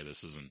like, okay,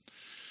 this isn't,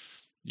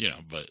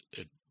 but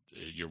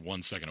you're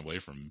 1 second away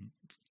from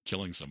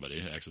killing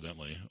somebody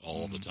accidentally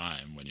all the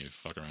time when you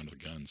fuck around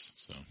with guns.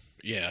 So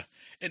yeah.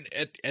 And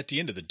at the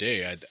end of the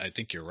day, I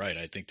think you're right.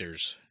 I think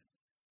there's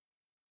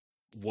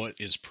what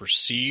is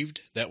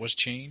perceived that was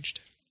changed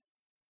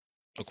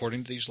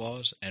according to these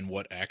laws and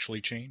what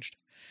actually changed.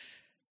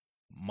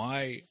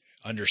 My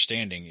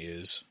understanding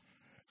is,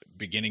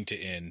 beginning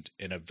to end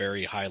in a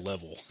very high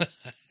level,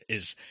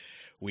 is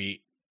there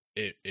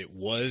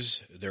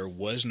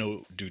was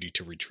no duty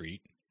to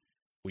retreat.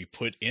 We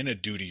put in a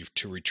duty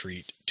to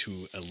retreat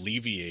to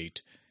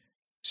alleviate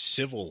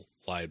civil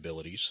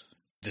liabilities.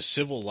 The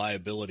civil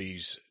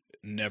liabilities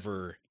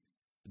the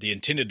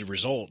intended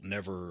result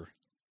never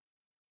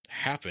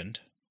happened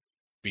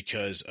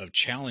because of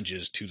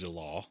challenges to the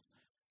law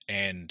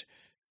and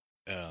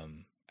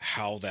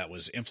how that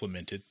was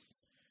implemented.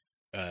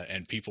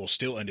 And people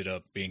still ended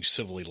up being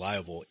civilly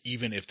liable,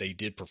 even if they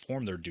did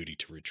perform their duty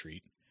to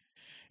retreat.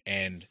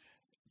 And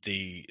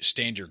the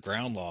stand your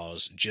ground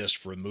laws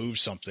just remove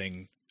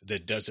something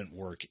that doesn't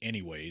work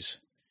anyways.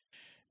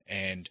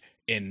 And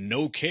In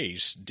no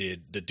case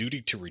did the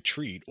duty to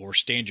retreat or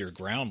stand your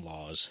ground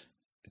laws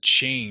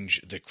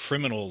change the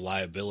criminal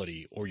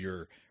liability or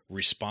your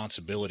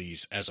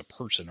responsibilities as a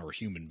person or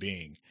human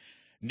being.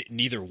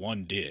 Neither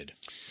one did,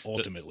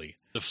 ultimately.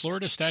 The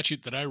Florida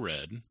statute that I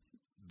read,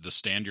 the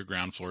Stand Your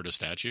Ground Florida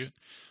statute,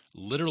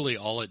 literally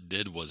all it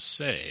did was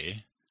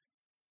say,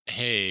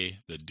 hey,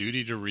 the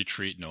duty to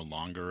retreat no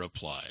longer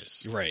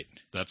applies. Right.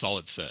 That's all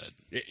it said.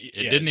 It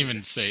Yeah, didn't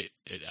even say,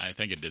 I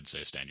think it did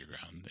say stand your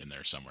ground in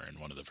there somewhere in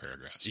one of the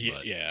paragraphs.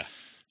 But, yeah.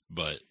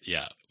 But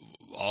yeah,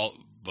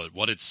 but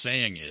what it's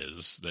saying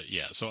is that,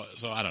 yeah, so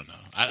I don't know.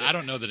 I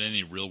don't know that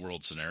any real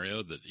world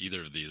scenario that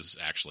either of these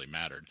actually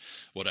mattered.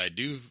 What I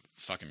do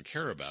fucking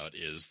care about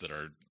is that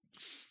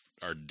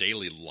our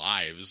daily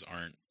lives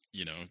aren't,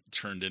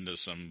 turned into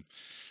some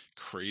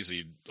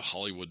crazy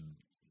Hollywood,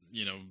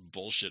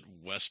 bullshit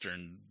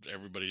Western,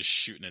 everybody's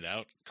shooting it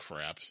out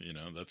crap.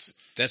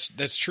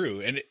 That's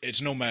true. And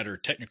it's no matter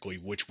technically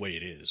which way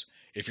it is.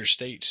 If your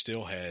state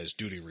still has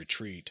duty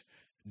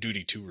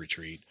to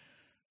retreat,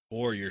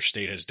 or your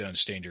state has done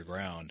stand your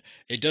ground,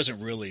 it doesn't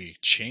really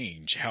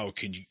change how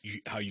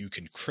you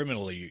can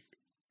criminally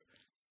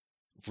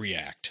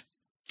react.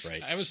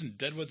 Right. I was in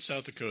Deadwood,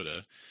 South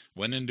Dakota,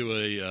 went into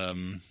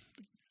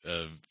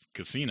a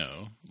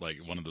casino, like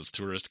one of those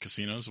tourist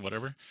casinos,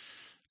 whatever.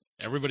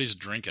 Everybody's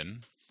drinking,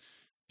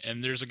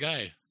 and there's a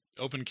guy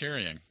open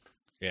carrying,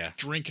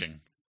 drinking,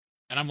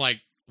 and I'm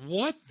like,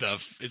 "What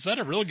the? Is that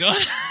a real gun?"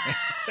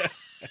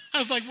 I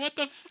was like, "What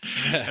the?"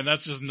 And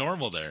that's just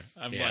normal there.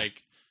 I'm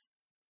like,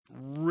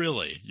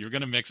 "Really? You're going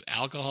to mix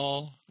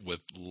alcohol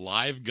with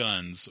live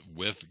guns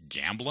with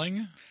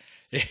gambling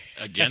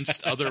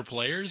against other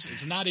players?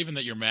 It's not even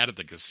that you're mad at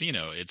the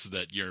casino. It's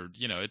that you're,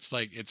 it's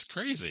like it's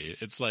crazy.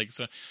 It's like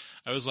so.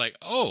 I was like,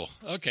 "Oh,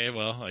 okay.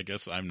 Well, I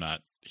guess I'm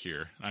not."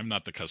 Here, I'm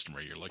not the customer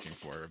you're looking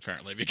for,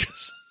 apparently,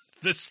 because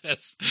this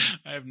says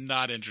I'm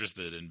not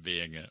interested in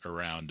being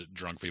around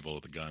drunk people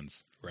with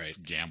guns, right?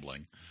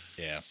 Gambling,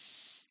 yeah.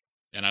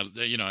 And I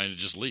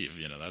just leave.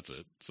 That's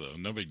it. So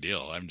no big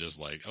deal. I'm just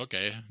like,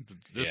 okay,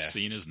 this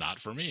scene is not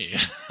for me.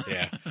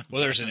 Yeah.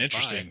 Well, there's an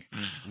interesting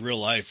real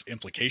life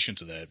implication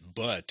to that,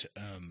 but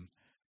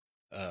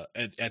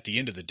at the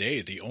end of the day,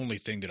 the only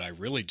thing that I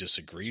really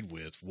disagreed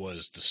with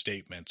was the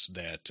statements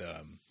that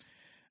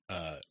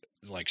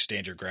like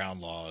stand your ground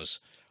laws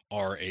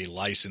are a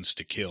license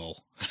to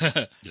kill.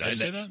 Did I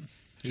say that?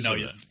 Who said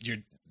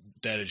that?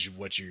 That is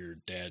what your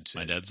dad said.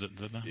 My dad said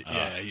that?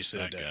 Yeah, he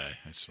said that guy.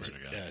 I swear to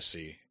God. Yeah,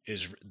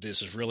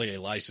 this is really a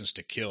license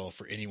to kill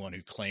for anyone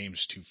who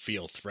claims to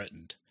feel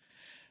threatened.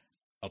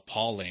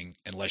 Appalling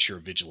unless you're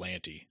a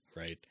vigilante,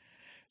 right?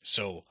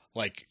 So,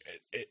 like,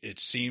 it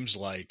seems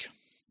like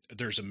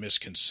there's a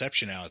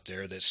misconception out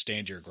there that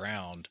stand your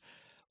ground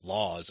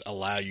laws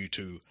allow you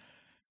to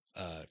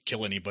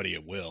kill anybody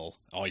at will.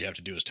 All you have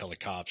to do is tell the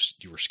cops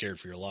you were scared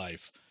for your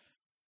life.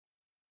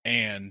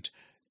 And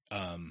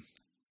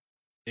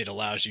it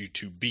allows you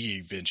to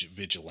be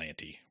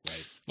vigilante,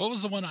 right? What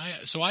was the one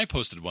I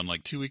posted one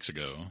like 2 weeks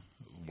ago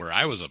where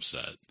I was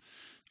upset,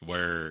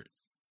 where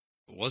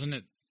wasn't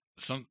it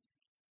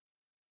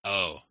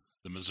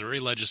the Missouri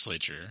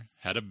legislature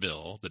had a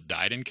bill that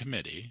died in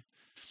committee,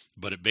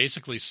 but it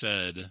basically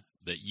said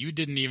that you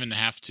didn't even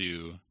have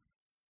to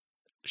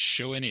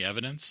show any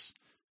evidence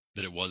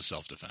that it was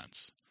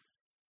self-defense.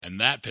 And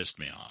that pissed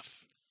me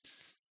off.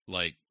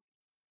 Like,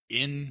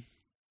 in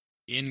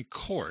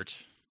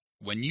court,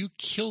 when you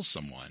kill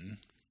someone,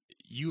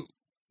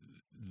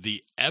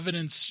 the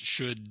evidence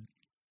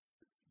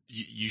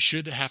you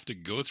should have to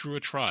go through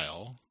a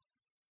trial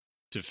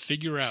to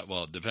figure out,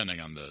 well, depending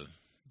on the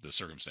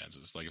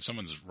circumstances. Like, if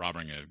someone's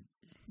robbing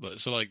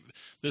so like,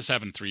 this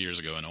happened 3 years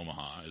ago in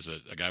Omaha, is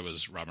that a guy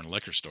was robbing a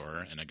liquor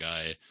store, and a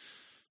guy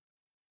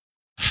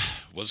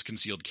was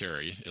concealed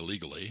carry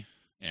illegally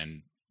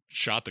and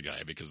shot the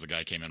guy because the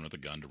guy came in with a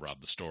gun to rob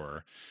the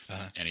store,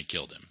 and he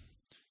killed him.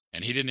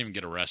 And he didn't even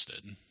get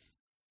arrested.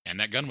 And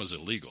that gun was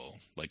illegal.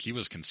 Like, he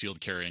was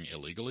concealed carrying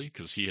illegally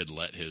because he had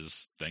let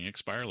his thing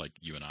expire, like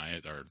you and I,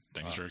 our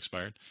things are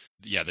expired.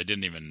 Yeah, they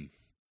didn't even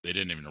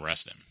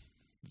arrest him.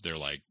 They're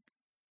like,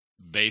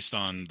 based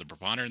on the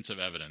preponderance of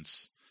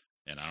evidence,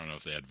 and I don't know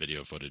if they had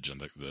video footage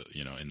in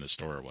in the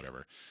store or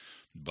whatever,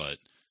 but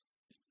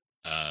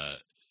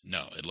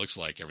no, it looks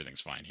like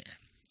everything's fine here.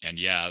 And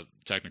yeah,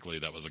 technically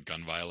that was a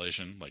gun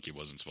violation. Like, he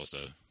wasn't supposed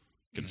to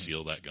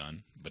conceal that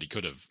gun, but he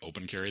could have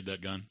open carried that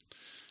gun.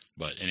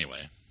 But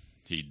anyway,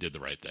 he did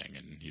the right thing,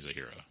 and he's a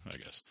hero, I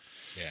guess.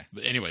 Yeah.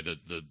 But anyway,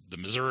 the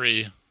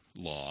Missouri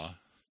law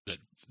that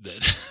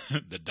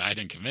that died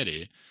in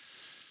committee,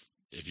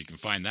 if you can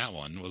find that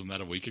one, wasn't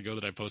that a week ago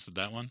that I posted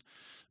that one?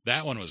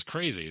 That one was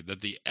crazy. That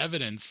the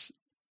evidence,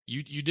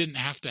 you didn't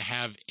have to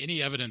have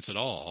any evidence at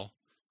all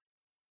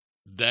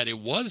that it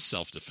was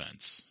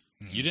self-defense.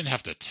 Mm-hmm. You didn't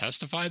have to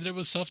testify that it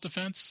was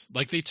self-defense.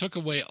 Like, they took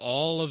away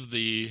all of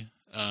the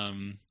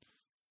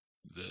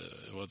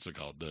what's it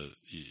called?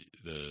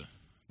 The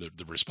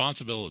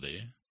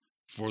responsibility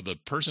for the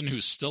person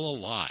who's still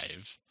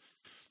alive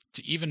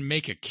to even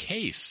make a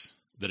case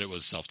that it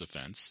was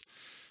self-defense,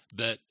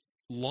 that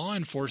law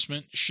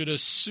enforcement should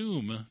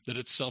assume that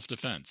it's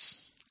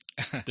self-defense.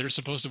 They're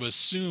supposed to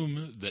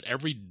assume that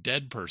every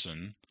dead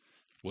person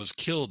was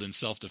killed in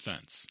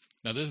self-defense.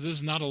 Now, this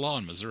is not a law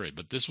in Missouri,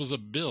 but this was a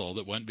bill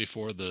that went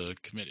before the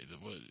committee.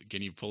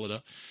 Can you pull it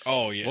up?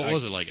 Oh, yeah. What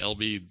was it, like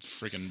LB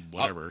freaking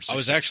whatever? I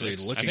was actually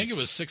looking. I think it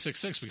was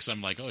 666 because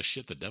I'm like, oh,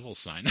 shit, the devil's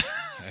sign.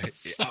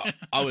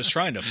 I was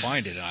trying to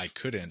find it. And I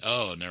couldn't.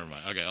 Oh, never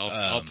mind. Okay,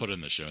 I'll put it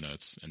in the show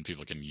notes, and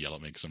people can yell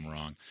at me because I'm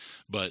wrong.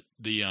 But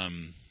the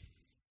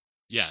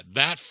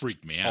that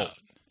freaked me out,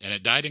 and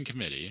it died in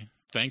committee.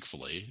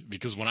 Thankfully,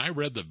 because when I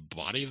read the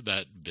body of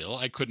that bill,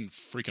 I couldn't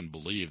freaking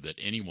believe that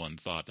anyone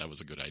thought that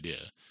was a good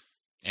idea.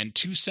 And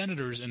 2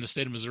 senators in the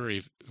state of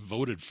Missouri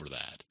voted for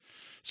that.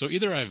 So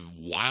either I've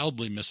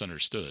wildly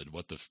misunderstood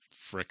what the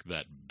frick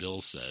that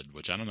bill said,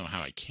 which I don't know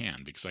how I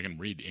can because I can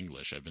read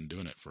English. I've been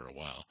doing it for a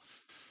while.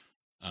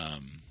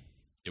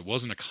 It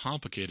wasn't a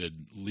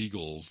complicated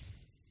legal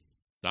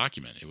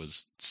document. It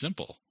was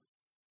simple.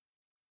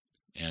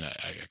 And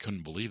I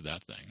couldn't believe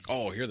that thing.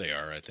 Oh, here they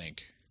are, I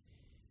think.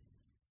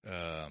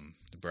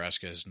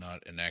 Nebraska has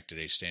not enacted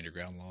a stand your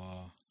ground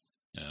law.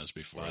 Yeah, it was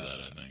before that,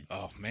 I think.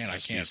 Oh, man, I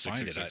can't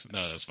find it.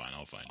 No, that's fine.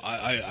 I'll find it.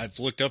 I've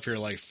looked up here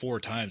like 4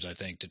 times, I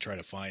think, to try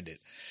to find it.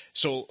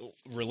 So,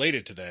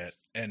 related to that,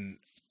 and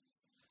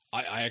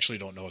I actually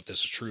don't know if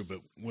this is true, but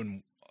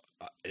when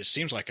it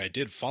seems like I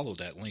did follow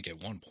that link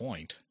at one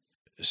point.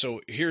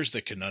 So, here's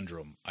the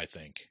conundrum, I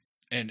think.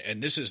 And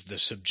this is the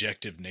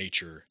subjective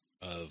nature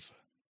of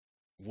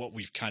what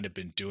we've kind of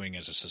been doing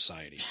as a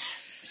society.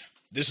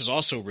 This is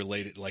also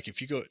related, like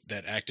if you go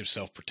that active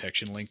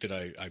self-protection link that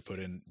I put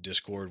in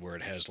Discord where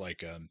it has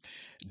like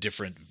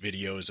different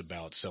videos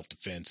about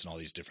self-defense and all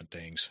these different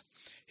things,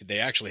 they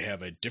actually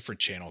have a different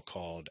channel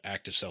called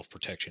Active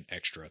Self-Protection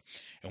Extra.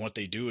 And what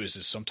they do is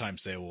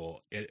sometimes they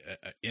will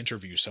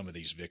interview some of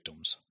these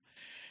victims.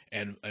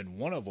 And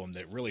one of them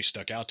that really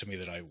stuck out to me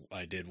that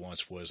I did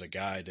once was a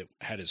guy that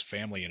had his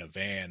family in a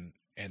van,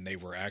 and they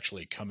were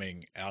actually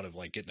coming out of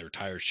like getting their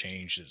tires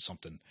changed or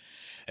something.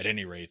 At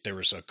any rate, there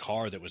was a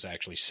car that was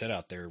actually set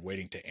out there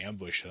waiting to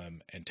ambush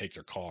them and take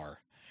their car,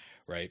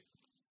 right?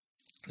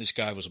 This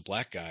guy was a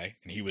black guy,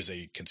 and he was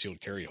a concealed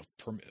carry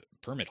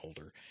permit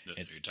holder. Are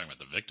you talking about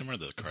the victim or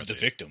the car? The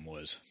victim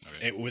was.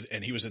 Okay.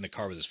 And he was in the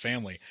car with his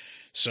family.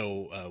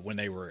 So when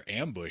they were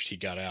ambushed, he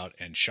got out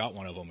and shot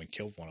one of them and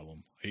killed one of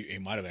them. He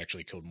might have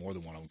actually killed more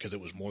than one of them because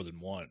it was more than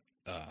one.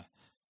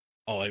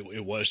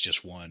 It was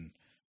just one.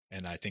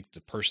 And I think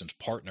the person's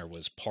partner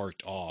was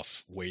parked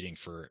off waiting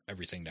for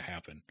everything to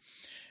happen.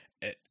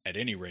 At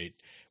any rate,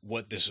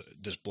 what this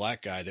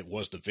black guy that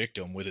was the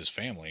victim with his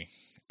family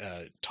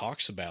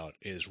talks about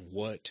is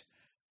what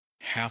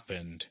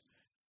happened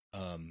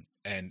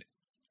and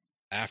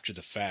after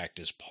the fact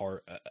as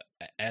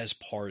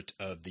part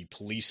of the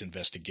police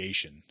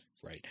investigation,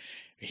 right?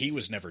 He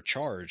was never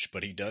charged,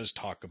 but he does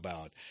talk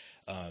about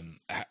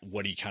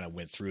what he kind of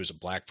went through as a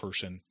black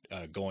person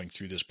going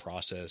through this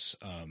process.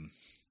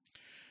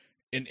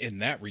 In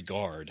that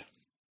regard,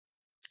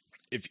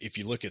 if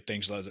you look at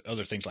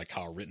other things like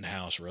Kyle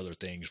Rittenhouse or other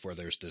things where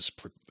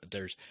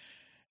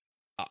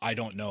I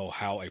don't know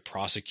how a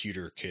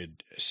prosecutor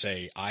could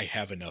say I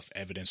have enough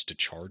evidence to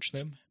charge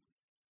them,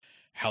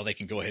 how they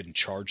can go ahead and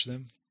charge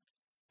them,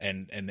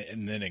 and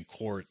then in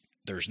court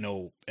there's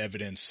no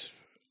evidence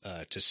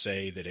to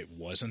say that it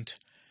wasn't.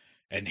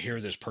 And here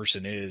this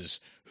person is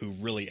who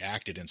really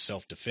acted in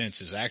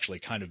self-defense is actually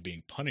kind of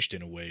being punished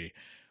in a way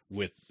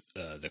with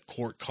the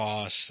court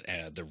costs,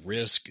 the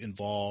risk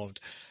involved.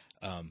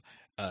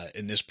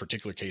 In this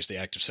particular case, the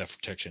active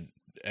self-protection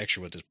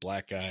extra with this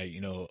black guy,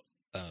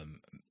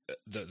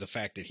 the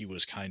fact that he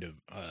was kind of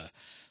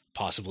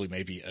possibly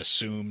maybe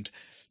assumed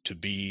to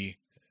be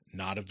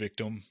not a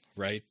victim,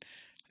 right?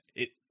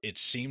 It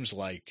seems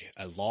like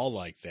a law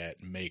like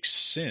that makes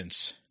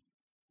sense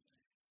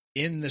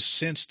in the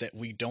sense that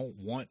we don't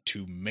want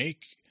to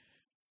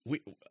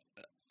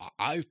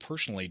I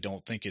personally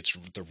don't think it's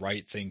the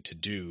right thing to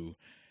do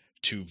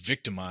to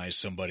victimize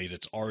somebody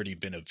that's already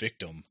been a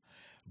victim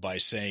by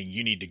saying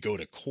you need to go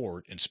to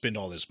court and spend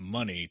all this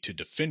money to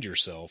defend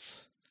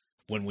yourself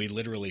when we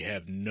literally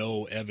have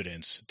no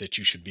evidence that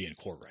you should be in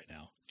court right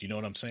now. Do you know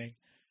what I'm saying?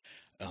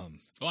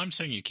 Well, I'm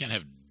saying you can't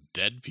have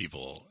dead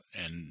people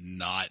and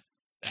not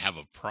have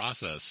a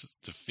process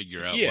to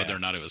figure out whether or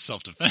not it was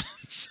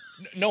self-defense.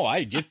 No,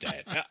 I get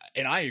that.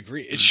 And I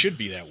agree. It should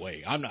be that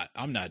way.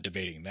 I'm not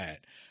debating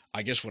that.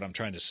 I guess what I'm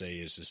trying to say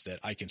is that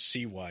I can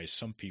see why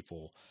some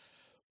people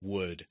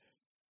would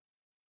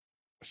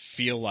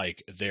feel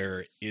like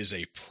there is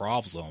a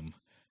problem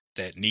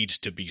that needs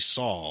to be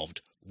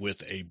solved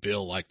with a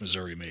bill like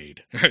Missouri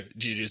made.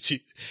 Do you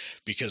see?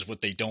 Because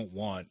what they don't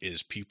want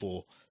is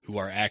people who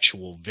are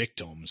actual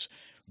victims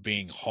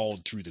being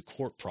hauled through the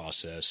court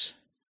process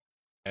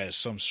as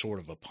some sort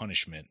of a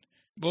punishment.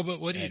 Well, but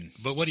what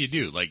do you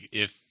do? Like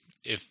if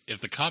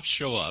the cops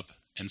show up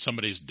and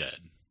somebody's dead,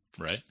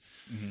 right?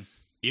 Mm-hmm.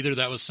 Either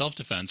that was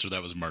self-defense or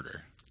that was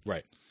murder.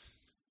 Right.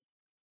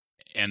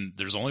 And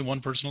there's only one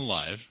person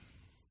alive.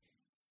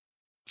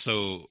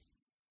 So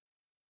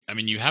I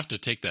mean, you have to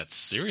take that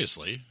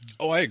seriously.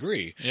 Oh, I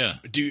agree. Yeah.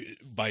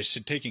 By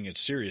taking it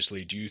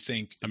seriously, do you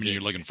think? I mean,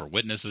 you're looking for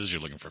witnesses,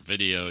 you're looking for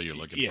video, you're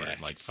looking Yeah.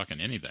 for like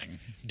fucking anything.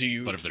 Do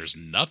you? But if there's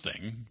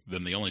nothing,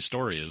 then the only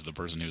story is the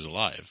person who's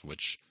alive,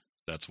 which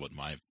that's what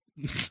my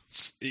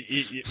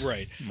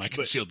right. my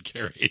concealed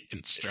carry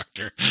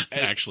instructor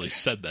actually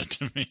said that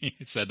to me.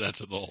 He said that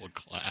to the whole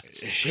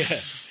class.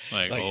 Yeah.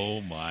 Like,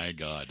 oh my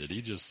God, did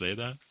he just say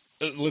that?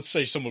 Let's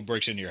say someone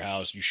breaks into your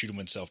house, you shoot them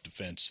in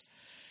self-defense.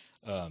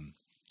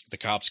 The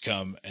cops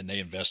come and they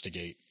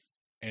investigate,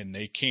 and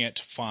they can't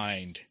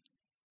find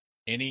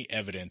any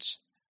evidence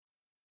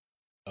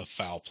of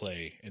foul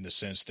play in the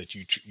sense that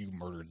you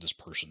murdered this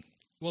person.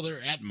 Well,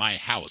 they're at my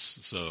house,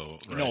 so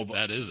right, No, but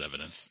that is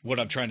evidence. What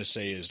I'm trying to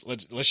say is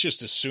let's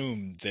just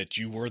assume that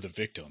you were the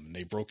victim and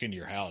they broke into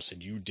your house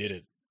and you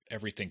did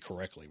everything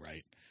correctly,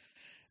 right?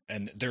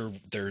 And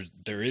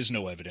there is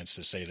no evidence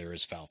to say there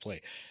is foul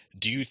play.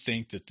 Do you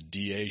think that the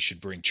DA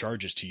should bring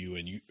charges to you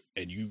and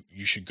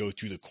you should go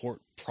through the court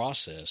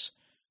process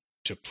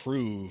to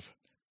prove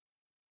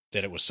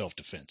that it was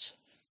self-defense?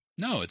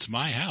 No, it's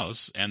my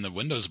house, and the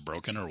window's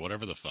broken or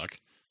whatever the fuck.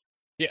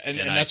 Yeah, and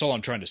that's all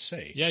I'm trying to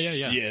say.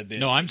 Yeah.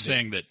 No, I'm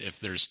saying that if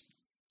there's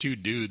two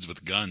dudes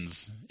with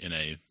guns in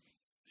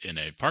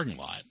a parking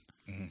lot,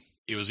 mm-hmm.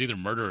 it was either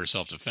murder or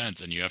self-defense,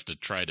 and you have to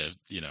try to,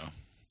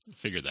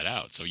 figure that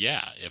out. So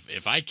yeah,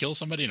 if I kill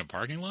somebody in a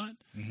parking lot,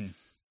 mm-hmm.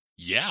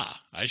 yeah,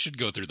 I should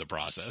go through the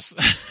process.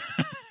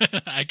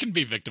 I can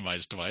be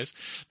victimized twice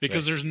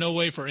because there's no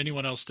way for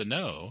anyone else to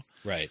know.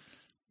 Right.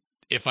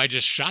 If I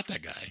just shot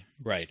that guy.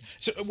 Right.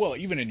 So, well,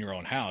 even in your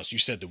own house, you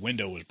said the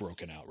window was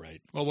broken out,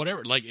 right? Well,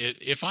 whatever. Like,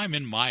 if I'm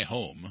in my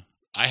home,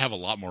 I have a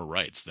lot more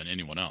rights than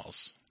anyone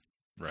else,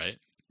 right?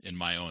 In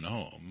my own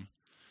home.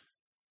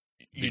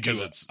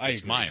 Because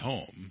it's my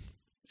home.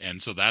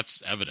 And so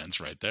that's evidence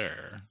right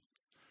there.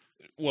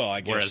 Well,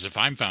 I guess. Whereas if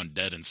I'm found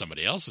dead in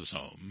somebody else's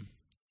home,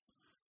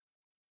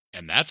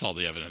 and that's all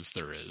the evidence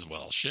there is,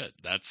 well, shit,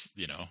 that's,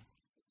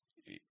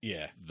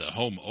 yeah, the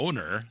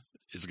homeowner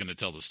is going to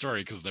tell the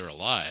story because they're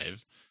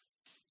alive.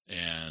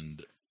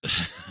 And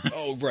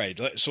oh, right.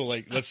 So,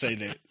 let's say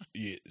that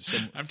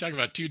I'm talking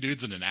about two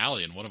dudes in an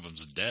alley and one of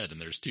them's dead and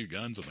there's two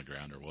guns on the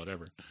ground or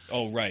whatever.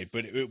 Oh, right.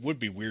 But it would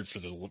be weird for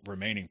the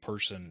remaining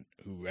person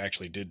who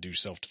actually did do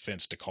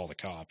self-defense to call the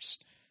cops.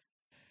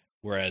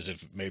 Whereas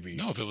if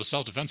it was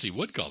self-defense, he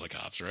would call the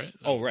cops, right?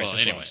 Oh, right. Well,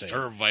 that's anyway, what I'm saying.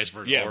 or vice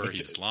versa, yeah, or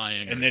he's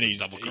lying, and or then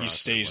he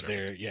stays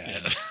there,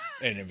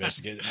 and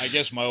investigate. I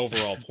guess my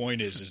overall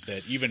point is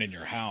that even in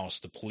your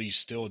house, the police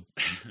still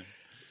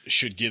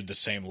should give the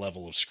same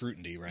level of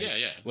scrutiny, right?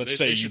 Yeah. Let's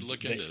say they should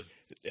look into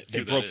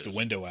they broke the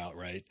window out,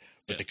 right?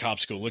 But the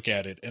cops go look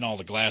at it, and all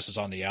the glass is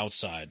on the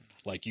outside,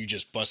 like you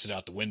just busted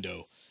out the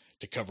window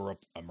to cover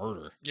up a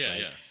murder. Yeah,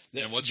 right?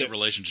 yeah. And what's your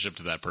relationship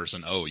to that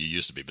person? Oh, you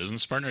used to be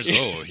business partners?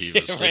 Oh, he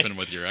was sleeping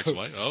with your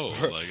ex-wife? Oh,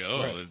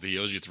 he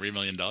owes you $3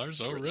 million?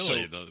 Oh, really? So,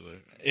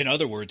 in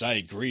other words, I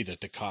agree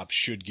that the cops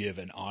should give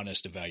an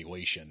honest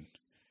evaluation.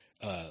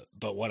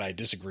 But what I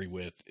disagree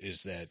with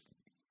is that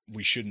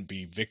we shouldn't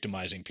be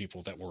victimizing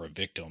people that were a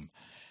victim.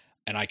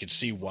 And I could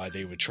see why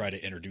they would try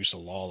to introduce a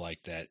law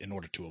like that in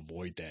order to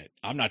avoid that.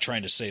 I'm not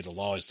trying to say the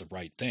law is the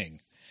right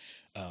thing.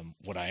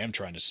 What I am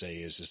trying to say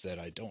is that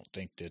I don't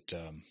think that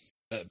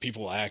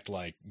people act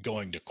like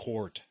going to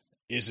court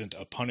isn't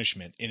a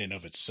punishment in and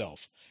of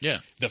itself. Yeah.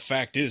 The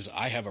fact is,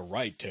 I have a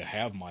right to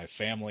have my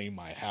family,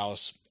 my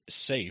house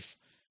safe,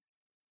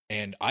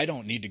 and I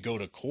don't need to go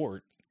to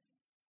court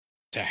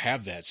to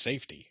have that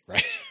safety,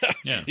 right?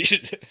 Yeah.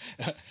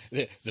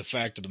 The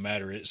fact of the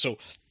matter is, so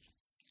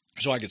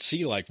I could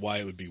see why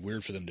it would be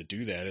weird for them to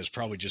do that. It's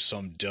probably just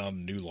some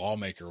dumb new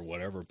lawmaker or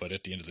whatever, but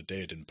at the end of the day,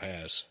 it didn't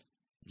pass.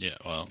 Yeah,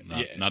 well,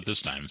 not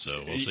this time,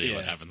 so we'll see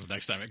what happens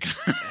next time it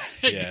comes.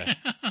 Yeah.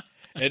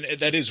 And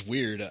that is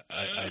weird.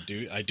 I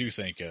do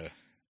think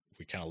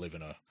we kind of live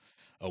in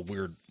a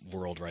weird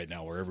world right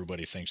now where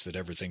everybody thinks that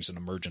everything's an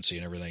emergency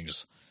and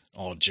everything's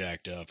all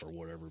jacked up or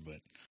whatever. But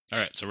all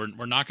right, so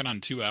we're knocking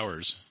on 2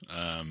 hours.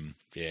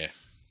 Yeah.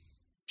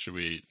 Do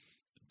we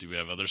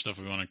have other stuff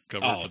we want to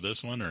cover for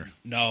this one, or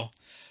no?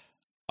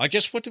 I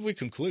guess what did we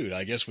conclude?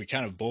 I guess we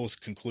kind of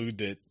both conclude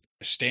that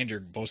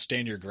both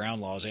stand your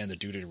ground laws and the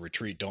duty to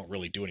retreat don't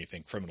really do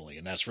anything criminally,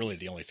 and that's really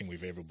the only thing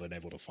we've ever been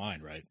able to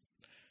find, right?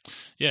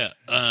 Yeah.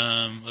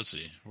 Let's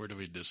see. Where do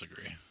we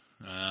disagree?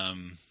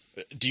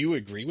 Do you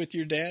agree with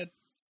your dad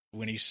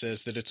when he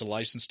says that it's a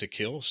license to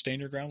kill,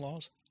 stand your ground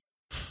laws?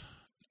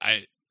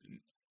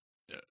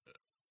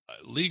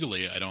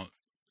 Legally, I don't.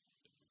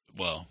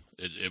 Well,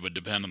 it would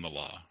depend on the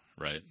law,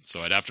 right?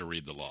 So I'd have to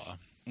read the law.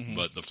 Mm-hmm.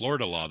 But the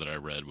Florida law that I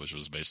read, which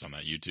was based on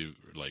that YouTube,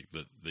 like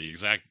the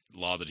exact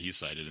law that he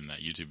cited in that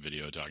YouTube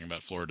video talking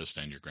about Florida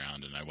stand your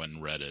ground, and I went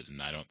and read it,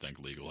 and I don't think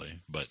legally,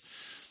 but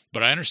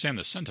I understand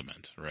the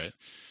sentiment, right?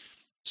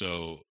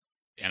 So,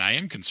 and I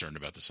am concerned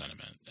about the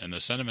sentiment, and the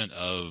sentiment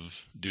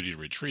of duty to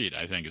retreat,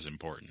 I think, is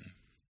important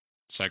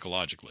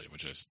psychologically,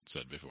 which I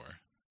said before,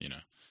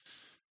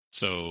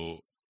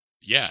 So,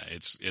 yeah,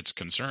 it's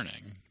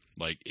concerning.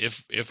 Like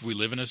if we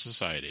live in a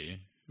society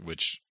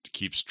which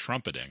keeps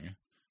trumpeting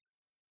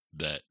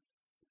that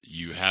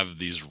you have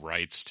these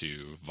rights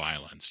to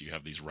violence. You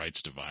have these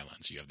rights to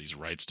violence. You have these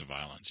rights to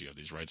violence. You have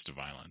these rights to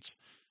violence.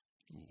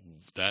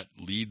 That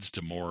leads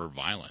to more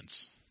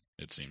violence,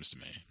 it seems to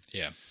me.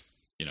 Yeah.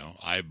 You know,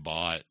 I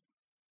bought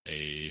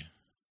a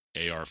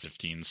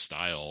AR-15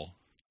 style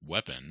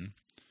weapon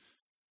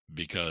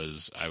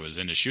because I was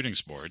into shooting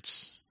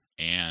sports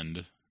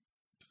and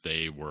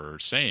they were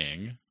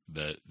saying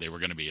that they were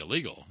going to be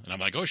illegal. And I'm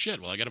like, oh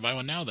shit, well, I got to buy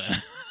one now then.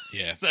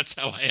 Yeah. That's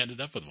how I ended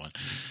up with one.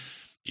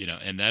 You know,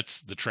 and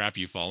that's the trap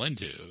you fall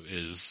into,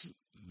 is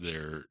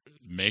they're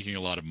making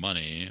a lot of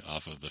money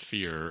off of the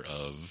fear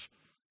of,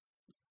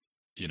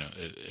 you know,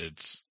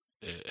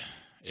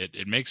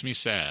 it makes me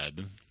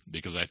sad,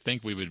 because I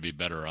think we would be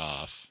better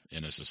off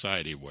in a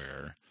society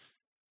where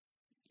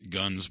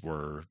guns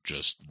were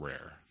just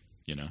rare,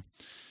 you know,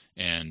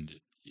 and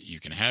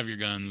you can have your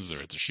guns.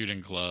 They're at the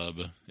shooting club.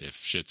 If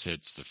shit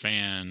hits the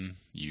fan,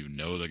 you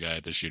know the guy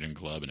at the shooting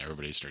club, and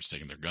everybody starts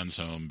taking their guns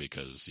home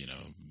because, you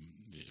know,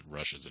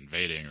 Russia's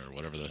invading or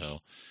whatever the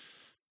hell.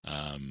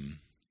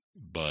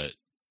 But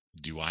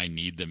do I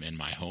need them in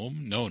my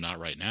home? No, not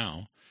right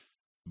now.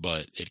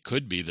 But it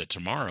could be that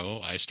tomorrow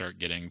I start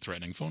getting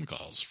threatening phone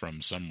calls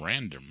from some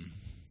random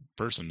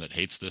person that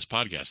hates this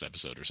podcast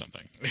episode or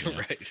something. You know?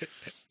 Right.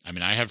 I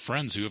mean, I have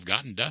friends who have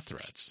gotten death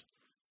threats.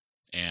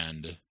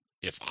 And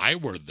if I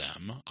were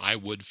them, I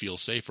would feel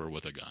safer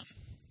with a gun.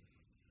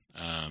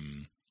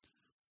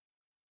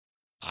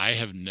 I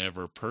have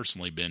never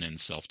personally been in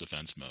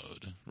self-defense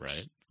mode,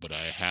 right? But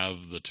I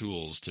have the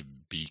tools to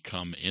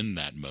become in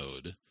that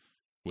mode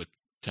with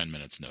 10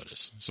 minutes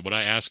notice. So what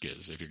I ask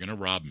is, if you're going to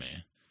rob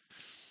me,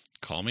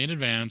 call me in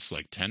advance,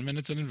 like 10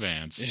 minutes in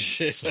advance,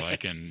 so I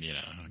can, you know,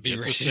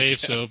 get the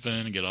safes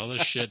open, get all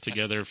this shit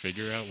together,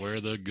 figure out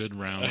where the good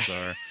rounds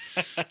are,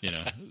 you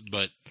know.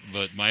 But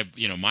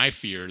my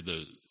fear,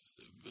 the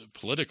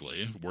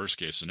politically worst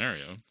case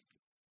scenario,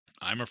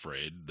 I'm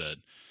afraid that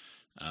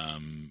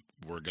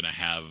we're going to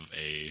have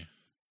a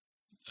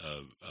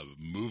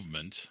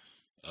movement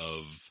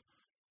of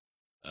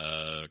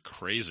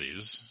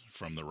crazies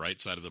from the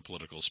right side of the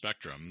political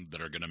spectrum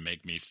that are going to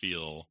make me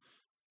feel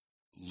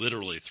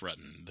literally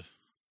threatened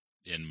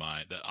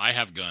that I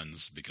have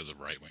guns because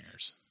of right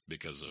wingers,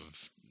 because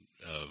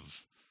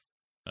of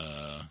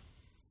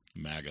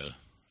MAGA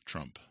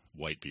Trump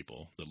white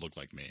people that look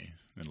like me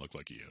and look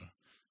like you.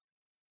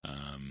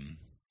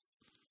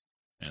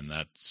 And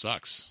that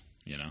sucks,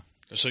 you know?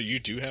 So you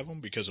do have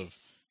them because of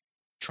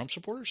Trump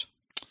supporters?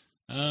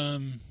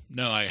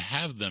 No, I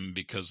have them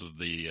because of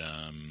the,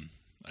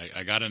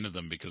 I got into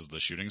them because of the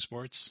shooting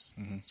sports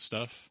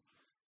stuff.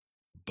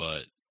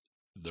 But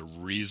the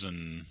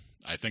reason,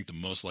 I think the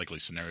most likely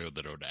scenario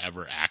that I would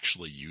ever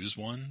actually use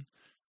one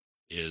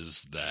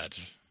is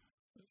that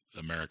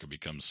America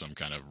becomes some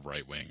kind of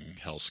right-wing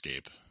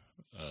hellscape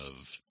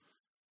of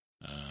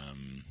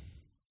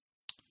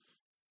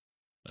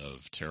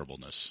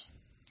terribleness,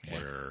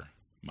 where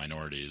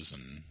minorities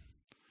and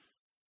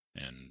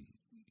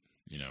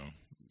you know,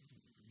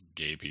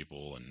 gay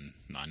people and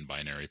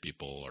non-binary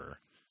people are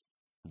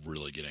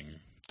really getting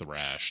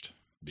thrashed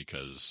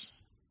because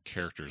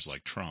characters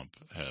like Trump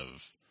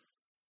have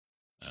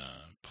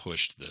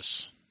pushed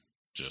this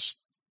just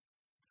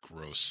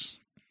gross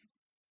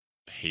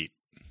hate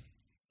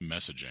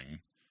messaging,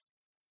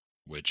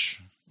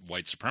 which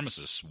white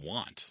supremacists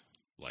want.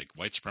 Like,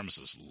 white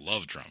supremacists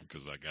love Trump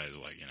because that guy's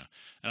like, you know,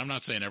 and I'm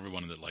not saying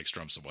everyone that likes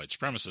Trump's a white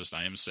supremacist.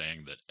 I am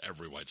saying that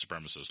every white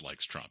supremacist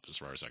likes Trump, as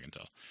far as I can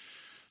tell.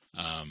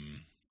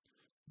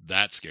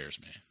 That scares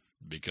me,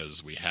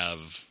 because we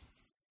have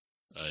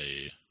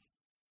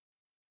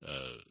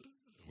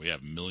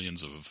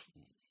millions of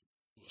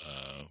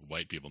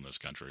white people in this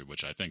country,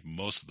 which I think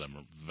most of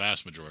them,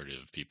 vast majority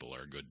of people,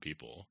 are good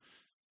people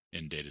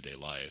in day-to-day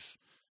life.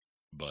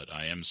 But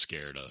I am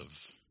scared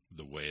of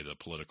the way the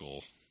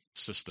political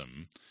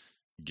system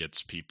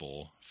gets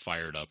people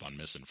fired up on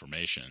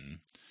misinformation,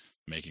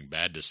 making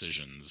bad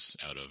decisions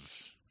out of,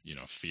 you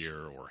know,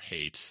 fear or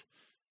hate,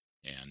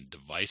 and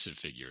divisive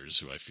figures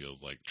who I feel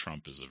like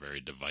Trump is a very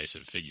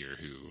divisive figure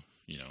who,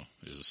 you know,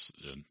 is,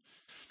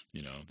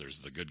 you know,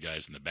 there's the good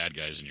guys and the bad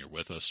guys, and you're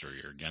with us or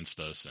you're against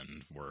us,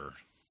 and we're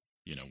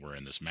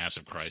in this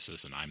massive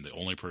crisis, and I'm the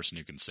only person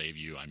who can save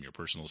you. I'm your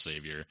personal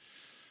savior.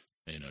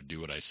 You know,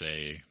 do what I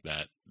say.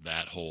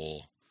 That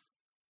whole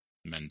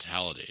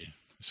mentality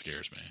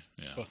scares me.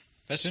 Yeah. Well,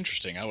 that's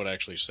interesting. I would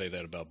actually say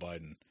that about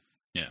Biden.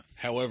 Yeah.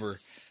 However,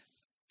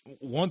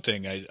 one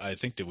thing I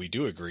think that we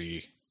do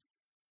agree,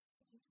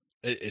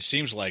 it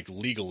seems like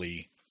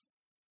legally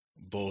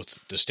both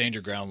the stand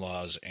your ground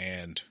laws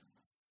and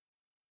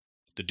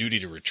the duty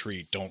to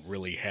retreat don't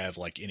really have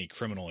like any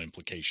criminal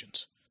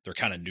implications. They're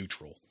kind of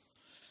neutral.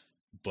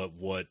 But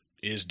what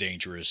is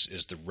dangerous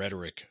is the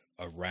rhetoric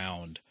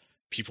around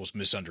people's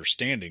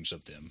misunderstandings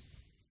of them,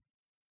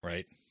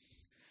 right?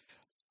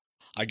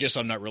 I guess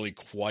I'm not really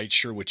quite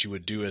sure what you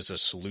would do as a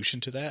solution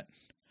to that.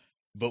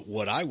 But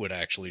what I would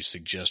actually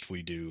suggest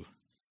we do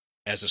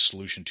as a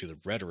solution to the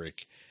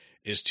rhetoric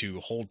is to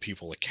hold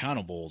people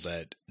accountable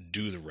that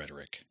do the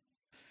rhetoric.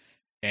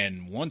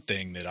 And one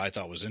thing that I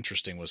thought was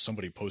interesting was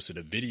somebody posted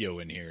a video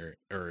in here,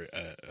 or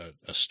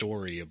a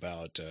story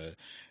about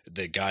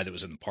the guy that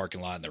was in the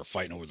parking lot and they were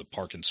fighting over the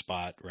parking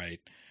spot, right?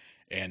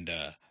 And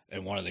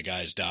one of the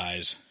guys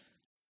dies.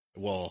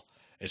 Well,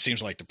 it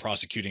seems like the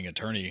prosecuting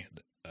attorney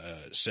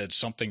said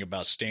something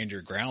about stand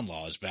your ground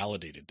laws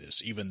validated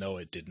this, even though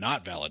it did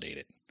not validate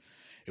it.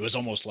 It was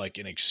almost like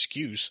an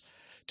excuse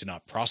to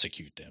not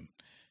prosecute them.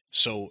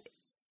 So,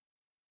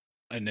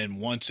 and then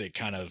once it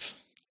kind of,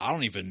 I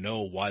don't even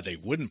know why they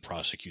wouldn't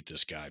prosecute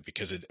this guy,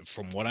 because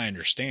from what I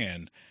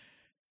understand,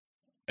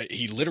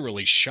 he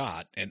literally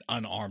shot an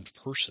unarmed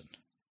person.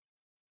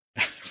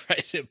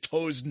 Right? It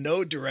posed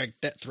no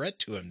direct threat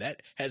to him.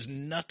 That has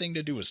nothing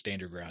to do with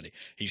stand your ground.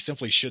 He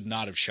simply should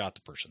not have shot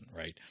the person,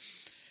 right?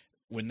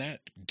 When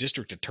that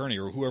district attorney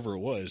or whoever it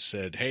was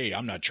said, hey,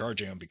 I'm not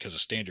charging him because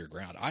of stand your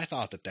ground, I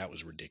thought that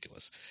was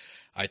ridiculous.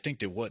 I think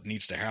that what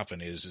needs to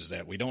happen is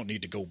that we don't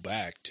need to go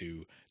back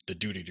to the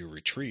duty to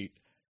retreat.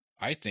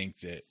 I think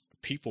that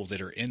people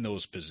that are in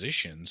those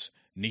positions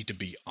need to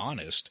be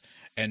honest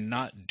and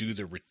not do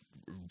the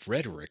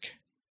rhetoric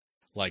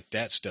like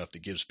that stuff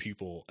that gives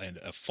people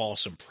a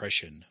false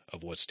impression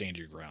of what stand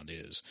your ground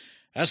is.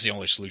 That's the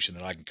only solution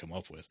that I can come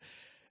up with.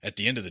 At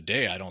the end of the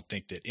day, I don't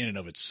think that in and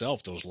of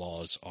itself those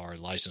laws are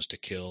licensed to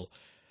kill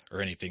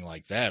or anything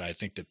like that. I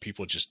think that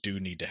people just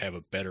do need to have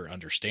a better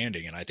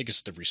understanding, and I think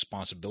it's the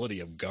responsibility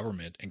of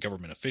government and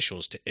government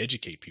officials to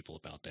educate people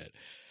about that,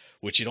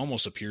 which it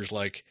almost appears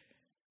like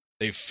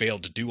they've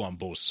failed to do on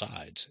both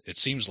sides. It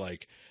seems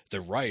like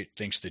the right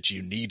thinks that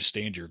you need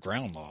stand your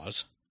ground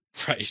laws,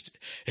 right,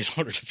 in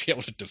order to be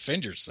able to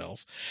defend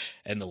yourself,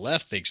 and the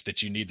left thinks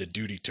that you need the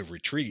duty to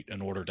retreat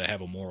in order to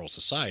have a moral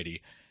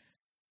society.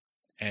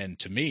 And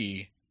to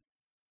me,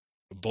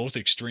 both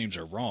extremes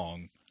are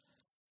wrong,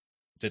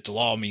 that the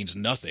law means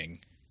nothing.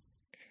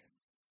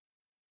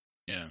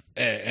 Yeah.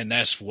 And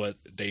that's what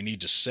they need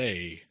to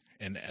say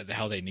and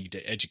how they need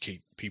to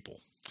educate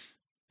people.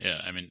 Yeah,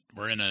 I mean,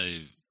 we're in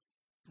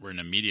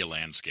a media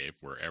landscape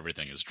where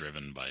everything is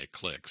driven by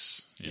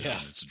clicks. You know,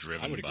 it's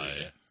driven by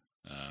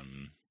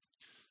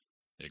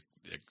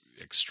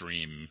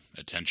extreme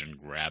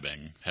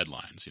attention-grabbing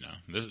headlines. You know,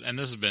 this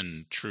has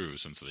been true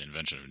since the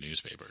invention of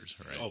newspapers,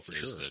 right? Oh, for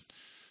sure. That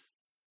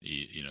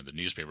the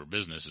newspaper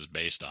business is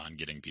based on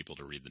getting people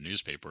to read the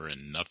newspaper,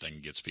 and nothing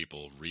gets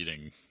people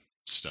reading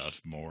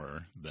stuff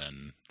more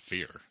than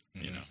fear.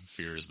 Mm-hmm. You know,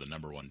 fear is the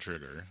number one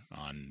trigger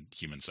on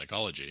human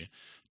psychology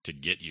to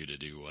get you to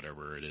do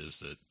whatever it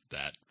is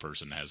that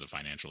person has a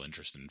financial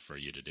interest in for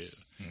you to do.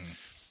 Mm-hmm.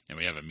 And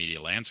we have a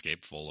media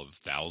landscape full of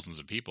thousands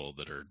of people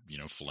that are,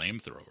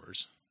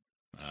 flamethrowers.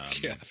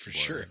 Yeah, for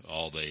sure.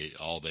 All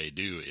they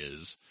do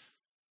is,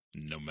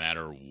 no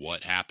matter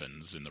what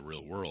happens in the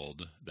real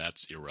world,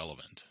 that's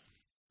irrelevant.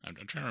 I'm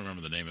trying to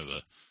remember the name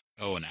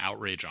of an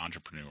outrage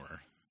entrepreneur.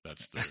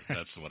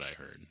 That's what I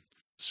heard.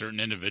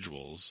 Certain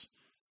individuals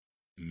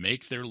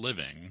make their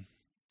living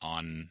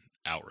on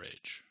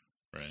outrage,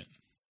 right?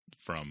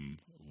 From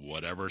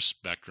whatever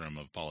spectrum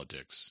of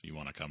politics you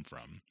want to come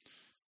from.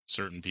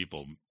 Certain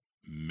people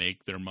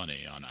make their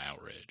money on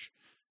outrage.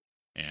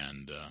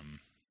 And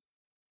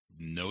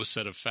no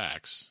set of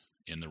facts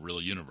in the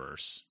real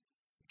universe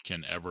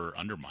can ever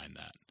undermine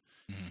that.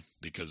 Mm-hmm.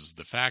 Because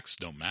the facts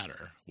don't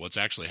matter. What's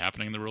actually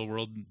happening in the real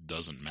world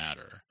doesn't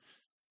matter.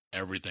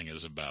 Everything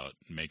is about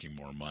making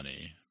more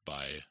money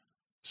by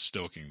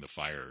stoking the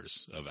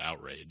fires of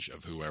outrage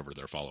of whoever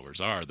their followers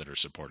are that are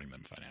supporting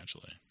them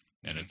financially.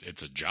 And mm-hmm.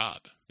 it's a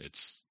job.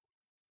 It's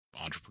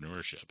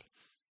entrepreneurship.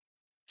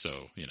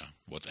 So,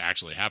 what's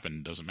actually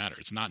happened doesn't matter.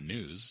 It's not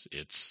news.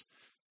 It's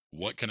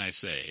what can I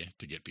say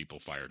to get people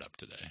fired up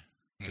today?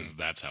 Because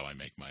that's how I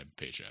make my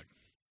paycheck.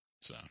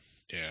 So,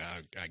 yeah,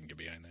 I can get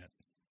behind that.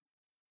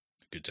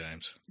 Good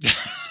times.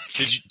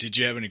 Did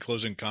you have any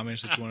closing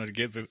comments that you wanted to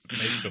give maybe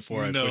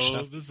before I pushed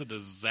up? No, this is a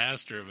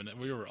disaster of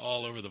we were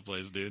all over the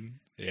place, dude.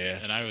 Yeah.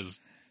 And I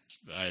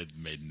had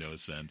made no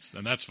sense.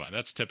 And that's fine.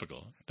 That's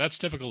typical. That's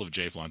typical of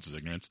Jay Flounce's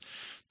ignorance.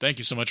 Thank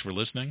you so much for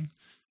listening.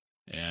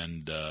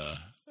 And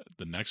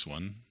the next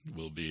one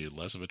will be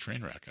less of a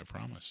train wreck, I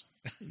promise.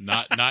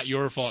 Not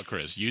your fault,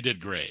 Chris. You did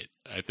great.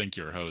 I think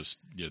your host,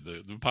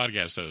 the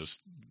podcast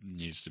host,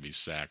 needs to be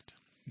sacked.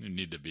 You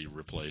need to be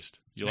replaced.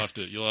 You'll have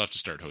to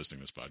start hosting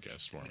this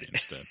podcast for me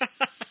instead.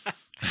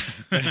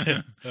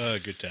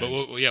 Good times.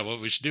 But what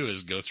we should do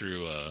is go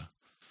through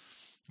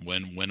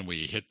when we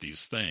hit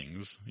these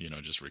things.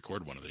 Just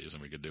record one of these,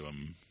 and we could do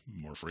them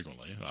more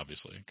frequently.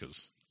 Obviously,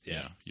 because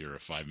you're a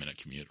 5-minute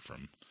commute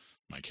from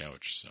my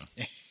couch. So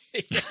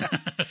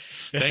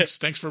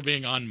thanks for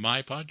being on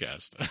my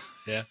podcast.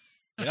 Yeah,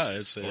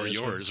 it's or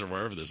yours, or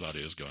wherever this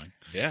audio is going.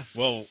 Yeah,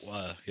 well,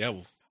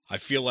 I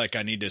feel like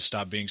I need to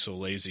stop being so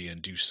lazy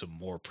and do some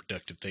more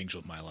productive things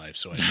with my life.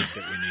 So I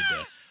think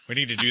that we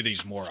need to do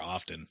these more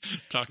often.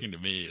 Talking to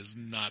me is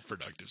not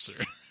productive, sir.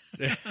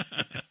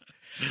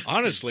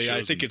 Honestly,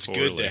 I think it's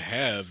good to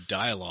have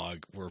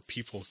dialogue where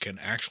people can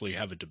actually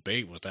have a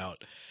debate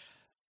without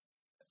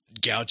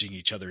gouging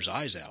each other's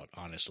eyes out,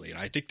 honestly. And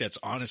I think that's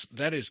honest.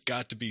 That has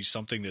got to be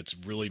something that's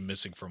really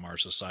missing from our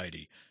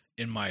society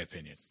in my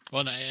opinion.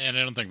 Well, and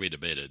I don't think we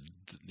debated.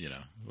 You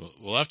know,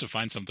 we'll have to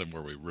find something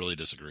where we really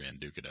disagree and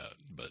duke it out.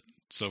 But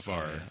so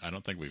far, I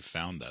don't think we've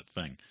found that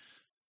thing.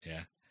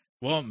 Yeah.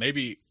 Well,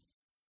 maybe,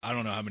 I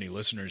don't know how many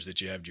listeners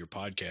that you have to your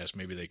podcast.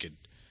 Maybe they could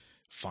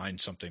find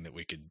something that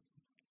we could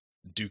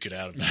duke it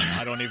out about.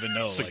 I don't even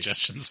know.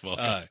 Suggestions, like,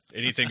 welcome.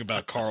 anything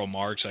about Karl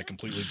Marx, I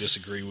completely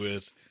disagree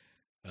with.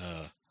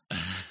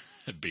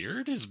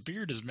 Beard? His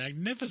beard is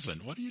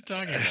magnificent. What are you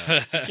talking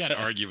about? You can't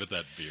argue with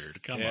that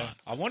beard. Come on.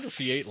 I wonder if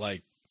he ate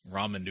like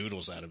ramen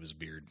noodles out of his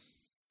beard.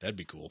 That'd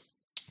be cool.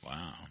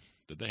 Wow.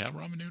 Did they have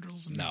ramen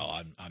noodles?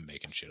 No, I'm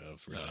making shit up.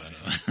 Really.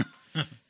 No.